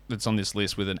bloke that's on this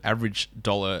list with an average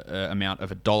dollar amount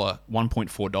of $1.4.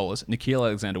 Nickeil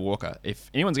Alexander-Walker.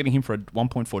 If anyone's getting him for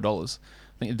 $1.4,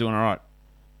 I think you're doing all right.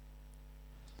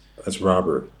 That's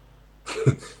Robert.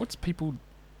 What's people...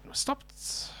 Stop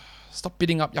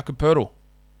bidding up Jakob Poeltl.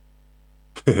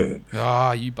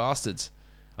 You bastards.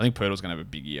 I think Poeltl's going to have a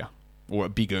big year. Or a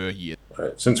bigger year. All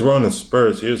right. Since we're on the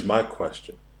Spurs, here's my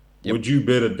question. Yep. Would you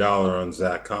bid $1 on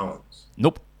Zach Collins?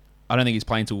 Nope. I don't think he's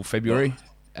playing until February.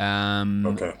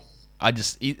 Okay.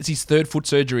 It's his third foot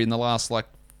surgery in the last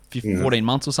 14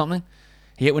 months or something.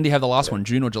 When did he have the last one?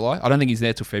 June or July? I don't think he's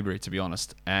there till February, to be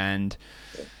honest. And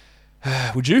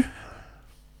would you?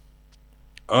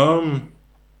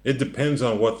 It depends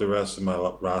on what the rest of my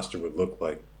roster would look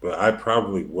like, but I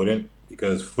probably wouldn't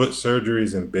because foot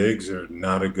surgeries and bigs are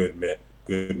not a good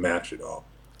match at all.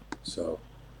 So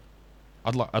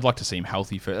I'd like to see him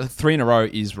healthy for 3 in a row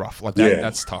is rough. Like that,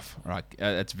 that's tough, right?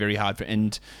 That's very hard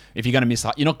and if you're going to miss,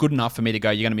 you're not good enough for me to go.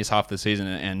 You're going to miss half the season,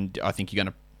 and I think you're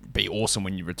going to be awesome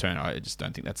when you return. I just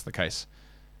don't think that's the case.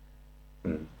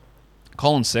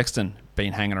 Colin Sexton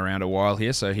been hanging around a while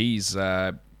here, so he's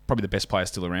probably the best player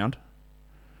still around.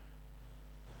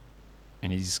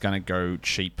 And he's going to go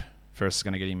cheap. First is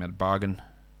going to get him at a bargain.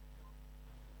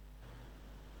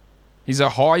 He's a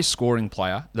high-scoring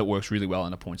player that works really well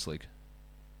in a points league.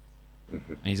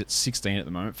 And he's at 16 at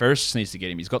the moment. Ferris just needs to get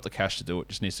him. He's got the cash to do it.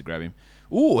 Just needs to grab him.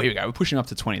 Ooh, here we go. We're pushing up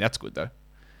to 20. That's good, though.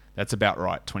 That's about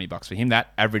right, $20 for him.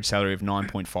 That average salary of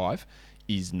 9.5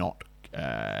 is not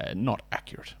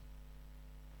accurate.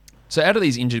 So out of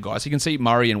these injured guys, you can see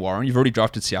Murray and Warren. You've already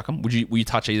drafted Siakam. Will you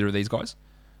touch either of these guys?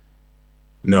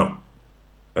 No.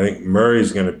 I think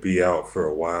Murray's going to be out for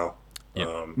a while.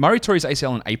 Yeah. Murray tore his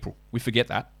ACL in April. We forget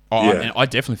that. And I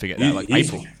definitely forget that.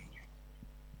 April.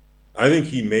 I think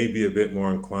he may be a bit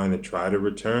more inclined to try to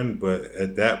return, but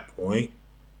at that point,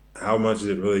 how much is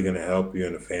it really going to help you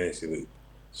in a fantasy league?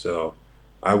 So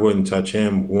I wouldn't touch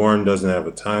him. Warren doesn't have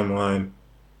a timeline.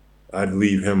 I'd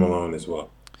leave him alone as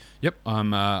well. Yep,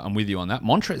 I'm with you on that.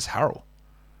 Montrezl Harrell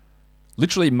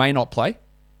literally may not play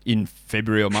in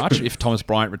February or March if Thomas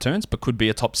Bryant returns, but could be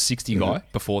a top 60 guy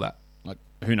before that. Like,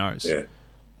 who knows? Yeah.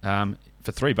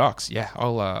 For $3, yeah,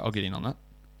 I'll get in on that.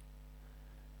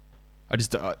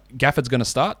 Gafford's going to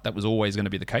start. That was always going to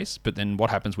be the case. But then what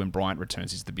happens when Bryant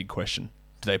returns is the big question.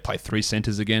 Do they play 3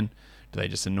 centers again? Do they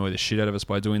just annoy the shit out of us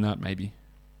by doing that? Maybe.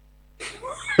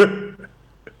 All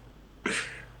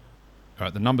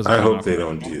right, the numbers are I hope up. they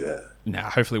don't do that. Nah,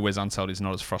 hopefully Wes Unseld is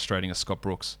not as frustrating as Scott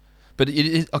Brooks. But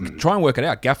I can try and work it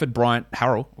out. Gafford, Bryant,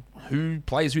 Harrell. Who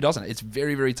plays, who doesn't? It's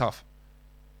very, very tough.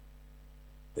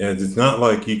 Yeah, it's not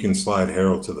like you can slide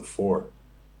Harold to the 4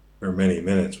 for many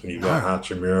minutes when you got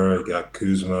Hachimura, you got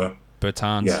Kuzma,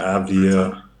 Bertans. you got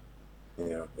Avdia.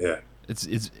 Yeah.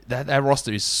 It's that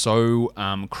roster is so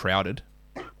crowded,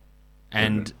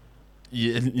 and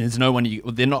there's no one.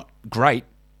 They're not great,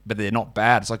 but they're not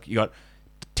bad. It's like you got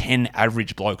 10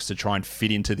 average blokes to try and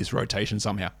fit into this rotation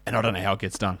somehow, and I don't know how it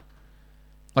gets done.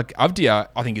 Like Avdia,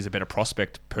 I think is a better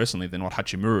prospect personally than what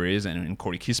Hachimura is, and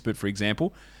Corey Kispert, for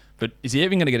example. But is he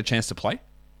even going to get a chance to play?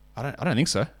 I don't think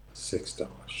so. $6.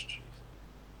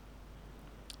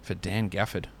 For Dan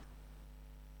Gafford.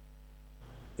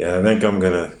 Yeah, I think I'm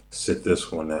gonna sit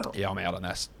this one out. Yeah, I'm out on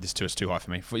that. This too is too high for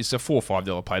me. It's a $4 or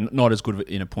 $5 play. Not as good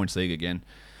in a points league again.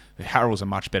 Harrell's a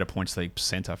much better points league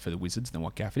center for the Wizards than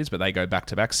what Gafford is, but they go back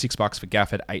to back. $6 for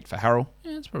Gafford, $8 for Harrell.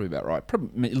 Yeah, it's probably about right.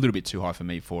 Probably a little bit too high for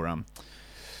me for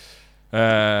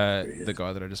the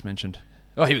guy that I just mentioned.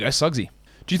 Oh, here we go, Suggsy.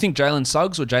 Do you think Jalen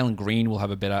Suggs or Jalen Green will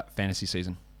have a better fantasy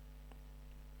season?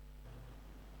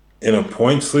 In a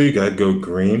points league, I'd go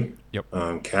Green.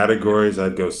 Yep. Categories,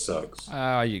 I'd go Suggs.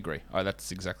 I agree.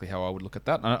 That's exactly how I would look at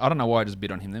that. I don't know why I just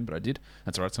bid on him then, but I did.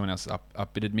 That's all right. Someone else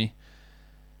upbidded me.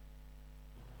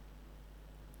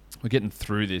 We're getting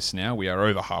through this now. We are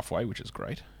over halfway, which is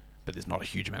great. But there's not a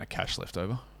huge amount of cash left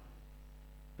over.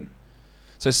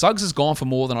 So Suggs has gone for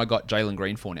more than I got Jalen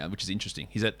Green for now, which is interesting.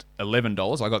 He's at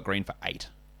 $11. I got Green for $8.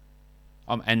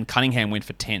 And Cunningham went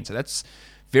for 10. So that's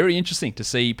very interesting to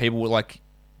see people like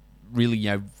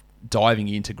really, diving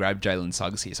in to grab Jalen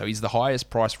Suggs here. So he's the highest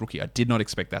priced rookie. I did not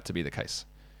expect that to be the case.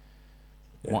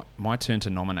 Yeah. My turn to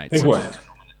nominate. I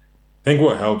think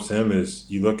what helps him is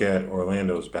you look at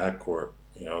Orlando's backcourt.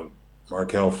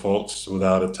 Markelle Fultz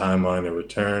without a timeline to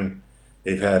return.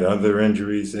 They've had other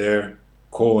injuries there.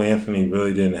 Cole Anthony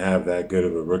really didn't have that good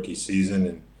of a rookie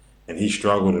season, and he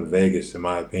struggled in Vegas, in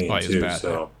my opinion, too. Bad,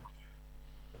 so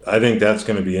I think that's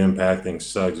going to be impacting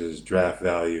Suggs' draft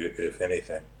value, if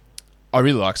anything. I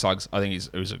really like Suggs. I think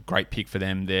it was a great pick for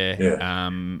them there. Yeah.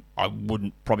 I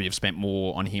wouldn't probably have spent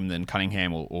more on him than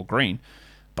Cunningham or Green,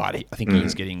 but I think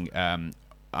he's getting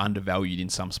undervalued in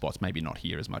some spots, maybe not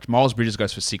here as much. Miles Bridges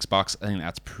goes for $6. I think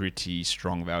that's pretty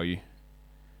strong value.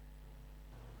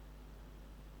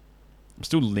 I'm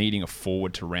still needing a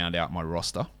forward to round out my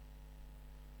roster.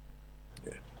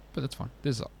 Yeah. But that's fine.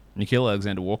 There's Nickeil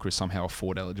Alexander-Walker is somehow a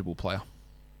forward-eligible player.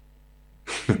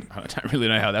 I don't really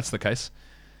know how that's the case.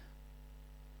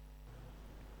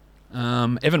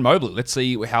 Evan Mobley. Let's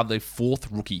see how the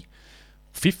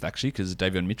fifth actually, because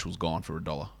Davion Mitchell's gone for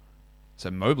 $1. So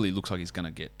Mobley looks like he's going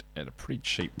to get at a pretty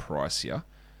cheap price here.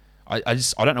 I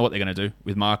don't know what they're going to do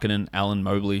with Markkanen, Allen,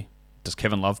 Mobley. Does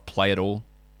Kevin Love play at all?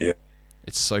 Yeah.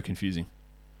 It's so confusing.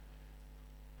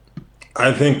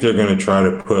 I think they're going to try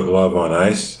to put Love on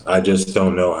ice. I just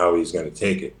don't know how he's going to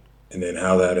take it, and then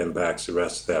how that impacts the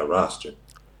rest of that roster.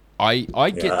 I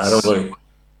get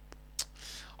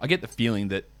the feeling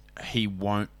that he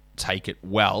won't take it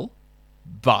well,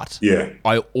 but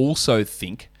I also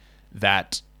think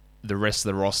that the rest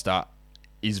of the roster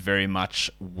is very much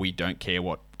we don't care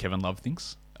what Kevin Love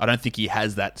thinks. I don't think he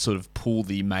has that sort of pull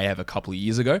that he may have a couple of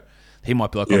years ago. He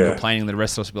might be like, I'm complaining, and the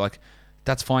rest of us will be like,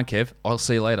 that's fine, Kev. I'll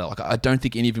see you later. Like, I don't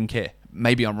think any of them care.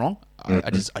 Maybe I'm wrong.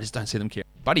 I just don't see them care.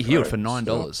 Buddy Hield for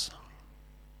 $9. So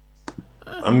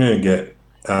I'm going to get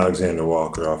Alexander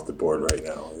Walker off the board right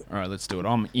now. All right, let's do it.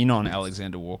 I'm in on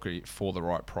Alexander Walker for the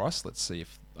right price. Let's see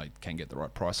if I can get the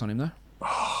right price on him though.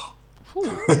 Whew.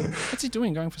 What's he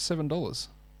doing going for $7?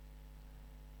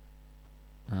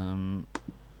 You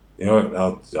know what?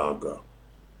 I'll go.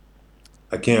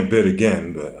 I can't bid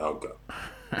again, but I'll go.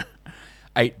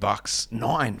 $8.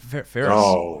 9. Ferris.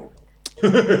 Oh,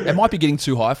 It might be getting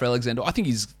too high for Alexander. I think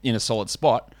he's in a solid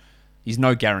spot. He's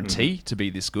no guarantee to be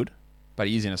this good, but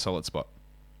he is in a solid spot.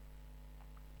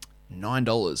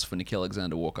 $9 for Nick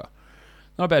Alexander-Walker.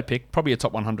 Not a bad pick. Probably a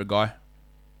top 100 guy.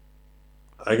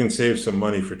 I can save some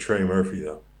money for Trey Murphy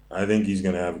though. I think he's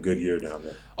going to have a good year down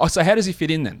there. Oh, so how does he fit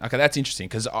in then? Okay, that's interesting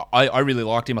because I really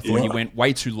liked him. I thought he Yeah. went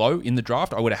way too low in the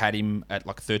draft. I would have had him at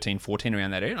like 13, 14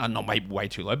 around that area. Not maybe way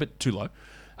too low, but too low.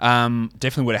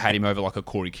 Definitely would have had him over like a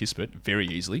Corey Kispert very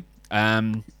easily.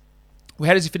 Well,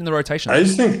 how does he fit in the rotation?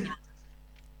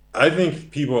 I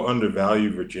think people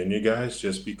undervalue Virginia guys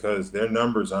just because their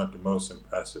numbers aren't the most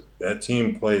impressive. That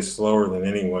team plays slower than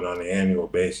anyone on an annual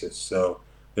basis, so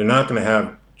they're not going to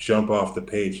have jump off the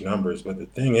page numbers. But the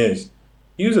thing is,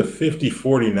 he was a 50,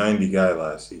 40, 90 guy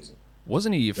last season.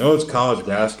 Wasn't he? I know it's college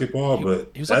basketball,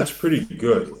 but he was like that's pretty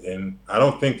good. And I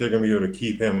don't think they're going to be able to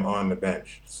keep him on the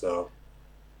bench. So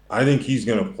I think he's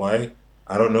going to play.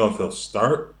 I don't know if he'll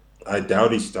start. I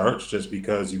doubt he starts just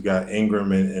because you've got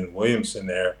Ingram and Williamson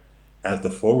there at the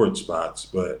forward spots.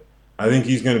 But I think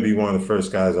he's going to be one of the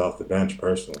first guys off the bench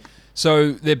personally.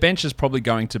 So their bench is probably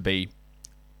going to be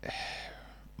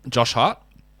Josh Hart,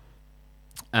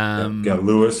 Got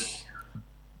Lewis.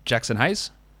 Jackson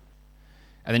Hayes,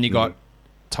 and then you got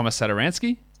Thomas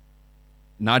Sadaransky,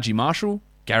 Najee Marshall,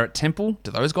 Garrett Temple.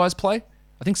 Do those guys play?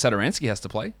 I think Sadaransky has to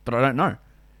play, but I don't know.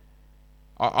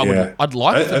 I'd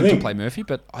like them to play Murphy,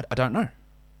 but I don't know.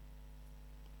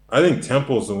 I think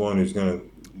Temple's the one who's going to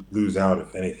lose out,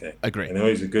 if anything. Agree. I know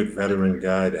he's a good veteran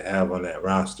guy to have on that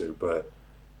roster, but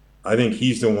I think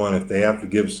he's the one, if they have to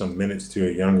give some minutes to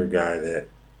a younger guy, that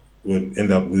would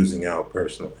end up losing out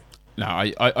personally. No,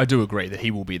 I do agree that he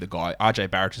will be the guy.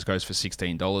 RJ Barrett just goes for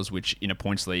 $16, which in a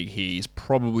points league, he's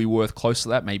probably worth close to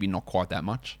that. Maybe not quite that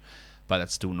much, but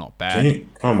that's still not bad.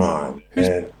 Come on,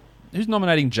 man. Who's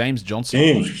nominating James Johnson?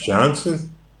 James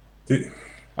Johnson? Dude,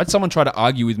 I had someone try to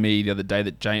argue with me the other day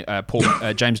that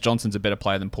James Johnson's a better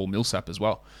player than Paul Millsap as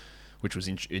well, which was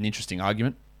an interesting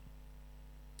argument.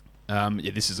 But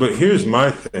here's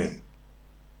my thing.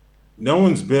 No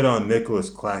one's bid on Nicholas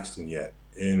Claxton yet,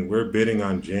 and we're bidding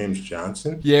on James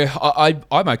Johnson. Yeah,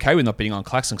 I'm okay with not bidding on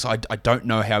Claxton because I don't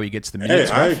know how he gets the minutes.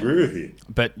 Hey, I agree with you.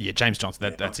 But yeah, James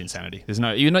Johnson, that's insanity. He's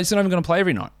not even going to play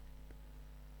every night.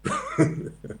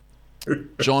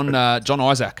 John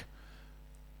Isaac.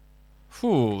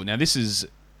 Whew, now this is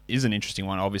an interesting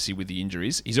one, obviously, with the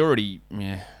injuries. He's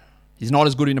not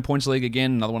as good in a points league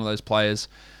again, another one of those players,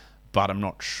 but I'm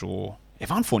not sure.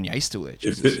 Evan Fournier's still there.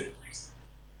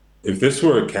 If this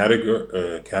were a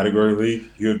category league,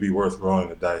 he would be worth rolling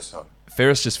the dice on.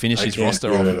 Ferris just finished his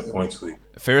roster off. In off. a points league.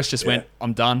 Ferris just went,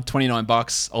 I'm done,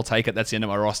 $29, I'll take it, that's the end of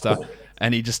my roster.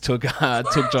 And he just took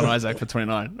John Isaac for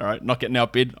 $29. All right, not getting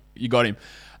outbid, you got him.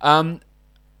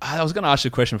 I was going to ask you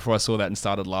a question before I saw that and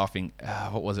started laughing.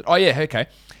 What was it? Oh, yeah, okay.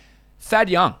 Thad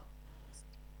Young.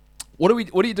 What are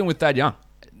you doing with Thad Young?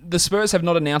 The Spurs have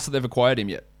not announced that they've acquired him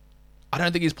yet. I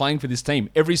don't think he's playing for this team.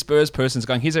 Every Spurs person's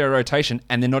going, here's our rotation,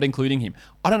 and they're not including him.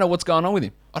 I don't know what's going on with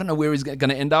him. I don't know where he's going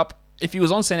to end up. If he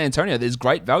was on San Antonio, there's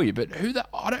great value, but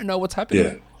I don't know what's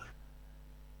happening.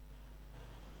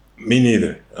 Yeah. Me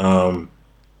neither.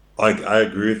 I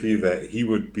agree with you that he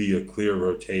would be a clear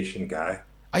rotation guy.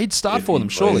 He'd start for them,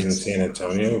 surely. In San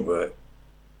Antonio, but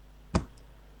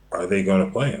are they going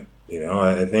to play him?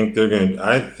 I think they're going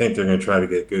to try to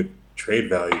get good trade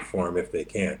value for him if they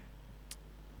can.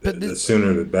 But the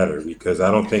sooner the better, because I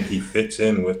don't think he fits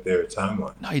in with their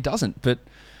timeline. No, he doesn't. But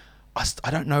I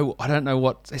don't know. I don't know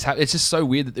what is happening. It's just so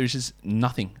weird that there's just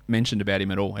nothing mentioned about him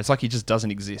at all. It's like he just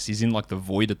doesn't exist. He's in like the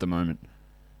void at the moment.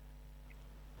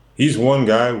 He's one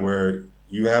guy where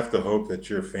you have to hope that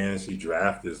your fantasy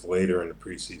draft is later in the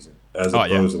preseason as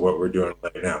opposed to what we're doing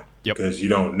right now. Yep. Because you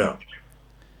don't know.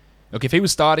 Look, if he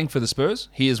was starting for the Spurs,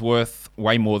 he is worth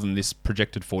way more than this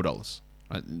projected $4.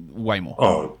 Way more.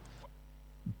 Oh,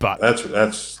 but that's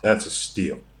a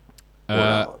steal.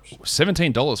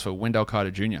 $17 for Wendell Carter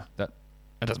Jr. That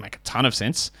doesn't make a ton of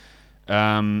sense.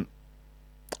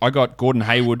 I got Gordon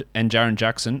Hayward and Jaren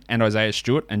Jackson and Isaiah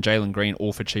Stewart and Jalen Green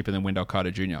all for cheaper than Wendell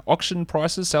Carter Jr. Auction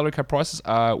prices, salary cap prices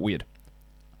are weird.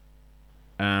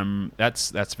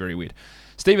 That's very weird.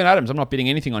 Steven Adams, I'm not bidding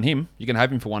anything on him. You can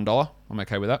have him for $1. I'm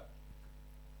okay with that.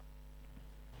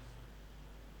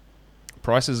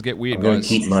 Prices get weird, I'm going guys.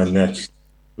 to keep my next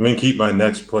I'm gonna keep my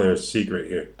next player secret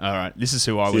here. All right, this is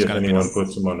who I See was if going to bid anyone on.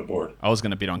 puts him on the board. I was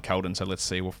going to bid on Keldon, so let's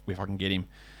see if I can get him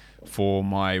for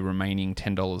my remaining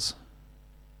 $10,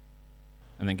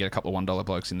 and then get a couple of $1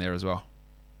 blokes in there as well.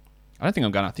 I don't think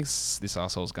I'm gonna. I think this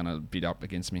arsehole's gonna bid up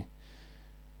against me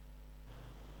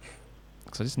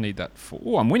because I just need that for.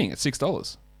 Oh, I'm winning at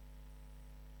 $6.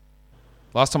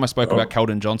 Last time I spoke about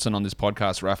Keldon Johnson on this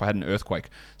podcast, Raf, I had an earthquake.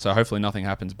 So hopefully nothing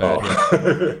happens bad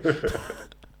here.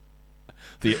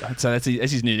 So that's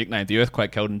his new nickname, the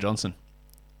Earthquake Keldon Johnson.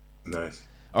 Nice.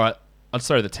 All right, I'd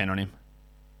throw the 10 on him.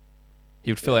 He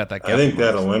would fill out that gap. I think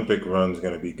that Olympic run's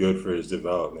going to be good for his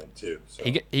development too. So.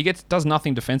 He does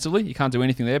nothing defensively. He can't do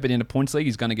anything there. But in a points league,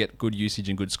 he's going to get good usage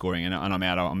and good scoring. And I'm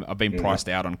out. I've been priced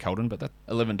out on Keldon, but that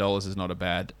 $11 is not a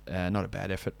bad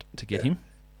effort to get him.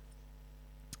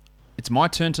 It's my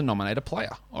turn to nominate a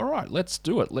player. All right, let's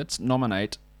do it. Let's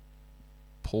nominate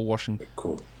Paul Washington.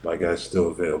 Cool. My guy's still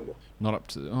available. Not up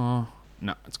to. Oh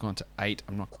no, it's gone to 8.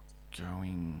 I'm not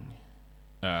going.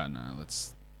 No,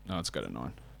 let's go to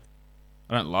 9.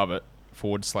 I don't love it.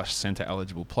 /center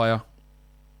eligible player.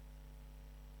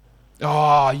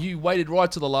 Oh, you waited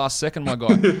right to the last second, my guy.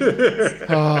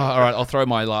 All right, I'll throw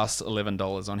my last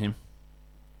 $11 on him.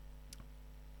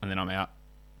 And then I'm out.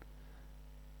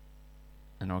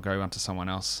 And I'll go on to someone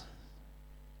else.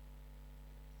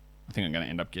 I think I'm going to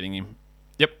end up getting him.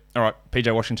 Yep. All right,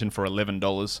 PJ Washington for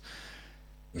 $11.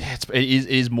 Yeah, it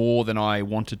is more than I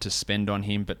wanted to spend on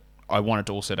him, but I wanted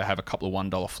also to have a couple of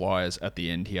 $1 flyers at the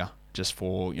end here, just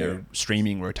for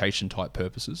streaming rotation type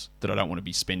purposes, that I don't want to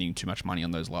be spending too much money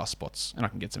on those last spots, and I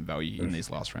can get some value in these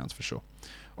last rounds for sure.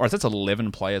 All right, that's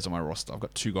 11 players on my roster. I've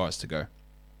got 2 guys to go.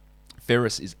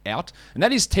 Ferris is out, and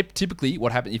that is typically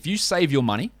what happens. If you save your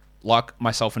money, like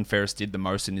myself and Ferris did the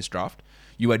most in this draft,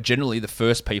 you are generally the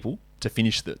first people to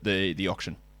finish the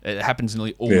auction. It happens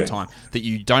nearly all the time. That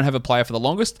you don't have a player for the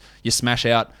longest, you smash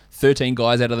out 13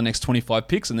 guys out of the next 25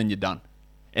 picks, and then you're done.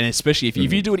 And especially if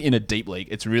you do it in a deep league,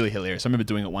 it's really hilarious. I remember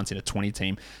doing it once in a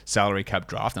 20-team salary cap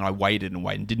draft, and I waited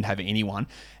and didn't have anyone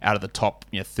out of the top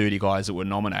 30 guys that were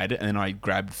nominated, and then I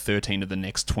grabbed 13 of the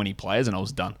next 20 players, and I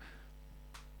was done.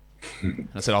 And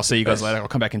I said, I'll see you guys later. I'll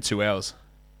come back in 2 hours.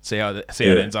 See how it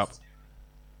ends up.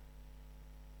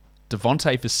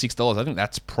 Devontae for $6. I think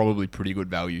that's probably pretty good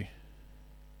value.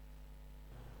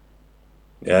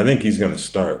 Yeah, I think he's going to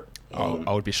start.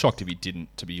 I would be shocked if he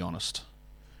didn't, to be honest.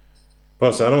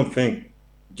 Plus, I don't think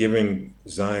giving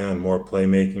Zion more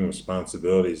playmaking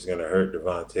responsibility is going to hurt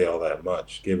Devontae all that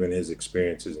much, given his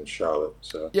experiences in Charlotte.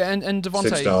 So yeah, and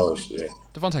Devontae, $6. Yeah,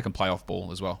 Devontae can play off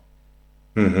ball as well.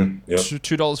 Mm-hmm. Yep.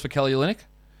 $2 for Kelly Olynyk.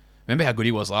 Remember how good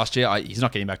he was last year? He's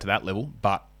not getting back to that level,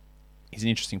 but he's an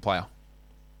interesting player.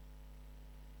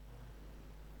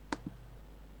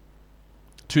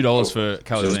 $2 for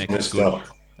Kelly Olynyk. That's good.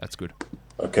 That's good.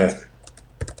 Okay.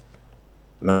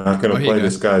 Not going to play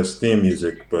this guy's theme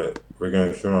music, but we're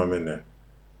going to throw him in there.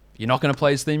 You're not going to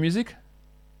play his theme music?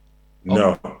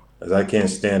 No, as I can't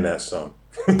stand that song.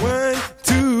 1,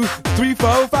 2, 3,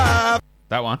 4, 5.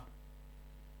 That one?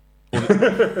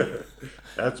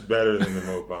 That's better than the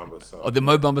Mo Bamba song. Oh, the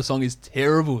Mo Bamba song is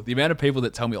terrible. The amount of people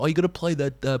that tell me, you got to play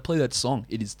that song.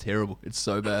 It is terrible. It's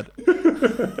so bad.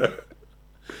 $3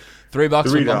 for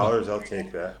 $3, I'll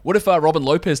take that. What if Robin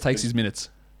Lopez takes his minutes?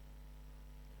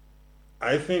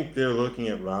 I think they're looking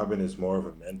at Robin as more of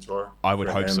a mentor. I would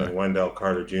hope so. And Wendell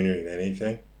Carter Jr. than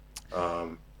anything.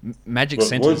 Magic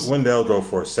centers. What did Wendell go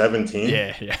for? 17?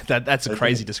 Yeah. That's a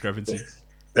crazy discrepancy.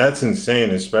 That's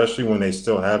insane, especially when they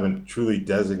still haven't truly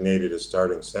designated a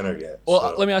starting center yet.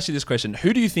 Well, let me ask you this question.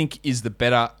 Who do you think is the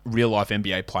better real-life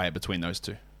NBA player between those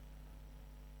two?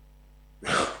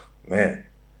 Man,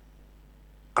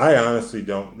 I honestly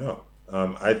don't know.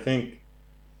 I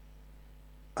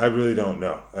really don't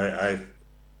know.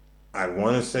 I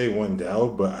want to say Wendell,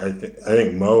 but I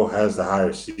think Mo has the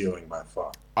higher ceiling by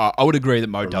far. I would agree that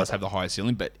Mo does have the higher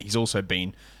ceiling, but he's also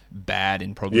been bad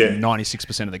in probably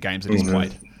 96% of the games that he's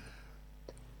played.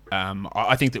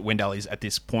 I think that Wendell is, at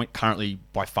this point, currently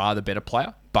by far the better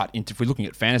player. But if we're looking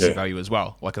at fantasy value as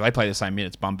well, like if they play the same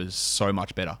minutes, Bumba's so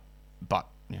much better. But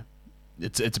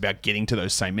it's about getting to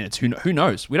those same minutes. Who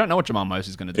knows? We don't know what Jamal Moses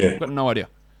is going to do. We've got no idea.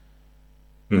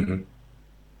 Mm-hmm.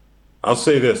 I'll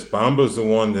say this. Bamba's the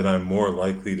one that I'm more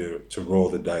likely to roll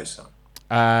the dice on.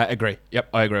 Agree. Yep,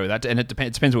 I agree with that. And it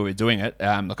depends where we're doing it.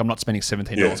 Like I'm not spending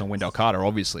 $17 on Wendell Carter,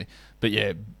 obviously. But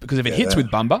yeah, because if it hits with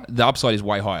Bamba, the upside is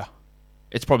way higher.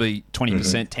 It's probably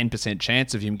 20%, 10%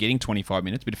 chance of him getting 25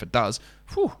 minutes. But if it does,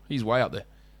 he's way up there.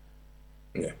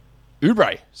 Yeah.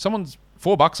 Oubre. Someone's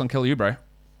 $4 on Kelly Oubre.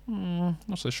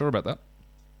 Not so sure about that.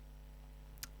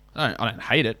 I don't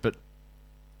hate it, but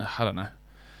I don't know.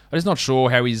 I'm just not sure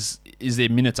how is there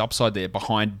minutes upside there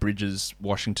behind Bridges,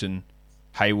 Washington,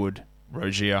 Hayward,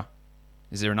 Rozier.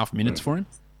 Is there enough minutes for him?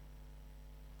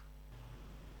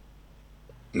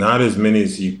 Not as many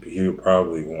as he would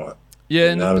probably want.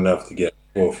 Yeah, and not enough to get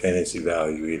full fantasy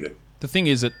value either. The thing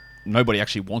is that nobody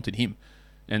actually wanted him,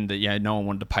 and no one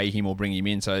wanted to pay him or bring him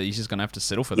in, so he's just going to have to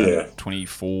settle for that. Yeah.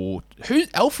 24. Who's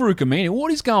Al-Farouq Amini?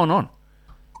 What is going on?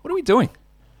 What are we doing?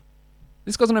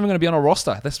 This guy's not even going to be on a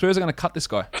roster. The Spurs are going to cut this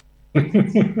guy.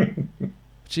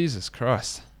 Jesus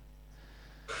Christ.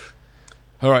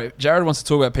 All right, Jared wants to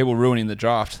talk about people ruining the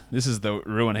draft. This is the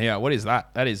ruin here. What is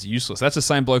that? That is useless. That's the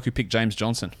same bloke who picked James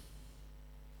Johnson.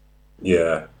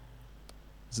 Yeah.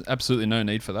 There's absolutely no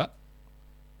need for that.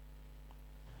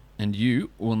 And you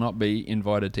will not be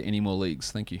invited to any more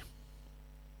leagues. Thank you.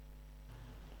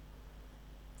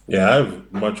 Yeah, I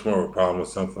have much more of a problem with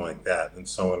something like that than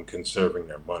someone conserving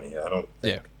their money. I don't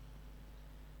think. Yeah.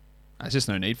 There's just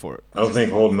no need for it. I don't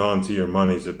think holding on to your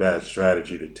money is a bad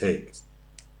strategy to take.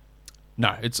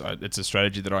 No, it's a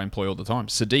strategy that I employ all the time.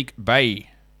 Sadiq Bey.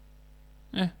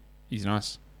 He's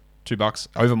nice. $2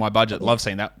 over my budget. Love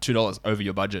seeing that. $2 over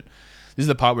your budget. This is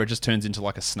the part where it just turns into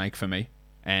like a snake for me.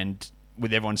 And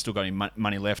with everyone still got any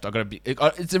money left,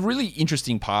 it's a really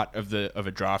interesting part of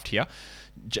a draft here,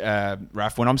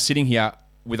 Raf. When I'm sitting here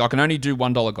I can only do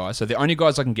 $1 guys. So the only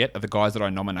guys I can get are the guys that I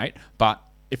nominate. But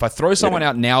if I throw someone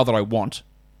out now that I want,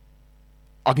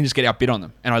 I can just get outbid on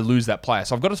them and I lose that player.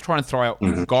 So I've got to try and throw out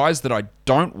guys that I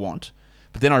don't want,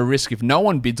 but then I risk if no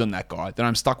one bids on that guy, then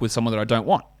I'm stuck with someone that I don't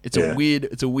want. It's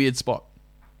a weird spot.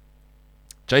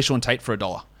 Jay Sean Tate for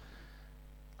 $1.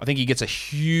 I think he gets a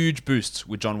huge boost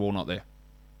with John Wall not there.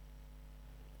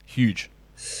 Huge.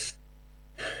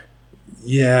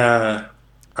 Yeah,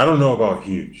 I don't know about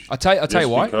huge. I'll tell you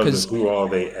why. Because of who all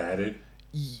they added.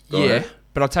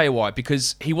 But I'll tell you why.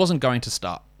 Because he wasn't going to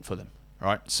start for them,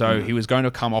 right? So he was going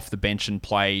to come off the bench and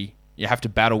play. You have to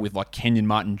battle with like Kenyon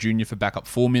Martin Jr. for backup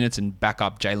 4 minutes and back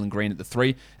up Jalen Green at the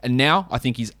 3. And now I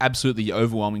think he's absolutely the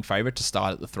overwhelming favourite to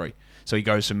start at the 3. So he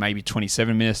goes from maybe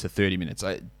 27 minutes to 30 minutes.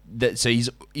 So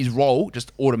his role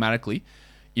just automatically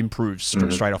improves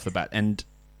straight off the bat. And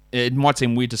it might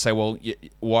seem weird to say, well,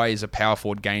 why is a power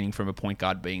forward gaining from a point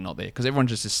guard being not there? Because everyone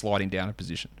just is sliding down a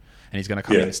position. And he's going to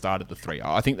come in and start at the 3.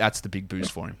 I think that's the big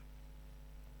boost for him.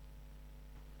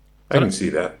 I can see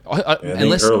that. I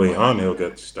think early on he'll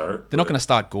get to start. They're not going to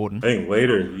start Gordon. I think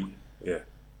later,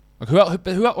 Like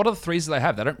what are the threes that they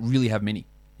have? They don't really have many.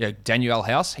 Yeah, Daniel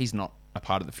House, he's not a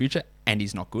part of the future, and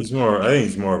he's not good. I think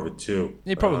he's more of a 2.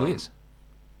 He probably is.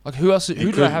 Like who else? Who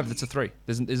do they have that's a 3?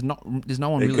 There's no one.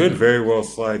 They really could good. very well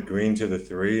slide Green to the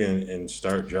 3 and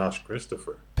start Josh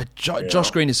Christopher. But Josh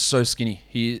Green is so skinny.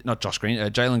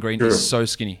 Jalen Green is so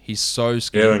skinny. He's so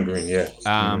skinny. Jalen Green, yeah.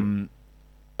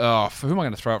 For who am I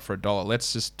going to throw out for $1?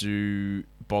 Let's just do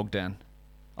Bogdan.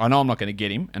 I know I'm not going to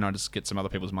get him, and I just get some other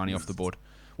people's money off the board.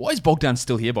 Why is Bogdan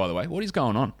still here, by the way? What is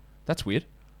going on? That's weird.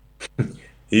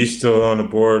 He's still on the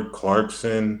board.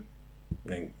 Clarkson, I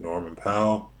think Norman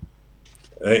Powell.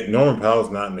 I think Norman Powell's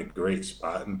not in a great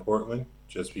spot in Portland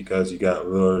just because you got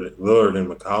Lillard and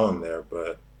McCollum there.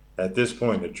 But at this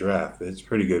point in the draft, it's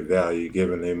pretty good value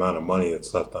given the amount of money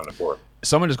that's left on the board.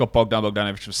 Someone just got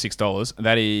Bogdanovich for $6.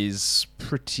 That is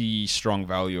pretty strong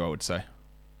value, I would say.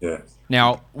 Yeah.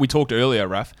 Now, we talked earlier,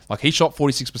 Raf. Like, he shot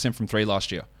 46% from 3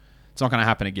 last year. It's not going to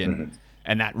happen again.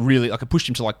 And that really, it pushed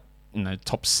him to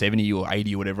top 70 or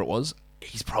 80 or whatever it was.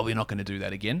 He's probably not going to do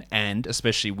that again. And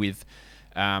especially with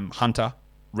Hunter,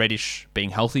 Reddish being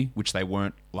healthy, which they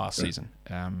weren't last season.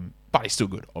 But he's still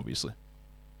good, obviously.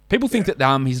 People think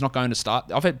that he's not going to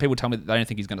start. I've had people tell me that they don't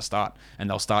think he's going to start, and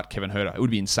they'll start Kevin Huerter. It would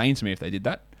be insane to me if they did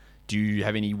that. Do you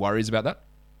have any worries about that?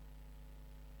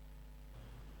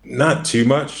 Not too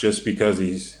much, just because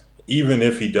even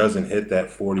if he doesn't hit that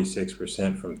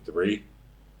 46% from 3,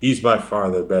 he's by far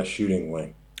the best shooting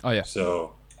wing. Oh, yeah.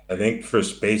 So I think for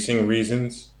spacing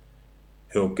reasons,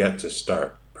 he'll get to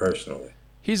start personally.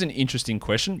 Here's an interesting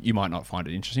question. You might not find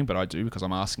it interesting, but I do because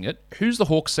I'm asking it. Who's the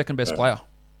Hawks' second best player?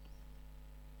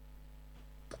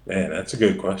 Man, that's a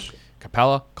good question.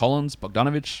 Capella, Collins,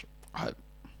 Bogdanovich?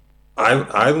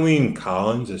 I lean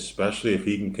Collins, especially if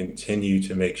he can continue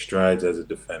to make strides as a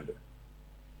defender.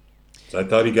 So I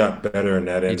thought he got better in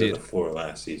that end of the floor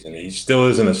last season. He still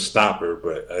isn't a stopper,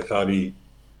 but I thought he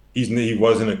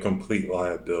wasn't a complete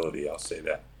liability. I'll say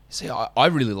that. See, I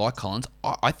really like Collins.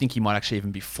 I think he might actually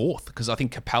even be 4th because I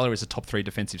think Capella is a top 3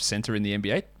 defensive center in the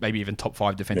NBA, maybe even top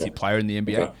 5 defensive player in the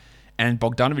NBA. Okay. And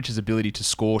Bogdanovich's ability to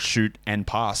score, shoot, and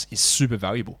pass is super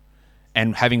valuable.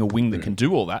 And having a wing that can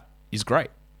do all that is great.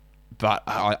 But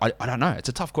I don't know. It's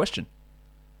a tough question.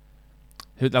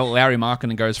 Larry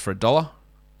Markkinen goes for $1.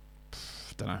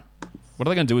 don't know. What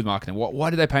are they going to do with marketing? Why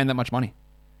did they pay him that much money?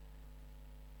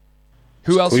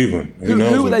 Who else? Cleveland.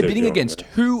 Who were they bidding against?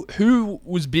 Who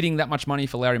was bidding that much money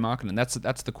for Larry Markkinen?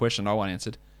 That's the question no one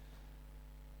answered.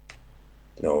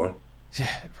 No one. Yeah,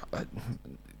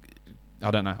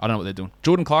 I don't know. I don't know what they're doing.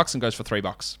 Jordan Clarkson goes for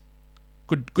 $3.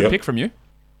 Good pick from you.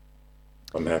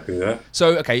 I'm happy with that.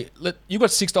 So, okay, you've got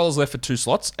 $6 left for 2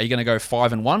 slots. Are you going to go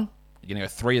 5 and 1? Are you going to go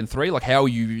 3 and 3? Like, how are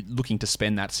you looking to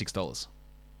spend that $6?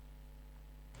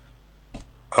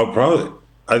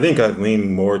 I think I'd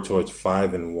lean more towards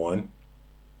 5 and 1,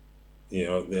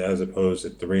 as opposed to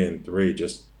 3 and 3.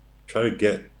 Just try to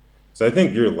get. So I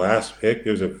think your last pick,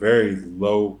 there's a very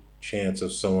low chance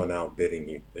of someone outbidding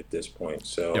you at this point.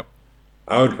 So Yep.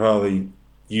 I would probably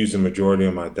use the majority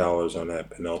of my dollars on that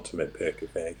penultimate pick,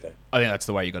 if anything. I think that's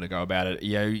the way you got to go about it.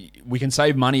 We can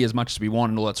save money as much as we want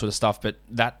and all that sort of stuff, but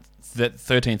that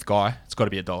 13th guy, it's got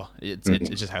to be $1. It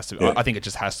just has to. Yeah. I think it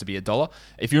just has to be $1.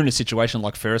 If you're in a situation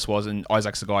like Ferris was and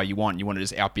Isaac's the guy you want to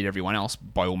just outbid everyone else,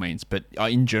 by all means. But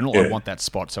in general, I want that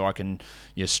spot so I can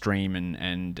stream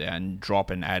and drop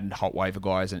and add hot waiver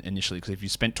guys initially. Because if you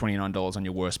spent $29 on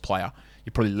your worst player,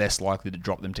 you're probably less likely to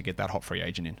drop them to get that hot free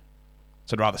agent in.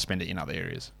 So I'd rather spend it in other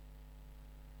areas.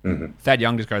 Mm-hmm. Thad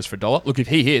Young just goes for $1. Look, if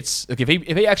he hits, if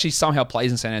he actually somehow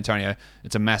plays in San Antonio,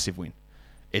 it's a massive win.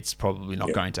 It's probably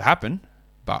not going to happen,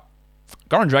 but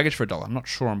Goran Dragic for $1. I'm not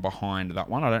sure I'm behind that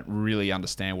one. I don't really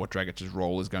understand what Dragic's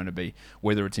role is going to be,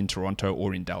 whether it's in Toronto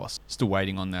or in Dallas. Still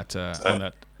waiting on that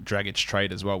Dragic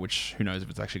trade as well, which who knows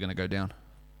if it's actually going to go down.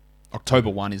 October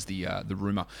 1 is the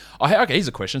rumor. Okay, here's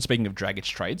a question. Speaking of Dragic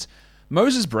trades,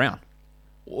 Moses Brown.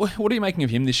 What are you making of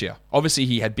him this year? Obviously,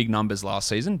 he had big numbers last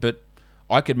season, but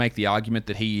I could make the argument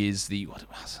that he is the...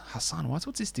 Hassan, what's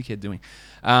this dickhead doing?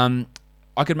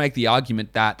 I could make the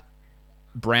argument that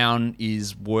Brown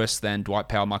is worse than Dwight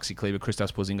Powell, Maxi Kleber,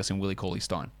 Kristaps Porzingis, and Willie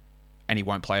Cauley-Stein, and he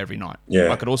won't play every night.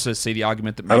 Yeah. I could also see the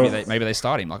argument that maybe they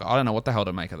start him. Like, I don't know what the hell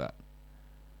to make of that.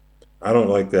 I don't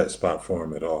like that spot for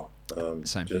him at all.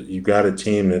 Same. You've got a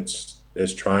team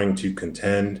that's trying to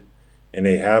contend, and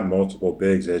they have multiple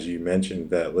bigs, as you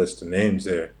mentioned, that list of names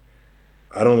there.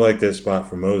 I don't like that spot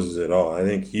for Moses at all. I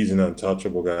think he's an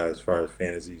untouchable guy as far as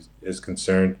fantasy is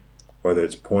concerned, whether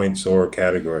it's points or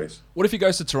categories. What if he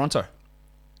goes to Toronto?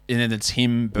 And then it's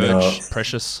him, Birch,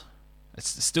 Precious.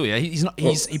 It's still, he's not.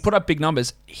 He put up big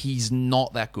numbers. He's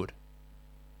not that good.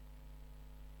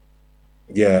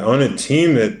 Yeah, on a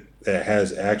team that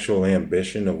has actual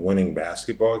ambition of winning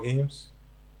basketball games,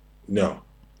 no.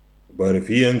 But if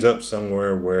he ends up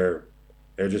somewhere where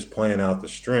they're just playing out the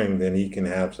string, then he can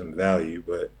have some value.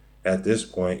 But at this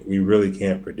point, we really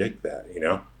can't predict that,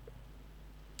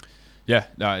 Yeah,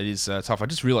 no, it is tough. I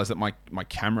just realized that my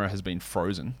camera has been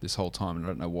frozen this whole time, and I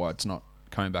don't know why it's not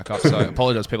coming back up. So I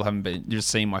apologize, people haven't been just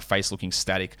seeing my face looking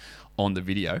static on the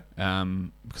video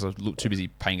because I was too busy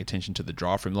paying attention to the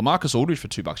draft room. LaMarcus Aldridge for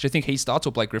 $2. Do you think he starts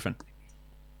or Blake Griffin?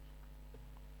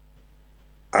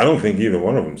 I don't think either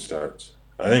one of them starts.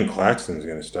 I think Claxton's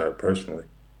going to start personally.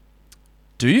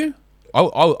 Do you?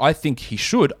 I think he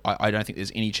should. I don't think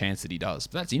there's any chance that he does.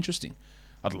 But that's interesting.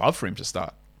 I'd love for him to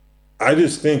start. I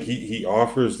just think he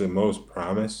offers the most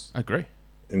promise. I agree.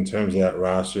 In terms of that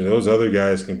roster. Those other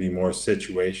guys can be more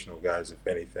situational guys, if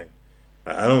anything.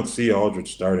 I don't see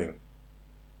Aldridge starting.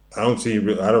 I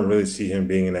don't really see him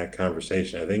being in that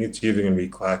conversation. I think it's either going to be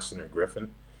Claxton or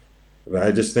Griffin. But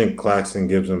I just think Claxton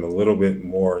gives him a little bit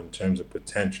more in terms of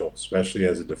potential, especially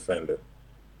as a defender. I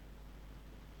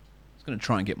was going to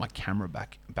try and get my camera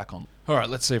back on. All right,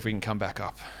 let's see if we can come back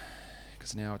up.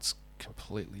 Because now it's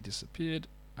completely disappeared.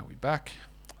 Are we back?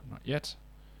 Not yet.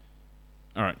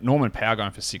 All right, Norman Powell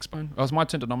going for $6. Oh, it's my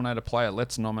turn to nominate a player.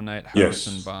 Let's nominate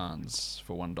Harrison Barnes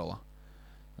for $1.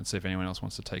 Let's see if anyone else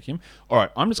wants to take him. All right,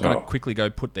 I'm just going to quickly go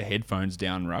put the headphones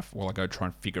down, Ruff, while I go try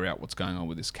and figure out what's going on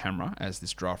with this camera as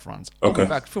this draft runs. Okay. In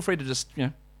fact, feel free to just,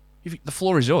 the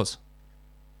floor is yours.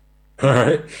 All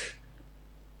right.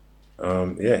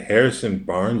 Harrison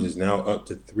Barnes is now up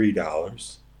to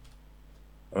 $3.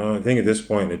 I think at this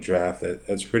point in the draft,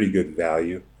 that's pretty good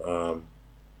value.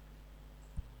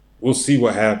 We'll see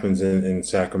what happens in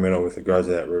Sacramento with regards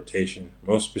to that rotation.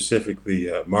 Most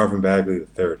specifically, Marvin Bagley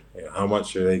III. How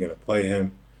much are they going to play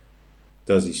him?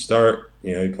 Does he start?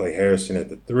 You play Harrison at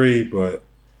the 3, but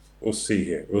we'll see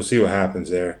here. We'll see what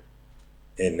happens there.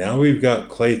 And now we've got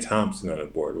Klay Thompson on the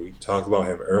board. We talked about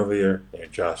him earlier.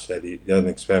 Josh said he doesn't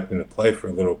expect him to play for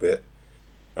a little bit.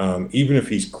 Even if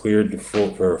he's cleared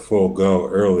for a full go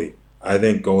early, I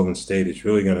think Golden State is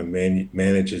really going to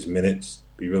manage his minutes,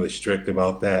 be really strict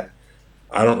about that.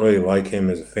 I don't really like him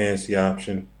as a fantasy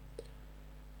option.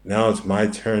 now it's my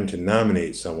turn to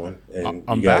nominate someone. And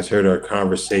I'm you guys back. heard our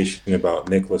conversation about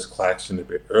Nicholas Claxton a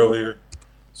bit earlier.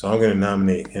 So I'm going to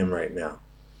nominate him right now.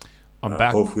 I'm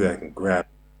back. Hopefully I can grab.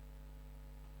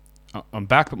 I'm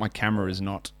back, but my camera is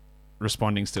not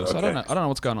responding still. So I don't Okay. know. I don't know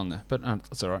what's going on there, but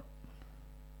that's all right.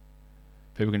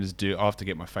 People can just do. I have to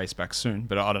get my face back soon,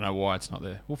 but I don't know why it's not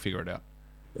there. We'll figure it out.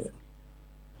 Yeah.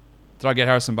 Did I get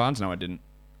Harrison Barnes? No, I didn't.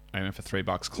 I went for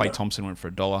 $3. Clay No. Thompson went for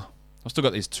 $1. I've still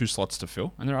got these 2 slots to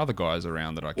fill, and there are other guys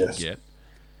around that I can Yes. get.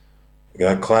 I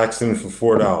got Claxton for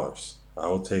 $4. I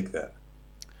will take that.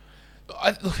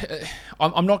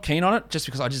 I'm not keen on it just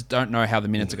because I just don't know how the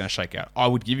minutes are going to shake out. I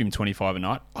would give him 25 a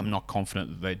night. I'm not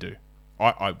confident that they do.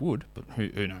 I would, but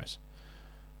who knows?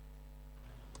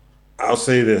 I'll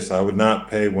say this: I would not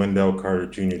pay Wendell Carter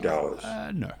Jr. dollars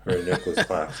No. for Nicholas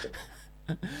Claxton.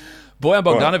 Bojan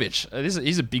Bogdanovic,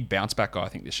 he's a big bounce back guy, I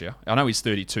think, this year. I know he's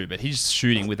 32, but his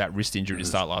shooting with that wrist injury to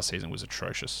start last season was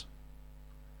atrocious.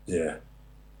 Yeah.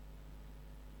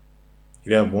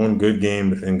 He'd have one good game,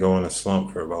 but then go in a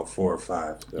slump for about 4 or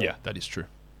 5. So. Yeah, that is true.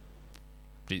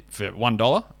 For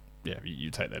 $1, yeah, you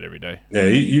take that every day. Yeah,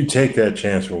 you take that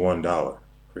chance for $1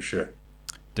 for sure.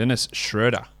 Dennis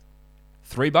Schroeder,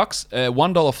 $3,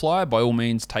 $1 flyer. By all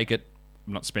means, take it.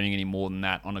 I'm not spending any more than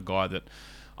that on a guy that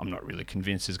I'm not really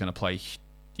convinced is going to play,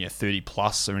 30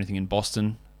 plus or anything in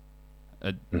Boston.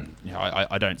 I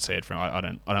don't see it from. I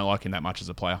don't like him that much as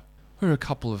a player. We're a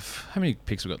couple of how many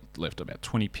picks we got left? About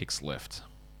 20 picks left,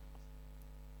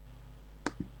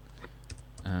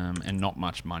 and not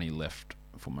much money left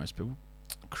for most people.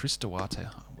 Chris Duarte,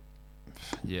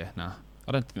 nah.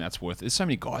 I don't think that's worth it. There's so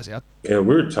many guys out. Yeah,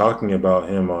 we were talking about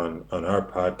him on our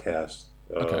podcast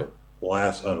Okay.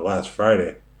 last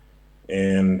Friday,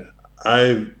 and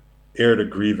I aired a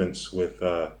grievance with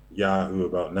Yahoo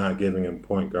about not giving him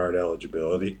point guard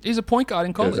eligibility. He's a point guard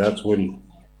in Because college. that's what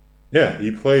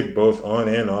he played both on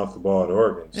and off the ball at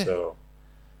Oregon. Yeah. So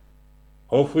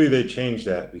hopefully they change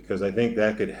that, because I think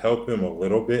that could help him a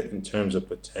little bit in terms of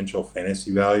potential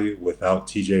fantasy value without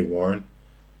TJ Warren.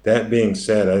 That being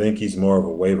said, I think he's more of a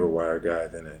waiver wire guy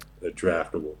than a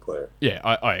draftable player. Yeah,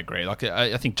 I agree. Like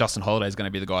I think Justin Holiday is going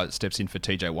to be the guy that steps in for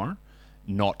TJ Warren,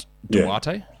 not Yeah.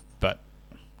 Duarte. But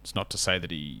it's not to say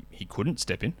that he couldn't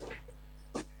step in.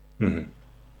 Mhm.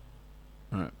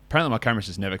 All right. Apparently my camera's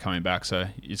just never coming back, so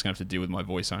you're just going to have to deal with my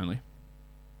voice only.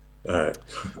 All right.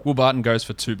 Will Barton goes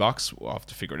for $2. We'll have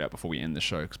to figure it out before we end the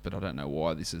show, but I don't know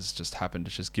why this has just happened.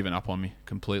 It's just given up on me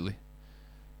completely.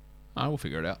 We'll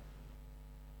figure it out.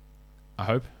 I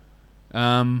hope.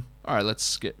 All right,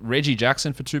 let's get Reggie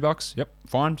Jackson for $2. Yep,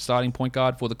 fine. Starting point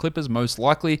guard for the Clippers, most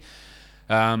likely.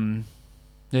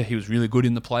 He was really good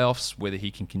in the playoffs. Whether he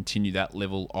can continue that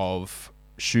level of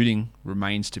shooting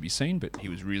remains to be seen, but he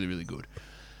was really, really good.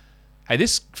 Hey,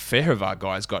 this Fairhavar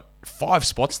guy's got 5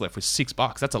 spots left with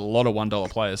 $6. That's a lot of $1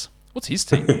 players. What's his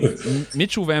team?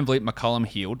 Mitchell, Van Vliet, McCollum,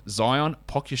 Hield, Zion,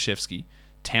 Pokusevski,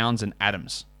 Towns, and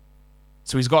Adams.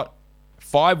 So he's got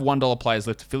 5 $1 players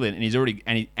left to fill in, and he's already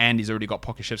got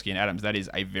Pokusevski and Adams. That is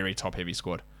a very top-heavy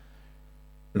squad.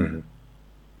 Mm-hmm.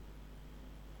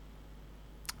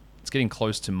 It's getting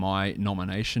close to my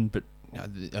nomination, but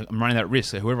I'm running that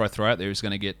risk. So whoever I throw out there is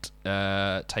going to get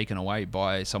taken away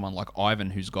by someone like Ivan,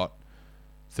 who's got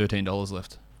 $13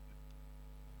 left,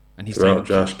 and he's Throw out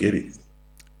taken. Josh Giddey.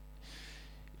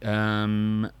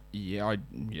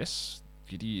 Yes,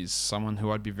 Giddey is someone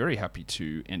who I'd be very happy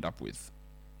to end up with.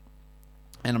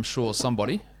 And I'm sure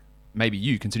somebody, maybe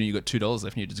you, considering you got $2 left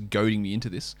and you're just goading me into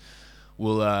this,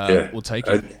 will take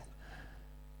it.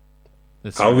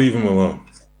 I'll leave him alone.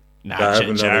 Nah, I have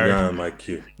another Jared. guy on my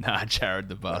queue. Nah, Jared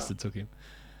the bastard took him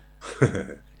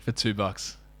for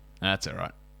 $2. That's all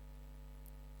right.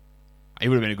 He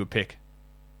would have been a good pick.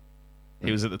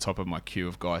 He was at the top of my queue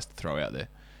of guys to throw out there.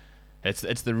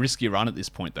 It's the risky run at this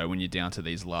point, though, when you're down to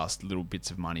these last little bits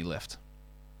of money left.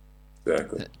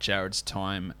 Exactly. Jared's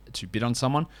time to bid on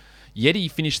someone. Yeti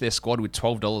finished their squad with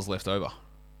 $12 left over.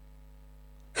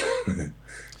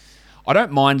 I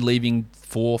don't mind leaving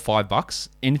 $4 or $5.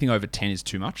 Anything over 10 is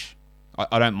too much.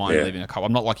 I don't mind leaving a couple.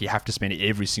 I'm not like you have to spend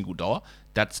every single dollar.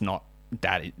 That's not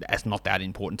that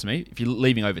important to me. If you're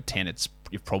leaving over 10,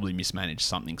 you've probably mismanaged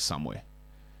something somewhere.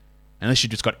 Unless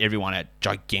you've just got everyone at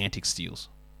gigantic steals,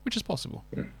 which is possible.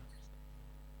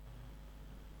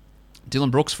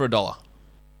 Dylan Brooks for $1.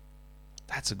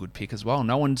 That's a good pick as well.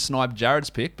 No one sniped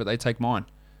Jared's pick, but they take mine.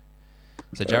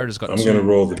 So Jared has got I'm going to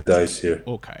roll the dice here.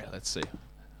 Okay, let's see.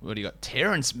 What do you got?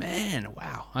 Terrence Mann.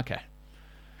 Wow. Okay.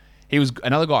 He was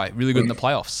another guy, really good in the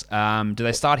playoffs. Do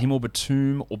they start him or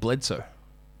Batum or Bledsoe?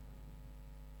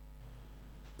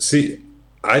 See,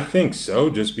 I think so,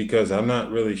 just because I'm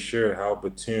not really sure how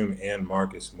Batum and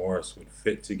Marcus Morris would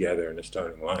fit together in the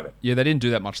starting lineup. Yeah, they didn't do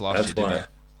that much last year, That's did they? why,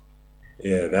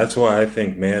 yeah, that's why I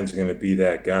think Man's going to be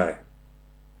that guy.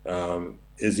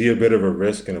 Is he a bit of a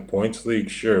risk in a points league?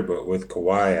 Sure, but with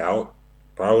Kawhi out,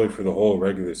 probably for the whole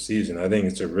regular season, I think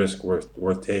it's a risk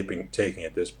worth taking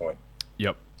at this point.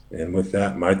 Yep. And with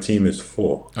that, my team is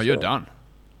full. Oh, you're So, done.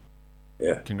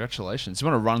 yeah, Congratulations. You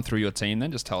want to run through your team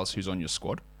then? Just tell us who's on your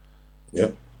squad.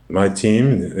 yep. My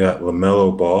team got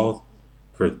LaMelo Ball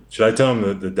for. Should I tell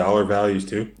him the dollar values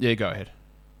too? Yeah, go ahead.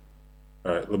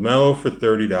 All right, LaMelo for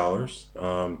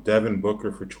 $30, Devin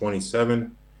Booker for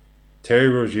 27, Terry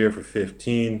Rozier for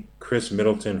 15, Chris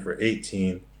Middleton for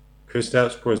 18,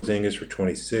 Kristaps Porzingis for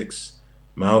 26,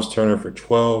 Miles Turner for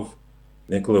 12,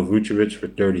 Nikola Vucevic for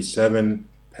 37,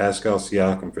 Pascal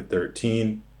Siakam for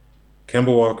 13,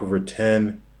 Kemba Walker for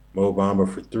 10, Mo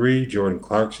Bamba for 3, Jordan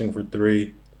Clarkson for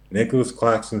 3, Nicholas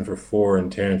Claxton for 4,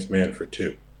 and Terrence Mann for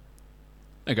 2.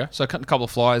 Okay, so a couple of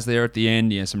flyers there at the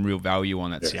end. Yeah, some real value on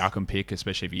that Yes. Siakam pick,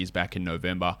 especially if he is back in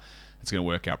November. It's going to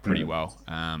work out pretty well.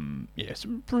 Yeah,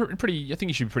 some pretty. I think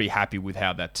you should be pretty happy with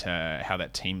how that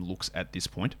team looks at this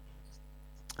point.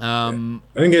 I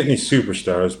didn't get any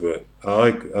superstars, but I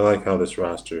like how this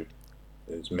roster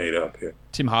is made up here.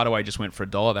 Tim Hardaway just went for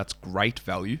 $1. That's great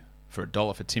value for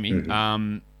 $1 for Timmy.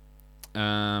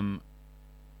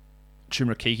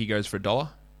 Chuma Kiki goes for $1,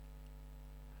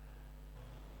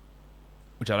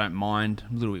 which I don't mind.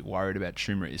 I'm a little bit worried about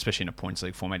Chuma, especially in a points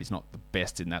league format. He's not the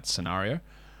best in that scenario.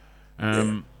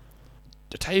 To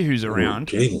tell you who's around,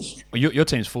 Jesus. well, your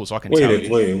team's full, so I can tell you.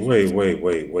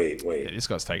 Wait. Yeah, this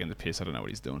guy's taking the piss. I don't know what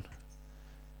he's doing.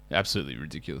 Absolutely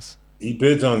ridiculous. He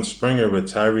bids on Springer, but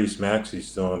Tyrese Maxey's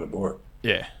still on the board.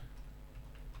 Yeah.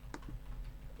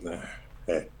 Nah,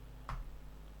 hey.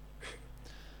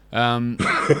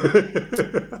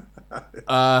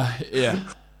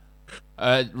 Yeah.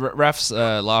 Raf's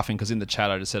laughing because in the chat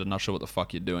I just said I'm not sure what the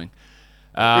fuck you're doing.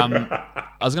 I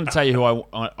was going to tell you who I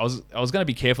was going to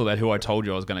be careful about who I told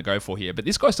you I was going to go for here, but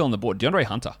this guy's still on the board, DeAndre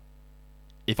Hunter.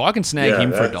 If I can snag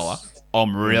him for $1,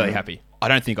 I'm really happy. I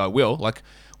don't think I will. Like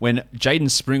when Jaden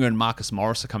Springer and Marcus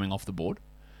Morris are coming off the board,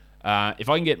 if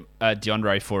I can get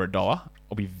DeAndre for $1,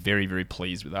 I'll be very, very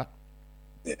pleased with that.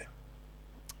 Yeah.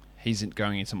 He's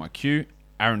going into my queue.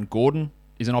 Aaron Gordon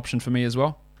is an option for me as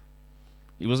well.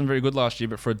 He wasn't very good last year,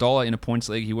 but for $1 in a points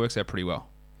league, he works out pretty well.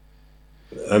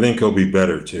 I think he'll be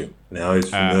better too. Now he's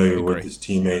familiar agree. with his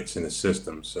teammates and the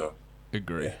system, so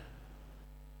Agree.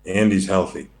 and he's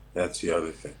healthy. That's the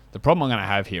other thing. The problem I'm going to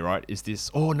have here, right, is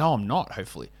this. Oh, no, I'm not,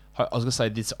 hopefully. I was going to say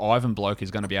this Ivan bloke is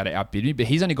going to be able to outbid me, but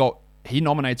he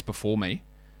nominates before me,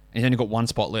 and he's only got one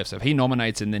spot left. So if he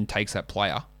nominates and then takes that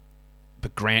player,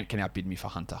 but Grant can outbid me for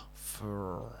Hunter.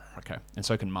 Okay. And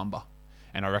so can Mumba.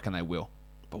 And I reckon they will.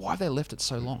 But why have they left it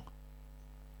so long?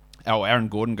 Oh, Aaron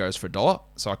Gordon goes for $1,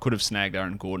 so I could have snagged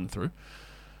Aaron Gordon through.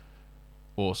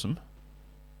 Awesome.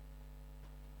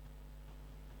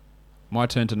 My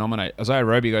turn to nominate. Isaiah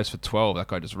Roby goes for 12. That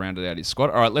guy just rounded out his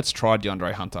squad. All right, let's try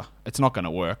DeAndre Hunter. It's not going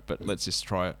to work, but let's just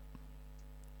try it.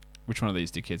 Which one of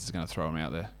these dickheads is going to throw him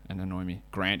out there and annoy me?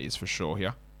 Grant is for sure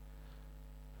here.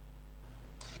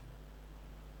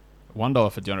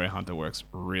 $1 for DeAndre Hunter works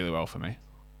really well for me.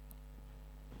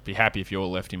 Be happy if you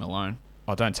all left him alone.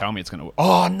 Oh, don't tell me it's going to work.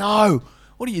 Oh, no!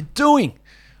 What are you doing?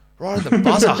 Right at the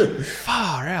buzzer.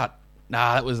 Far out.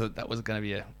 Nah, that was going to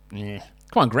be a... Yeah.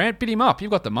 Come on, Grant, bid him up.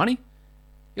 You've got the money.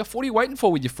 You got 40 waiting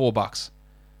for with your $4.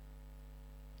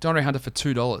 DeAndre Hunter for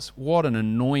 $2. What an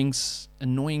annoying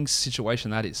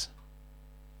situation that is.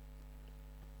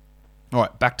 All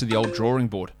right, back to the old drawing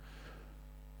board.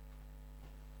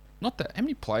 Not that. How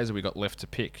many players have we got left to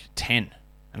pick? 10.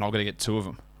 And I've got to get 2 of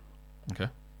them. Okay.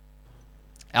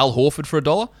 Al Horford for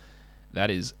 $1. That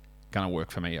is going to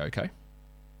work for me, okay.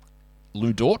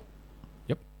 Lou Dort.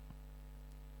 Yep.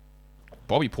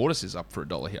 Bobby Portis is up for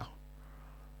 $1 here.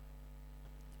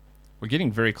 We're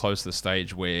getting very close to the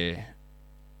stage where...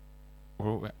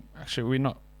 Well, actually, we're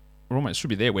not... We almost should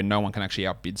be there where no one can actually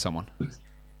outbid someone.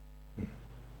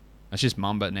 That's just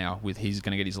Mumba now. He's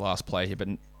going to get his last play here, but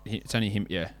it's only him.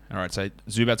 Yeah. All right. So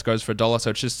Zubats goes for $1.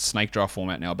 So it's just snake draft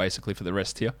format now, basically, for the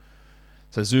rest here.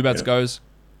 So Zubats goes.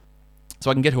 So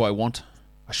I can get who I want.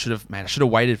 I should have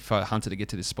waited for Hunter to get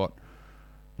to this spot.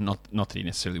 Not that he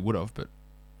necessarily would have, but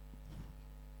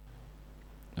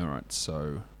all right.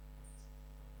 So,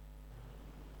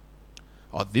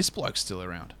 this bloke's still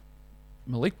around.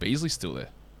 Malik Beasley's still there.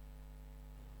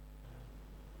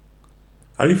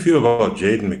 How do you feel about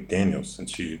Jaden McDaniels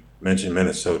since you mentioned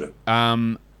Minnesota?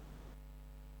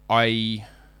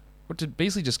 What did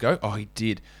Beasley just go? Oh, he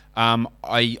did.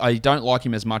 I don't like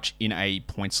him as much in a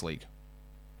points league.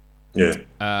 Yeah.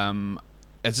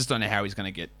 I just don't know how he's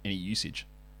going to get any usage.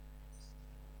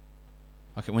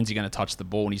 Okay, when's he going to touch the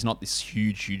ball? And he's not this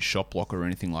huge shot blocker or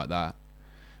anything like that.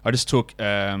 I just took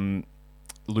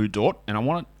Lou Dort, and I'm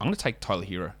going to take Tyler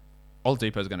Hero.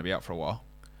 Oladipo's going to be out for a while.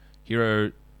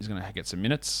 Hero is going to get some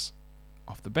minutes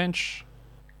off the bench.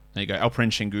 There you go. Alperen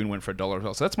Şengün went for $1 as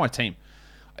well. So that's my team.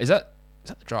 Is that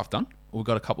the draft done? Or we've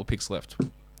got a couple of picks left.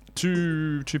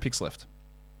 Two picks left.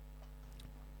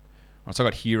 All right, so I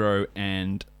got Hero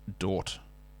and Dort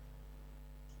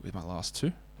with my last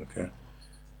two. Okay.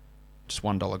 Just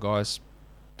 $1 guys.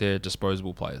 They're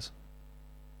disposable players.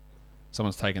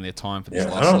 Someone's taken their time for this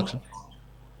last selection.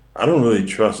 I don't really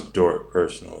trust Dort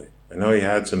personally. I know he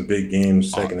had some big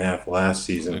games second half last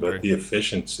season, but the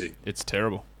efficiency, it's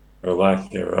terrible. Or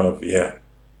lack thereof, yeah.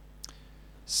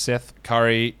 Seth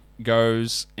Curry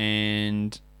goes,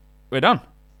 and we're done.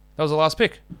 That was the last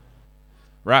pick.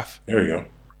 Raf. There we go.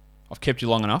 I've kept you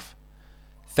long enough.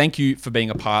 Thank you for being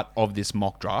a part of this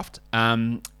mock draft.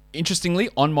 Interestingly,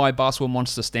 on my Basketball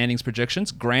Monster standings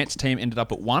projections, Grant's team ended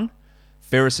up at 1,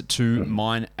 Ferris at 2,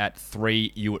 mine at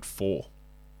 3, you at 4.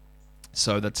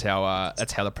 So that's how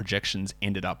the projections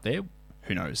ended up there.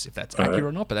 Who knows if that's accurate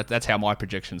or not, but that's how my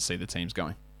projections see the teams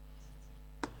going.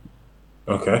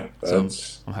 Okay. So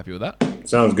I'm happy with that.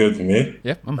 Sounds good to me.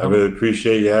 Yeah, I really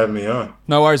appreciate you having me on.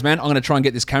 No worries, man. I'm going to try and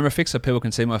get this camera fixed so people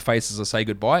can see my face as I say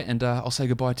goodbye, and I'll say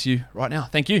goodbye to you right now.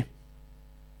 Thank you.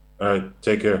 All right.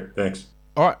 Take care. Thanks.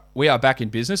 All right. We are back in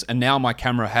business, and now my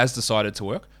camera has decided to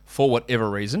work for whatever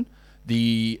reason.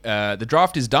 The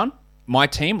draft is done. My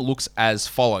team looks as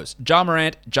follows: Ja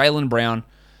Morant, Jaylen Brown.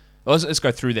 Let's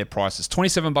go through their prices.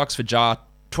 $27 for Ja,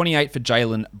 $28 for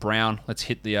Jaylen Brown. Let's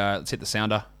hit the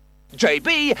sounder.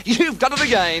 JB, you've done it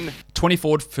again.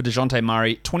 24 for DeJounte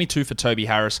Murray, 22 for Toby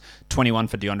Harris, 21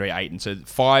 for DeAndre Ayton. So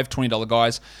 5 $20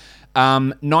 guys.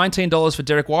 $19 for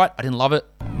Derek White. I didn't love it.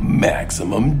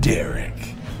 Maximum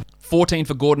Derek. 14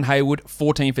 for Gordon Hayward,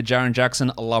 14 for Jaren Jackson.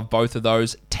 I love both of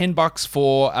those. $10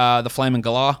 for the Flamin'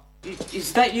 Galah.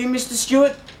 Is that you, Mr.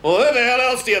 Stewart? Well, who the hell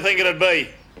else do you think it'd be?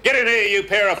 Get in here, you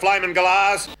pair of flaming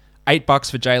galahs. $8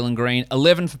 for Jalen Green,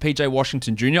 11 for PJ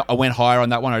Washington Jr. I went higher on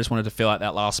that one. I just wanted to fill out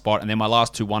that last spot. And then my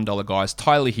last two $1 guys,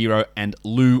 Tyler Hero and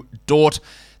Lou Dort.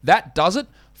 That does it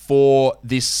for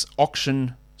this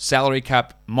auction salary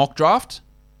cap mock draft.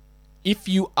 If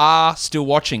you are still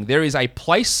watching, there is a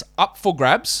place up for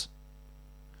grabs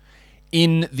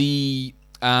in the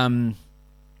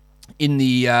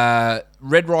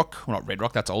Red Rock, well, not Red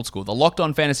Rock, that's old school, the Locked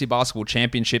On Fantasy Basketball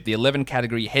Championship, the 11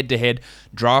 category head-to-head,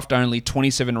 draft only,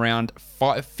 27 round,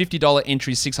 $50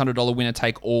 entry, $600 winner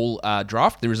take all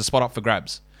draft. There is a spot up for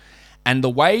grabs. And the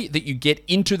way that you get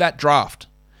into that draft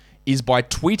is by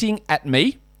tweeting at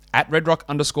me, at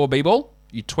redrock_bball.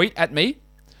 You tweet at me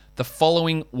the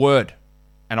following word,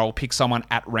 and I'll pick someone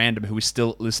at random who is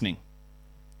still listening.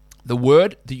 The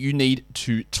word that you need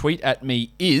to tweet at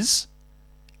me is,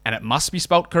 and it must be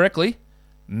spelt correctly,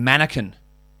 mannequin.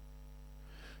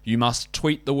 You must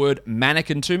tweet the word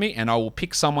mannequin to me, and I will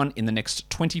pick someone in the next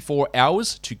 24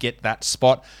 hours to get that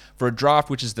spot for a draft,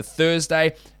 which is the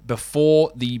Thursday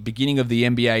before the beginning of the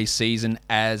NBA season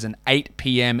as an 8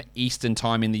 p.m. Eastern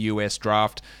time in the US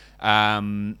draft.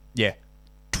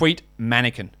 Tweet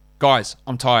mannequin. Guys,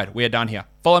 I'm tired. We are done here.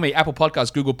 Follow me, Apple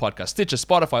Podcasts, Google Podcasts, Stitcher,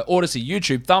 Spotify, Odyssey,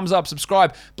 YouTube, thumbs up,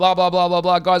 subscribe, blah, blah, blah, blah,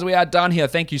 blah. Guys, we are done here.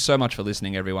 Thank you so much for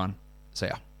listening, everyone. See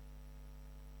ya.